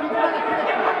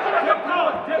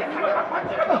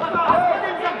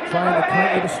 Trying to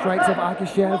counter the strikes of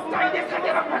Akashev.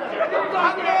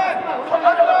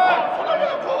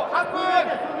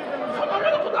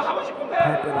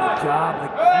 Pumping the jab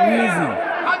like crazy.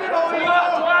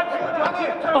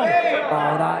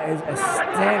 Oh, that is a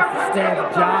stiff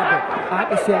jab, but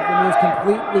Akashev remains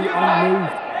completely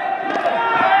unmoved.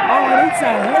 Oh, and it's a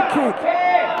head kick.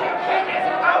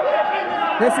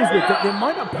 This is ridiculous. The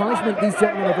amount of punishment these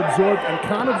gentlemen have absorbed and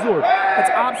can absorb, it's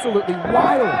absolutely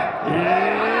wild.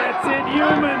 It's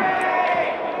inhuman.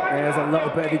 There's a little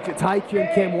bit of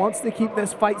Taekwon Kim wants to keep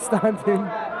this fight standing.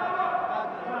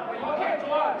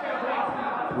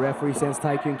 Referee sends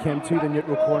Taekwon Kim to the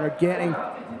neutral corner, getting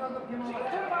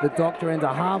the doctor in to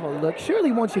have a look.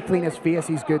 Surely once you clean his face,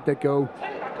 he's good to go.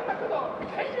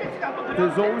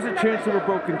 There's always a chance of a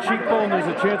broken cheekbone. There's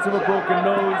a chance of a broken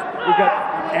nose. We've got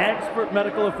expert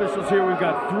medical officials here. We've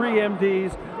got 3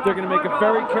 MDs. They're going to make a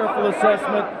very careful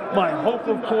assessment. My hope,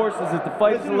 of course, is that the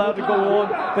fight is allowed to go on.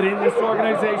 But in this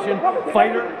organization,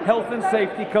 fighter health and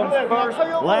safety comes first,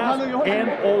 last, and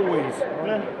always.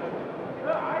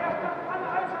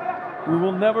 We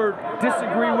will never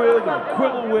disagree with or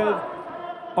quibble with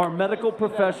our medical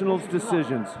professionals'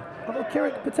 decisions. Although,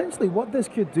 Carrick, potentially what this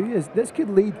could do is this could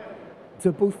lead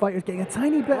to both fighters getting a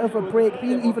tiny bit of a break,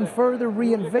 being even further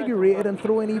reinvigorated and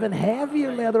throwing even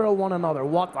heavier leather at one another.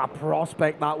 What a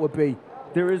prospect that would be.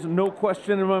 There is no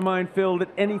question in my mind, Phil, that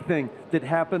anything that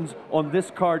happens on this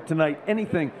card tonight,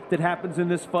 anything that happens in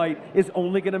this fight is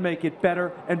only going to make it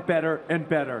better and better and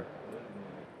better.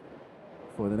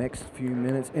 For the next few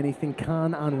minutes, anything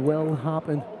can and will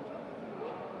happen.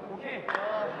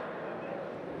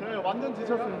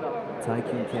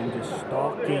 Taekwon Kim just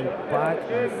stalking back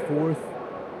and forth.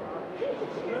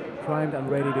 Primed and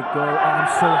ready to go. Oh, I'm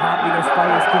so happy this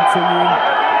fight is continuing.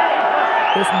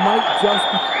 This might just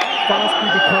fast be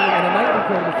becoming, in a night of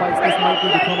incredible fights, this might be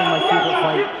becoming my favorite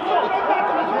fight.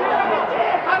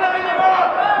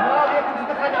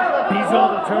 He's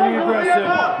on, turning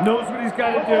aggressive. Knows what he's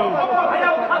got to do.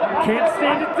 Can't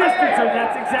stand at distance, or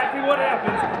that's exactly what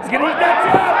happens. He's going to eat that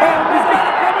jab. He's got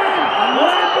to come in.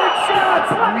 Land big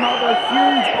shots. Another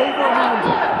huge overhand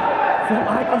from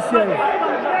Akashev.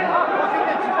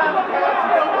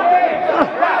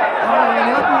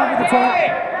 Over the top.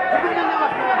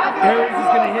 Aries is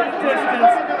going to hit a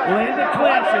distance, land a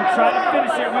clinch, and try to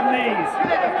finish it with knees.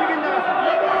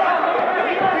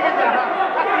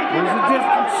 There's a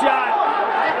distance shot.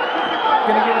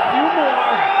 Going to get a few more.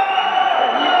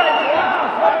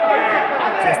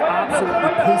 Just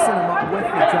absolutely piecing him up with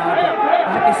the jab.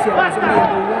 Akashev is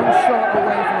only one shot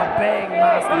away from a big,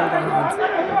 nasty overhand.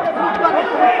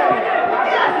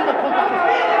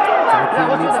 He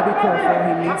needs to be careful.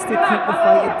 He needs to keep the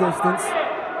fight at distance.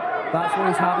 That's where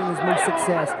he's having his most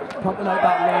success. Pumping out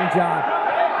that long jab.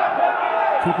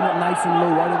 Keeping it nice and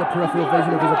low out of the peripheral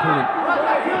vision of his opponent.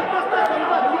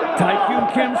 Taekyun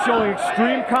Kim showing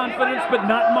extreme confidence, but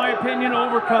not, in my opinion,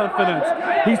 overconfidence.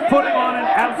 He's putting on an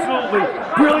absolutely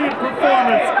brilliant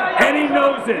performance, and he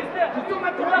knows it.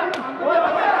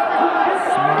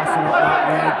 Smashing up that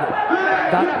leg.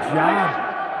 That jab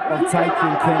of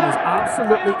Taekyun Kim is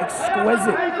absolutely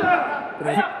exquisite.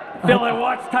 Phil, I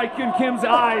watched Taekyun Kim's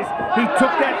eyes. He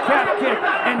took that calf kick,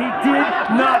 and he did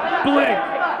not blink.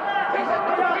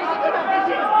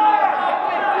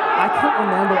 I can't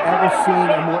remember ever seeing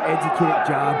a more educated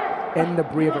jab in the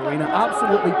Brave Arena.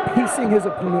 Absolutely piecing his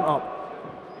opponent up.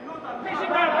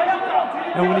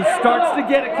 And when he starts to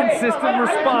get a consistent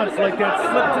response, like that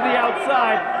slip to the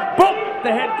outside, boom,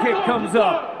 the head kick comes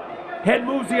up. Head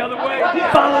moves the other way,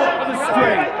 follow up with a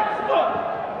straight.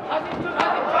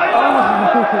 Oh,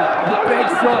 the big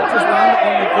shot just landed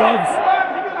on the gloves.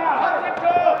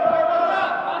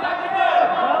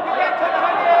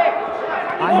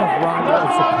 I have run out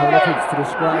of superlatives to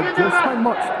describe just how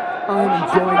much I'm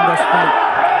enjoying this fight.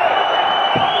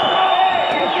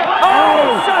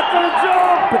 Oh, shot to the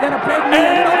jaw! But then a big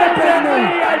knee, another big knee.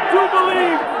 I do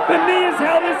believe the knee is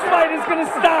how this fight is going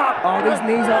to stop. Oh, these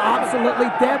knees are absolutely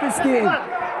devastating.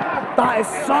 That is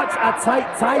such a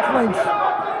tight clinch.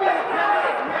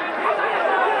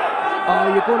 Oh,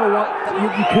 you're going to want, you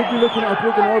could be looking at a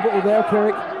broken orbital there,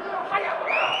 Carrick.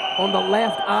 On the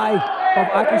left eye of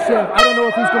Akashev. I don't know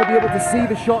if he's going to be able to see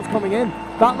the shots coming in.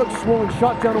 That looks swollen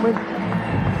shut, gentlemen.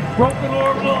 Broken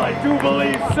orbital, I do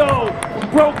believe so.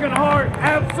 Broken heart,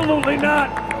 absolutely not.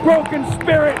 Broken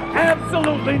spirit,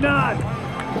 absolutely not.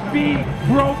 Be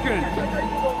broken.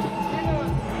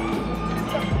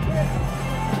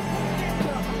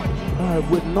 It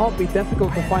would not be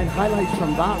difficult to find highlights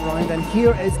from that round, and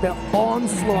here is the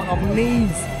onslaught of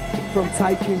knees from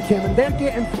Taekyun Kim, and they're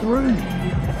getting through.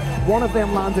 One of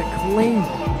them landed clean,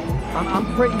 and I'm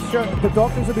pretty sure the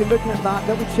doctors will be looking at that.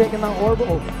 They'll be checking that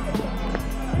orbital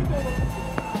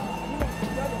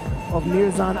of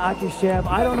Mirzan Akashev.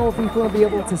 I don't know if he's going to be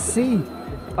able to see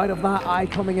out of that eye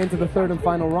coming into the third and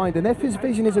final round, and if his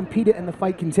vision is impeded and the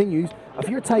fight continues, if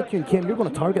you're Taekyun Kim, you're going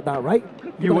to target that, right?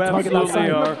 You absolutely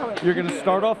are. You're going to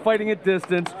start off fighting at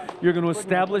distance. You're going to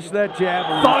establish that jab.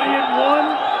 Thought he had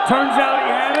won. Turns out he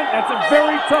hadn't. That's a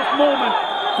very tough moment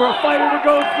for a fighter to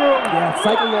go through. Yeah,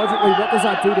 psychologically, what does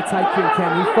that do to Taekyun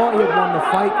Kim? He thought he had won the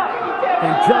fight,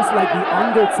 and just like the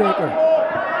Undertaker,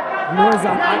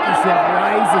 Mirzan Akashev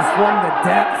rises from the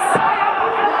depths.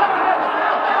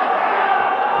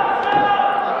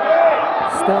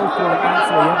 Still throwing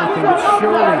absolutely everything, but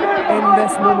surely in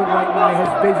this moment right now, his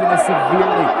vision is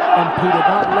severely impeded.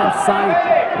 That left side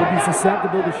will be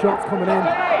susceptible to shots coming in.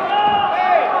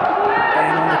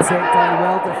 And on the takedown,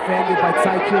 well defended by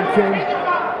Taekyun Kim.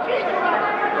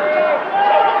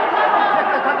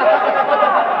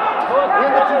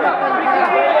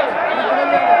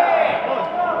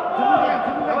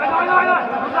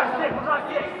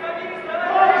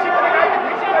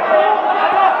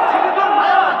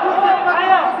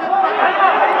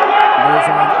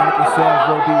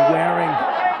 Will be wearing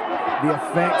the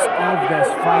effects of this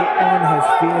fight on his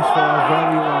face for a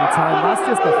very long time. That's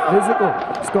just the physical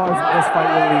scars that this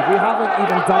fight will leave. We haven't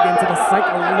even dug into the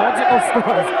psychological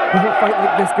scars of a fight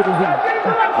like this could leave.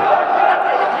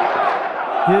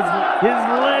 His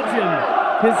legend,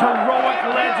 his heroic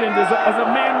legend as a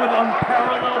man with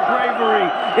unparalleled bravery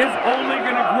is only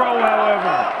going to grow,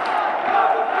 however.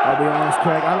 I'll be honest,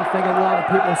 Craig, I don't think a lot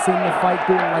of people have seen the fight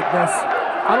going like this.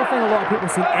 I don't think a lot of people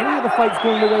have seen any of the fights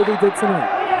going the way they did tonight.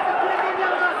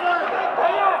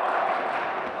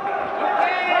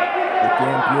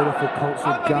 Again, beautiful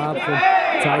cultured jab from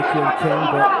Taekyun Kim,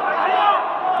 but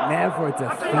never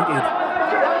defeated.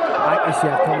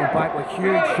 Akashev coming back with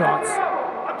huge shots.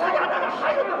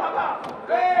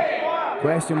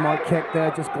 Question mark kick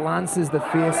there, just glances the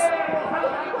face.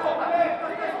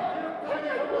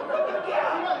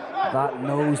 That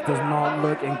nose does not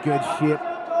look in good shape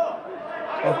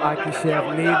of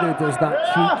Akishev, neither does that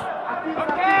cheek.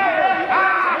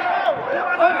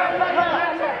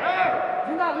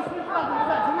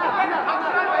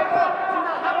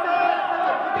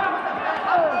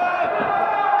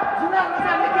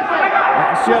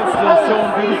 Akishev's still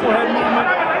showing beautiful head movement,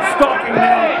 stalking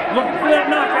now, looking for that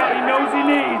knockout he knows he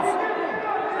needs.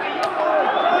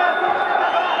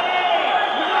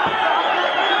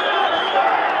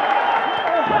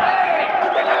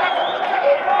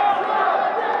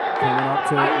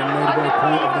 To the midway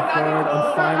point of the third and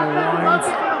final round.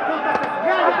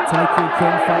 Taikun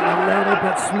Kim fighting a little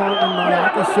bit smarter now.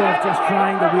 Akishev just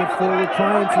trying to wait forward,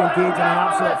 trying to engage in an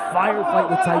absolute firefight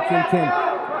with Taikun Kim.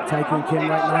 Taikun Kim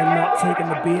right now not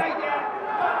taking the bait.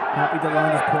 Happy to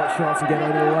land his pot shots and get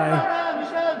out of the way.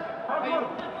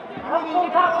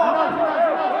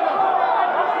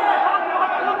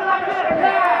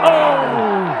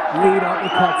 Oh! Lead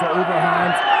uppercut to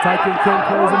overhand. Taikun Kim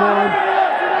pulls him on.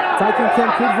 Taikun Kim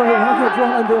could very well get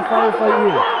drawn into a firefight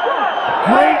here.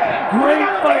 Great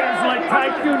fighters like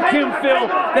Taikun Kim, Phil.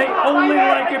 They only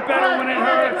like it better when it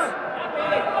hurts.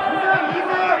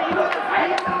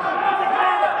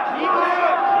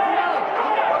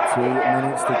 2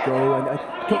 minutes to go. And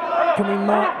can we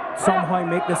not somehow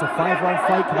make this a 5-round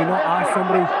fight? Can we not ask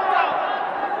somebody?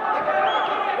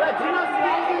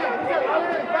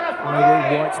 I will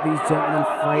watch these gentlemen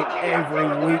fight every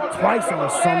week, twice on a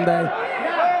Sunday.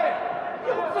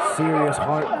 Serious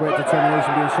heart, great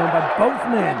determination being shown by both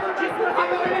men.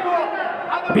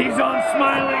 Bizon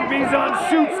smiling, Bizon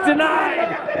shoots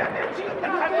denied.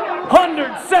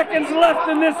 100 seconds left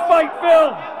in this fight,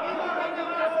 Phil.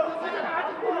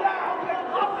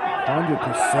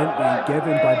 100% being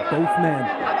given by both men.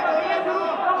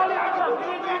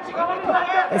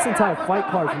 This entire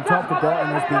fight card from top to bottom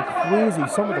has been crazy.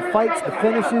 Some of the fights, the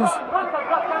finishes,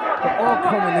 they're all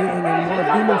culminating in one of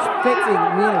the most fitting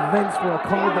main events for a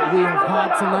card that we have had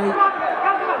tonight.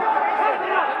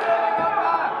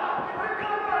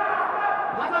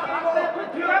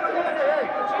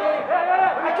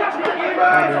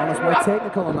 I'll be honest, my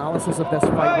technical analysis of this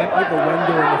fight went out the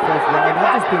window in the first round.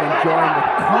 I've just been enjoying the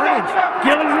carnage.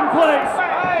 Gillies in place.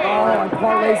 Oh, and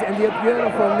parlays into a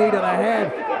beautiful knee to the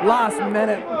head. Last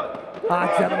minute.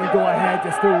 Gentlemen go ahead,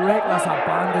 just through reckless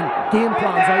abandon. Game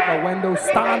plans out the window,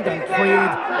 stand and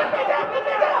trade.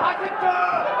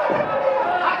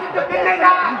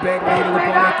 Big lead of the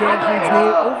body again, huge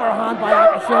knee, overhand by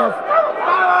Akishev.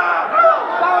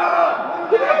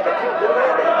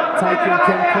 Taikun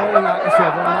Kim calling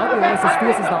Akishev. Well, I'll be honest, his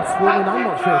face is not swollen. I'm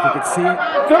not sure if you could see it.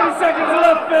 30 seconds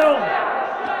left, Phil.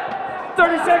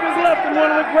 30 seconds left in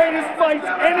one of the greatest fights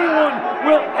anyone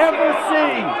will ever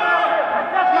see.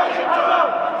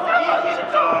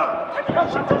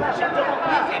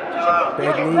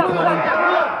 Big knee coming.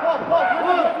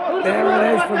 There it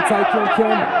is from Taikun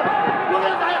Kim.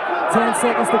 10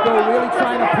 seconds to go, really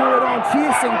trying to pull it on,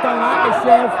 chasing down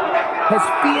Akishev. His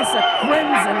face a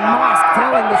crimson mask,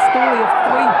 telling the story of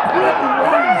 3 brutal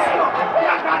rounds.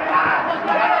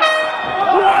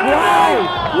 Wow!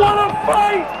 What a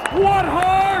fight! What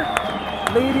heart!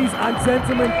 Ladies and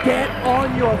gentlemen, get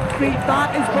on your feet.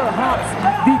 That is perhaps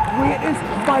the greatest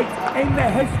fight in the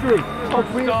history of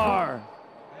Star.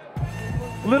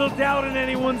 Little doubt in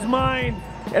anyone's mind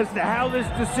as to how this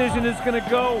decision is going to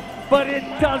go, but it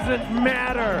doesn't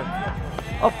matter.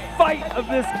 A fight of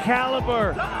this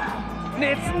caliber,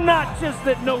 it's not just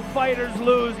that no fighters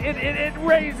lose, it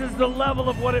raises the level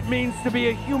of what it means to be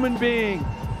a human being.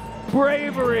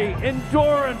 Bravery,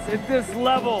 endurance at this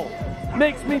level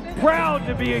makes me proud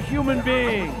to be a human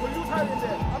being.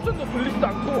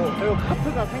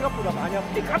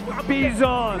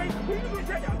 Bizon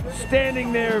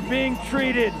standing there being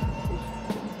treated.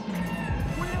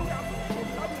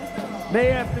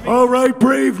 May have to be. All right,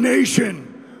 brave nation.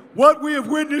 What we have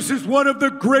witnessed is one of the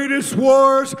greatest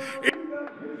wars in the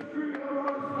history of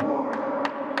our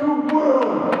sport. The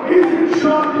world is in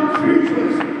shock and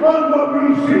speechless on what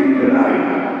we've seen tonight.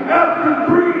 After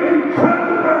 3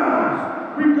 incredible rounds,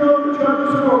 we go to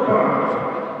judges' scorecards.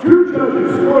 2 judges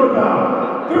scored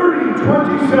about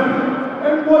 30-27,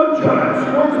 and 1 judge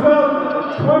scores about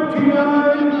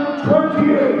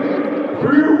 29-28.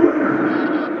 For your winner,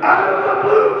 out of the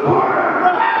blue corner,